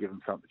we can give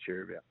them something to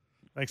cheer about.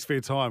 Thanks for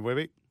your time,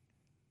 Webby.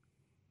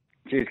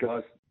 Cheers,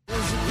 guys.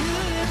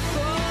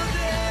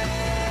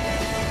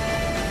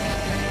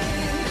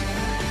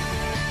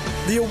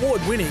 The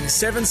award-winning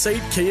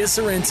 7-seat Kia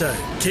Sorrento,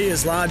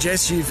 Kia's large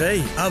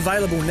SUV,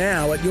 available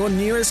now at your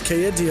nearest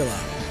Kia dealer.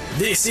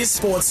 This is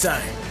Sports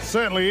Day.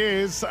 Certainly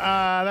is.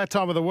 That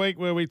time of the week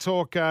where we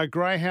talk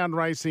greyhound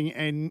racing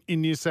in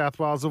New South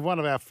Wales, of one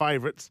of our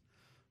favourites.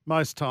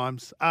 Most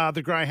times.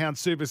 The Greyhound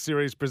Super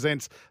Series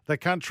presents the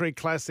Country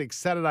Classic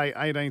Saturday,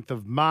 18th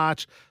of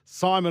March.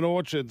 Simon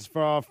Orchard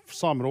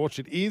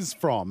is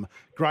from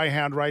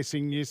Greyhound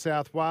Racing New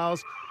South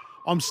Wales.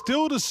 I'm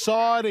still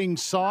deciding,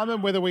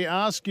 Simon, whether we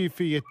ask you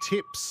for your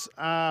tips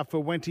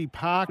for Wenty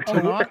Park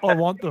tonight. I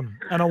want them,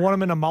 and I want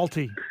them in a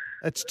multi.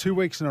 That's 2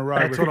 weeks in a row.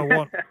 That's what I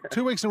want.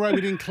 2 weeks in a row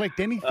we didn't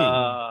collect anything.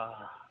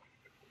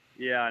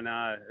 Yeah, I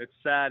know. It's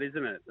sad,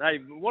 isn't it? Hey,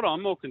 what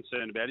I'm more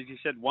concerned about is you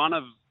said one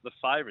of the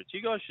favourites.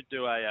 You guys should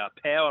do a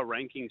power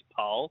rankings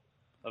poll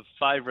of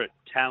favourite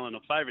talent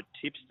or favourite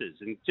tipsters,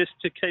 and just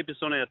to keep us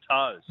on our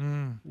toes.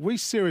 We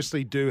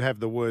seriously do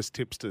have the worst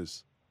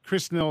tipsters.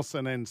 Chris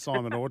Nelson and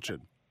Simon Orchard.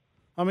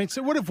 I mean,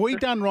 so what have we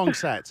done wrong,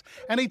 Sats?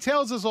 And he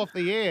tells us off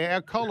the air,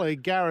 our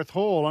colleague Gareth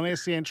Hall on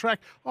SCN Track,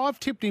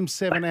 I've tipped him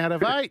 7 out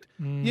of 8.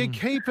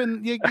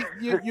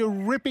 You're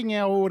ripping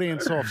our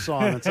audience off,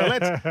 Simon. So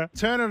let's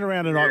turn it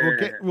around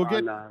tonight.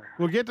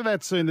 We'll get to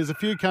that soon. There's a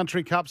few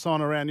country cups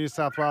on around New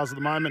South Wales at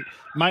the moment.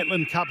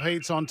 Maitland Cup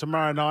heats on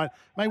tomorrow night.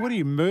 Mate, what are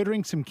you,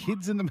 murdering some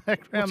kids in the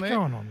background What's there?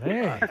 going on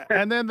there?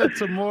 And then the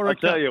Tamora I'll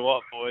tell Cup. you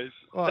what, boys.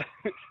 What?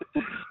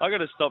 I got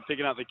to stop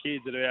picking up the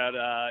kids at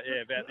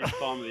about this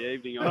time of the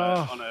evening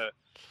on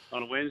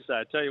a Wednesday.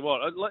 I tell you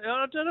what,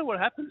 I don't know what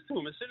happens to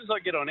them. As soon as I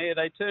get on air,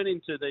 they turn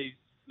into the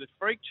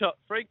freak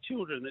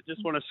children that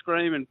just want to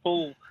scream and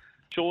pull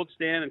shorts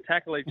down and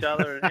tackle each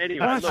other. And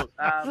anyway, look,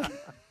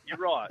 you're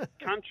right.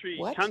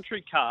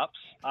 Country Cups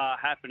are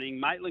happening.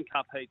 Maitland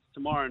Cup heats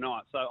tomorrow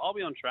night, so I'll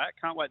be on track.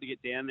 Can't wait to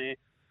get down there.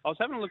 I was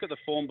having a look at the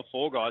form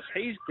before, guys.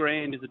 He's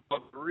Grand is a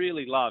dog I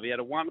really love. He had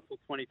a wonderful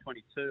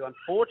 2022.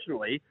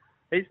 Unfortunately,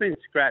 he's been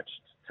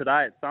scratched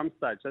today at some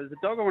stage. So there's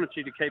a dog I wanted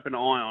you to keep an eye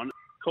on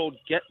called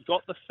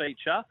Got the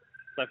Feature.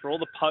 So for all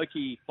the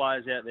pokey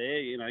players out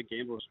there,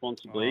 gamble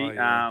responsibly. Oh,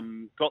 yeah.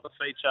 Got the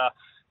Feature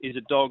is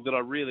a dog that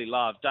I really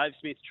love. Dave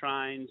Smith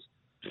trains.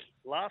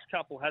 last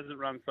couple hasn't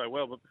run so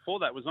well, but before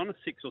that was on a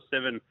 6 or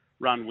 7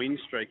 run win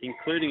streak,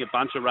 including a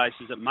bunch of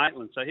races at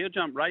Maitland. So he'll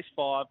jump race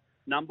 5,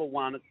 number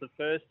 1. It's the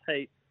first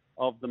heat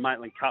of the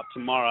Maitland Cup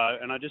tomorrow,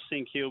 and I just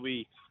think he'll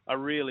be a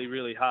really,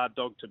 really hard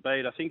dog to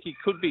beat. I think he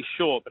could be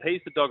short, but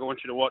he's the dog I want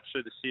you to watch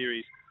through the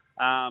series.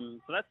 So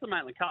that's the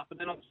Maitland Cup. And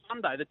then on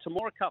Sunday, the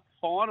Temora Cup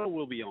final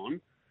will be on.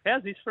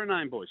 How's this for a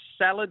name, boys?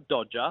 Salad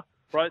Dodger.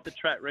 Broke the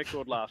track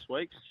record last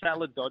week.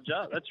 Salad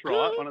Dodger. That's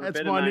right. One of the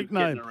better names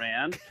getting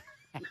around.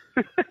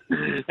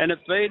 And it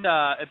beat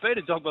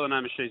a dog by the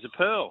name of She's a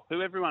Pearl,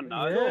 who everyone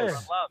knows and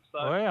loves. So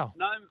Wow.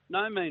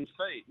 no mean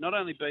feat. Not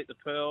only beat the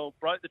Pearl,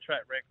 broke the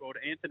track record.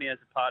 Anthony has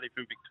a party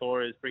from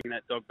Victoria, is bringing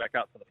that dog back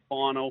up for the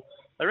final.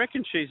 I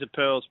reckon She's a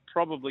Pearl's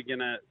probably going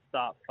to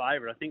start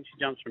favourite. I think she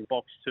jumps from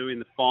box 2 in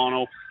the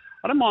final.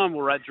 I don't mind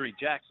Wiradjuri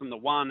Jacks on the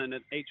 1 and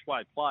an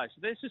each-way play.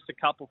 So there's just a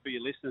couple for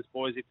your listeners,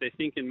 boys. If they're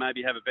thinking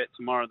maybe have a bet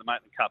tomorrow in the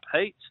Maitland Cup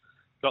heats,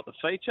 got the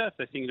feature. If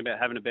they're thinking about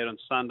having a bet on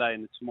Sunday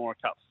in the Temora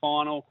Cup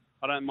final,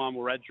 I don't mind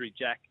Wiradjuri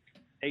Jack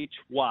each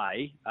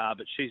way,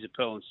 but She's a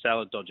Pearl and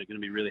Salad Dodger are going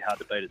to be really hard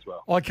to beat as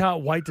well. I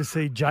can't wait to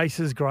see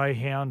Jace's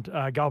greyhound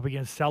go up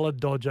against Salad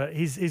Dodger.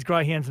 His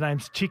greyhound's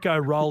name's Chico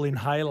Roll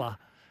Inhaler.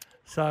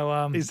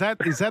 So is that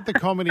the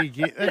comedy?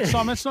 That's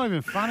not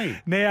even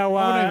funny. Now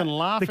I wouldn't even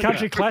laugh. The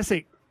Country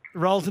Classic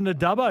rolls into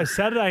Dubbo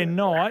Saturday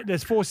night.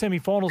 There's 4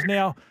 semi-finals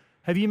now.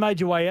 Have you made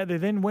your way out there?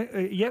 Then when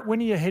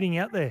are you heading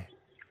out there?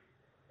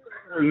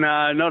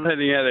 No, not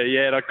heading out there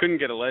yet. I couldn't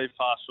get a leave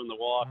pass from the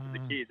wife and the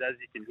kids, as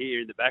you can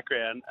hear in the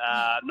background.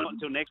 Not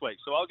until next week.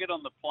 So I'll get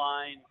on the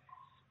plane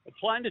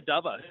to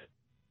Dubbo.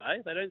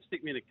 Hey, they don't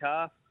stick me in a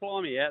car.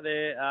 Fly me out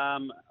there. I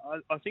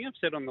think I've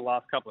said on the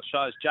last couple of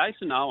shows,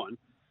 Jason Owen,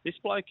 this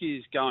bloke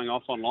is going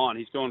off online.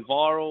 He's gone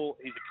viral.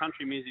 He's a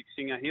country music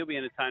singer. He'll be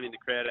entertaining the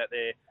crowd out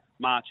there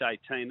March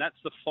 18.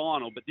 That's the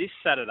final. But this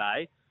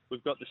Saturday,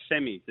 we've got the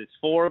semis. There's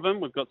 4 of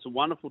them. We've got some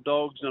wonderful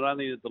dogs. Not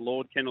only has the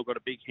Lord Kennel got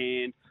a big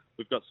hand,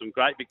 we've got some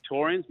great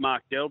Victorians.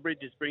 Mark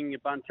Delbridge is bringing a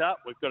bunch up.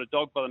 We've got a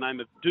dog by the name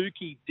of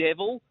Dookie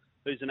Devil,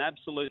 who's an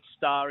absolute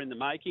star in the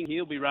making.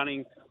 He'll be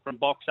running from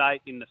box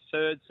 8 in the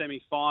 3rd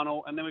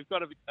semi-final. And then we've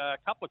got a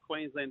couple of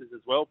Queenslanders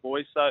as well,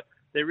 boys. So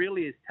there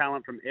really is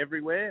talent from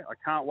everywhere. I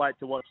can't wait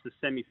to watch the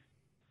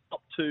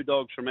top 2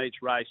 dogs from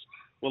each race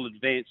will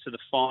advance to the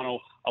final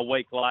a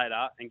week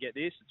later. And get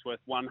this, it's worth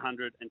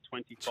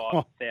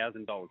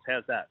 $125,000.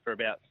 How's that for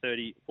about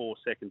 34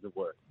 seconds of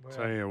work?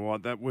 Tell you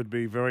what, that would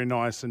be very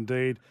nice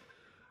indeed.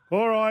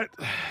 All right,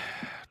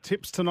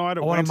 tips tonight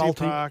at Wednesday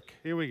Park.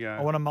 Here we go.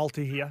 I want a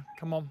multi here.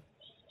 Come on.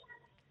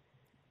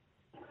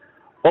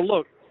 Well,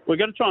 look, we're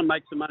going to try and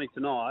make some money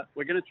tonight.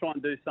 We're going to try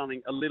and do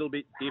something a little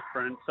bit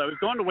different. So we've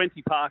gone to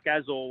Wenty Park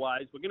as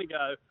always. We're going to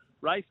go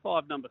race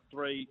 5, number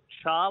 3,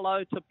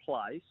 Charlo to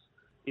place,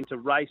 into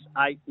race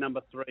 8,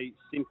 number 3,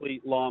 Simply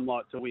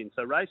Limelight to win.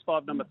 So race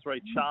 5, number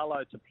 3,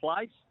 Charlo to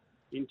place,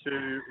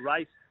 into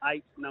race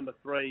 8, number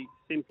 3,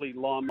 Simply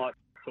Limelight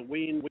to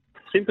win.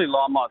 Simply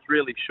Limelight's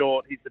really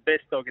short. He's the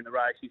best dog in the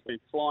race. He's been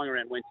flying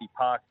around Wenty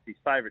Park. It's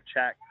his favourite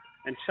track.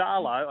 And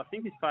Charlo, I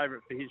think, is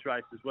favourite for his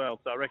race as well.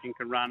 So I reckon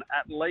can run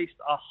at least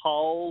a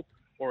hole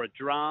or a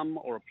drum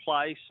or a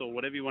place or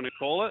whatever you want to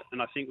call it.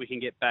 And I think we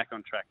can get back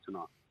on track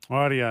tonight.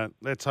 Rightio,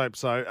 let's hope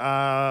so.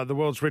 The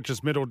world's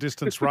richest middle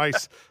distance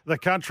race, the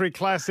Country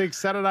Classic,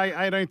 Saturday,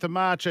 18th of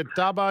March at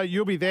Dubbo.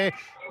 You'll be there,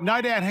 no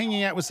doubt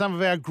hanging out with some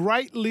of our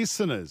great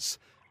listeners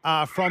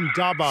from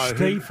Dubbo.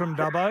 Steve from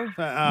Dubbo.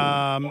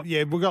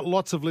 Yeah, we've got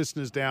lots of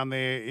listeners down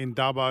there in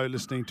Dubbo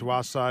listening to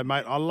us. So,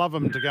 mate, I love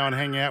them to go and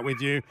hang out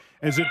with you.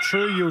 Is it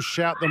true you'll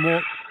shout them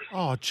all?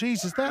 Oh,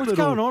 geez, is that What's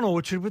going on,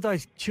 Orchard, with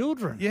those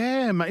children?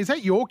 Yeah, mate. Is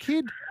that your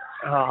kid?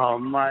 Oh,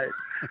 mate.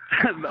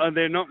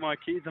 They're not my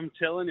kids, I'm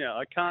telling you.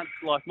 I can't,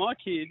 like my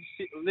kids,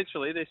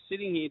 literally, they're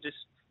sitting here just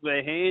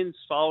their hands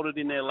folded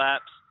in their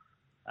laps.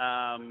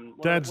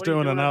 Dad's what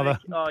doing another.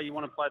 Oh, you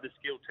want to play the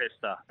skill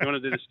tester. You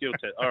want to do the skill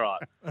test. All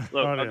right.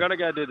 Look, I've got to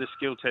go do the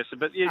skill tester.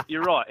 But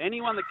you're right.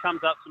 Anyone that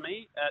comes up to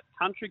me at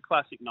Country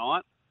Classic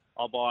night,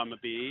 I'll buy them a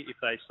beer if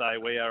they say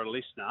we are a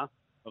listener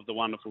of the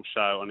wonderful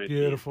show on it.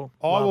 Beautiful.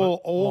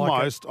 I'll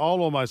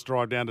almost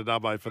drive down to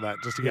Dubbo for that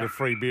just to get a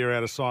free beer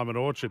out of Simon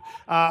Orchard.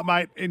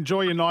 Mate,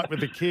 enjoy your night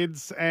with the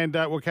kids and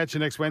we'll catch you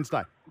next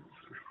Wednesday.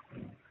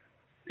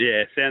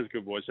 Yeah, sounds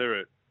good, boys.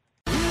 Hooroo.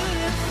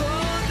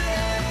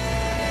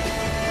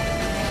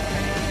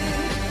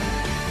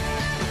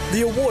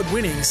 The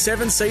award-winning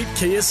 7-seat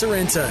Kia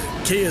Sorrento,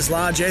 Kia's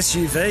large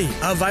SUV,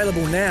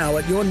 available now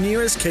at your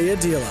nearest Kia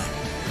dealer.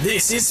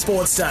 This is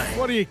Sportsday.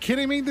 What, are you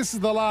kidding me? This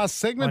is the last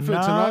segment for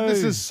tonight.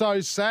 This is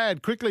so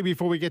sad. Quickly,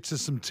 before we get to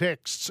some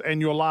texts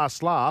and your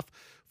last laugh,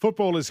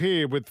 football is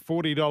here with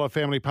 $40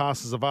 family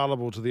passes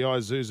available to the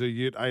Isuzu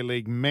Ute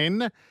A-League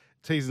men.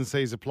 T's and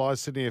C's apply.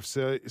 Sydney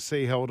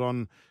FC held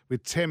on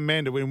with 10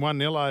 men to win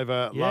 1-0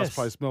 over last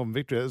place Melbourne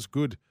Victory. That was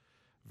good.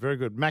 Very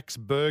good. Max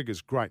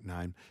Burgers, great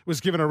name,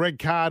 was given a red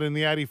card in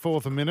the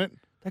 84th minute.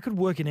 That could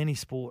work in any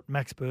sport,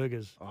 Max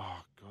Burgers.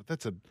 Oh, God,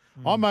 that's a...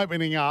 I'm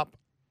opening up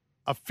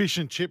a fish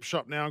and chip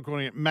shop now. I'm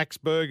calling it Max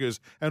Burgers,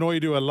 and all you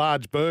do are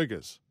large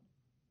burgers.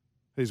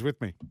 He's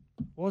with me.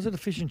 Why is it a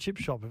fish and chip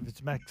shop if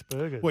it's Max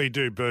Burgers? We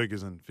do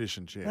burgers and fish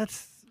and chips.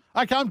 That's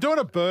okay. I'm doing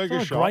a burger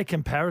not a shop. great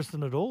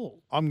comparison at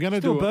all. I'm going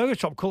to do do a burger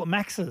shop. Call it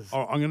Max's.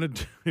 Oh, I'm going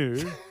to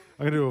do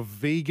a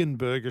vegan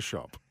burger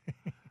shop.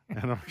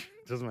 And it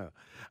doesn't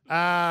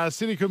matter.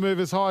 Sydney could move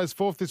as high as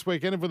 4th this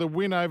weekend with a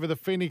win over the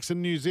Phoenix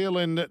and New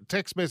Zealand.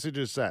 Text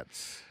messages,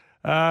 Sats.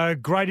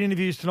 Great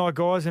interviews tonight,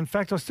 guys. In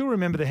fact, I still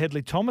remember the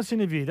Headley Thomas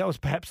interview. That was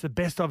perhaps the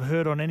best I've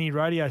heard on any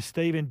radio.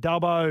 Stephen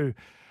Dubbo.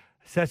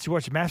 Sats, you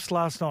watched maths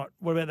last night.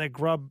 What about that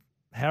grub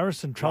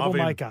Harrison,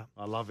 troublemaker?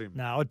 I love him.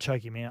 No, I'd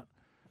choke him out.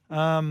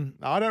 No,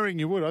 I don't reckon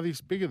you would. I think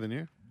he's bigger than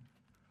you.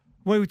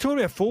 Well, we talked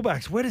about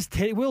fullbacks. Where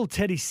will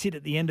Teddy sit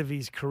at the end of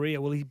his career?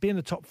 Will he be in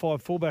the top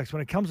 5 fullbacks?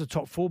 When it comes to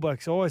top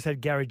fullbacks, I always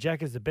had Gary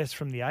Jack as the best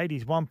from the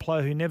 80s. One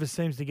player who never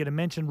seems to get a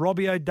mention,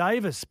 Robbie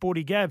O'Davis,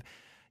 Sporty Gav.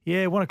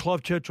 Yeah, won a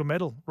Clive Churchill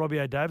medal, Robbie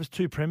O'Davis,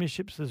 2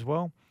 premierships as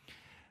well.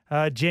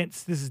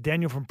 Gents, this is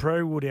Daniel from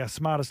Prairie Wood, our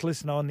smartest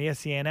listener on the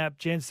SEN app.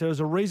 Gents, there's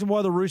a reason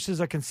why the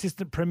Roosters are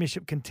consistent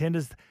premiership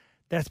contenders.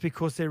 That's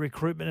because their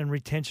recruitment and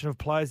retention of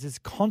players is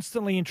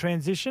constantly in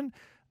transition,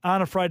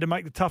 aren't afraid to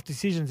make the tough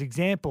decisions.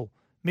 Example,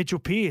 Mitchell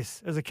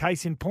Pearce as a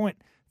case in point,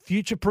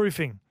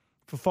 future-proofing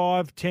for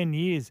 5-10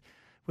 years.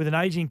 With an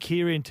ageing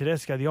Kiri and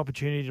Tedesco, the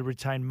opportunity to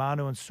retain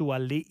Manu and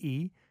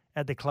Suali'i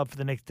at the club for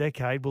the next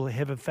decade will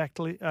have a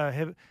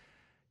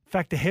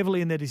factor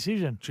heavily in their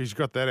decision. She's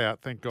got that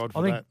out. Thank God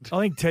for that. I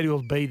think Teddy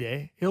will be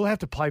there. He'll have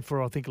to play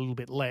for, I think, a little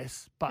bit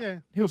less,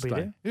 but he'll be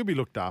there. He'll be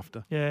looked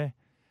after. Yeah.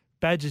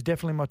 Badge is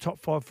definitely my top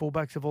 5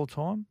 fullbacks of all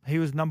time. He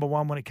was number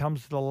 1 when it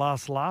comes to the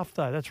last laugh,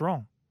 though. That's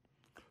wrong.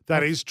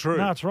 That is true.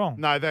 No, it's wrong.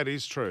 No, that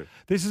is true.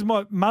 This is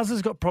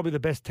Muzzer's got probably the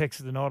best text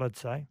of the night, I'd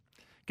say.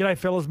 G'day,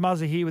 fellas.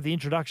 Muzzer here with the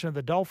introduction of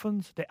the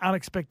Dolphins, their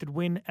unexpected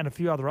win, and a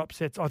few other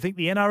upsets. I think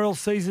the NRL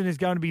season is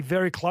going to be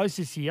very close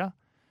this year.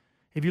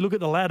 If you look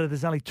at the ladder,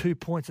 there's only 2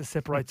 points that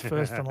separates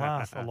first and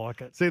last. I like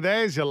it. See,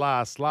 there's your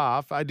last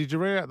laugh. Did you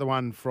read out the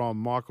one from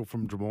Michael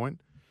from Des Moines?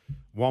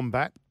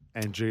 Wombat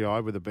and GI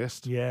were the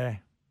best. Yeah.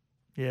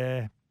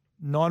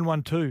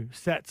 912.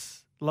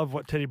 Sats. Love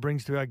what Teddy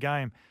brings to our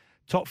game.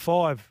 Top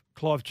 5,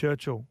 Clive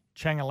Churchill,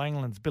 Changa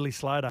Langlands, Billy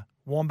Slater,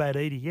 Wombat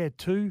Edie. Yeah,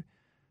 two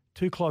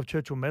Clive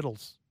Churchill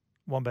medals.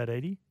 Wombat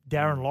Edie.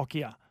 Darren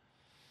Lockyer.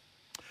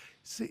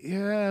 See,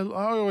 yeah,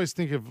 I always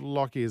think of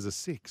Lockyer as a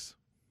 6.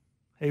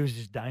 He was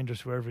just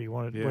dangerous wherever he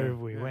wanted, wherever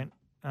we went.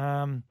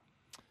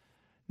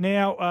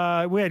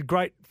 Now, we had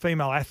great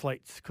female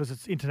athletes because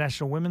it's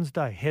International Women's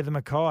Day. Heather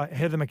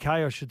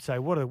McKay, I should say.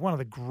 One of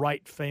the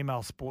great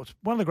female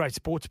one of the great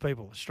sports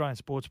people, Australian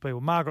sports people.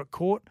 Margaret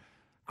Court,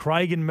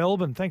 Craig in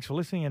Melbourne. Thanks for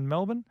listening in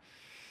Melbourne.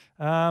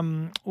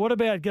 What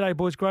about, g'day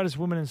boys, greatest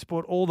women in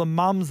sport, all the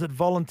mums that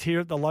volunteer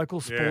at the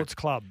local sports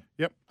club?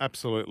 Yep,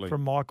 absolutely.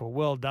 From Michael,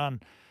 well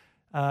done.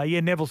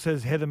 Neville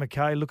says Heather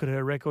McKay, look at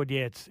her record.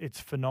 Yeah, it's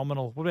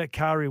phenomenal. What about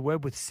Kari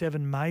Webb with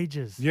 7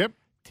 majors? Yep.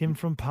 Tim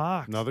from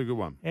Parks. Another good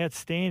one.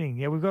 Outstanding.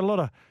 Yeah, we've got a lot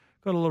of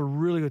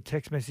really good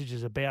text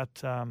messages about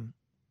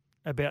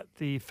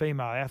the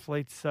female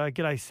athletes.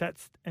 G'day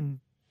Sats and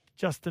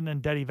Justin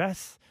and Daddy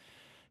Vass.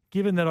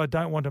 Given that I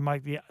don't want to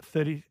make the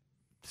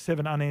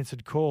 37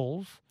 unanswered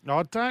calls,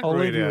 I'll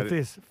leave you with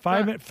this.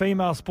 Favourite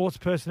female sports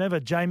person ever,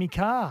 Jamie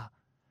Carr.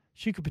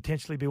 She could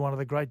potentially be one of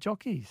the great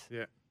jockeys.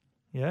 Yeah.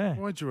 Yeah.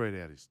 Why'd you read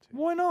out his text?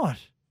 Why not?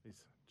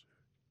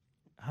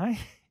 Hey?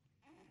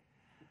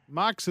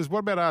 Mark says, what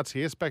about Arts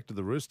Hess back to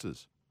the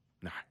Roosters?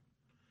 No.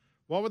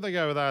 Why would they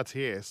go with Arts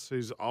Hess,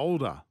 who's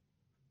older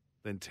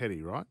than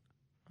Teddy, right?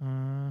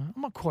 I'm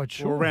not quite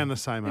sure. Or around the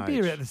same age.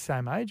 He'd be around the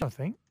same age, I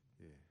think.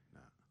 Yeah, no.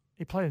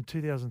 He played in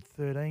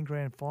 2013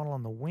 grand final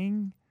on the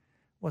wing.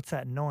 What's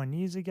that, 9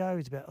 years ago?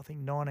 He's about, I think,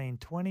 19,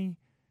 20.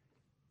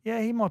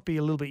 Yeah, he might be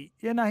a little bit...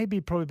 Yeah, no, he'd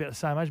be probably about the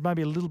same age,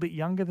 maybe a little bit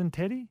younger than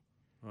Teddy.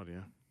 Oh,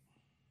 yeah.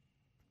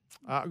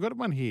 I've got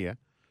one here.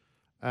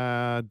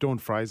 Dawn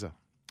Fraser.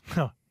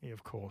 Oh, yeah,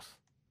 of course.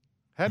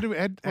 How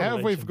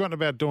have we forgotten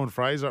about Dawn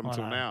Fraser up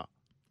until now?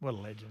 What a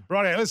legend.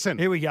 Right, listen.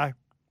 Here we go.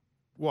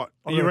 What?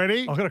 Are you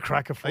ready? I've got a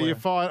cracker for you. Are you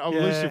fired? Oh,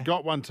 at least you've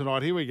got one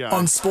tonight. Here we go.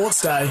 On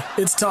Sports Day,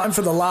 it's time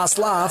for the last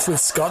laugh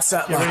with Scott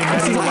Sattler.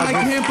 I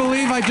can't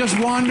believe I just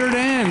wandered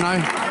in.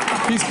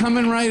 He's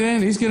coming right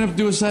in. He's going to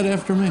do a set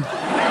after me.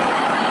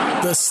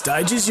 The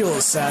stage is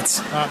yours,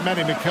 Sats.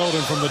 Matty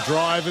McKeldin from the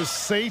driver's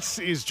seat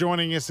is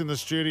joining us in the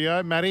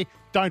studio. Matty,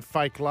 don't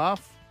fake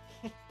laugh.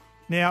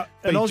 Now,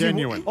 Be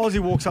genuine. Aussie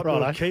walks up to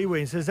a Kiwi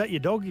and says, is that your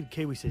dog? The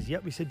Kiwi says,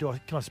 yep. He said, can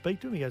I speak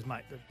to him? He goes,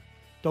 mate, the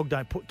dog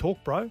don't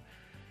talk, bro.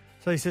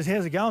 So he says,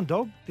 how's it going,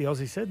 dog? The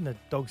Aussie said, and the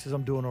dog says,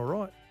 I'm doing all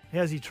right.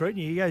 How's he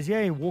treating you? He goes,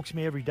 yeah, he walks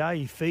me every day.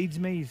 He feeds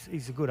me.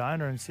 He's a good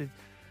owner. And said,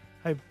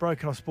 hey, bro,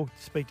 can I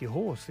speak to your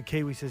horse? The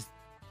Kiwi says,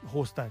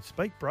 horse don't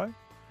speak, bro. He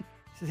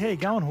says, how you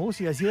going, horse?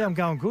 He goes, yeah, I'm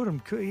going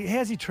good.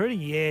 How's he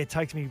treating you? Yeah,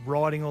 takes me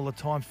riding all the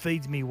time,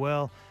 feeds me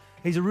well.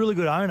 He's a really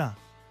good owner.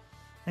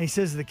 And he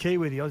says to the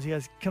Kiwi, the Aussie, he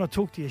goes, can I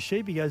talk to your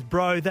sheep? He goes,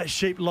 bro, that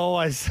sheep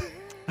lies.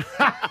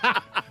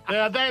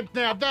 Now that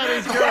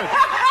is good.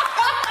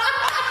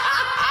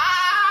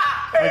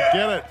 I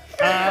get it.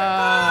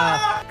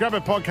 Grab a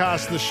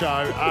podcast of the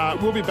show.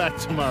 We'll be back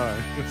tomorrow.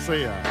 We'll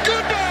see you.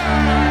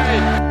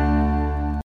 Goodbye!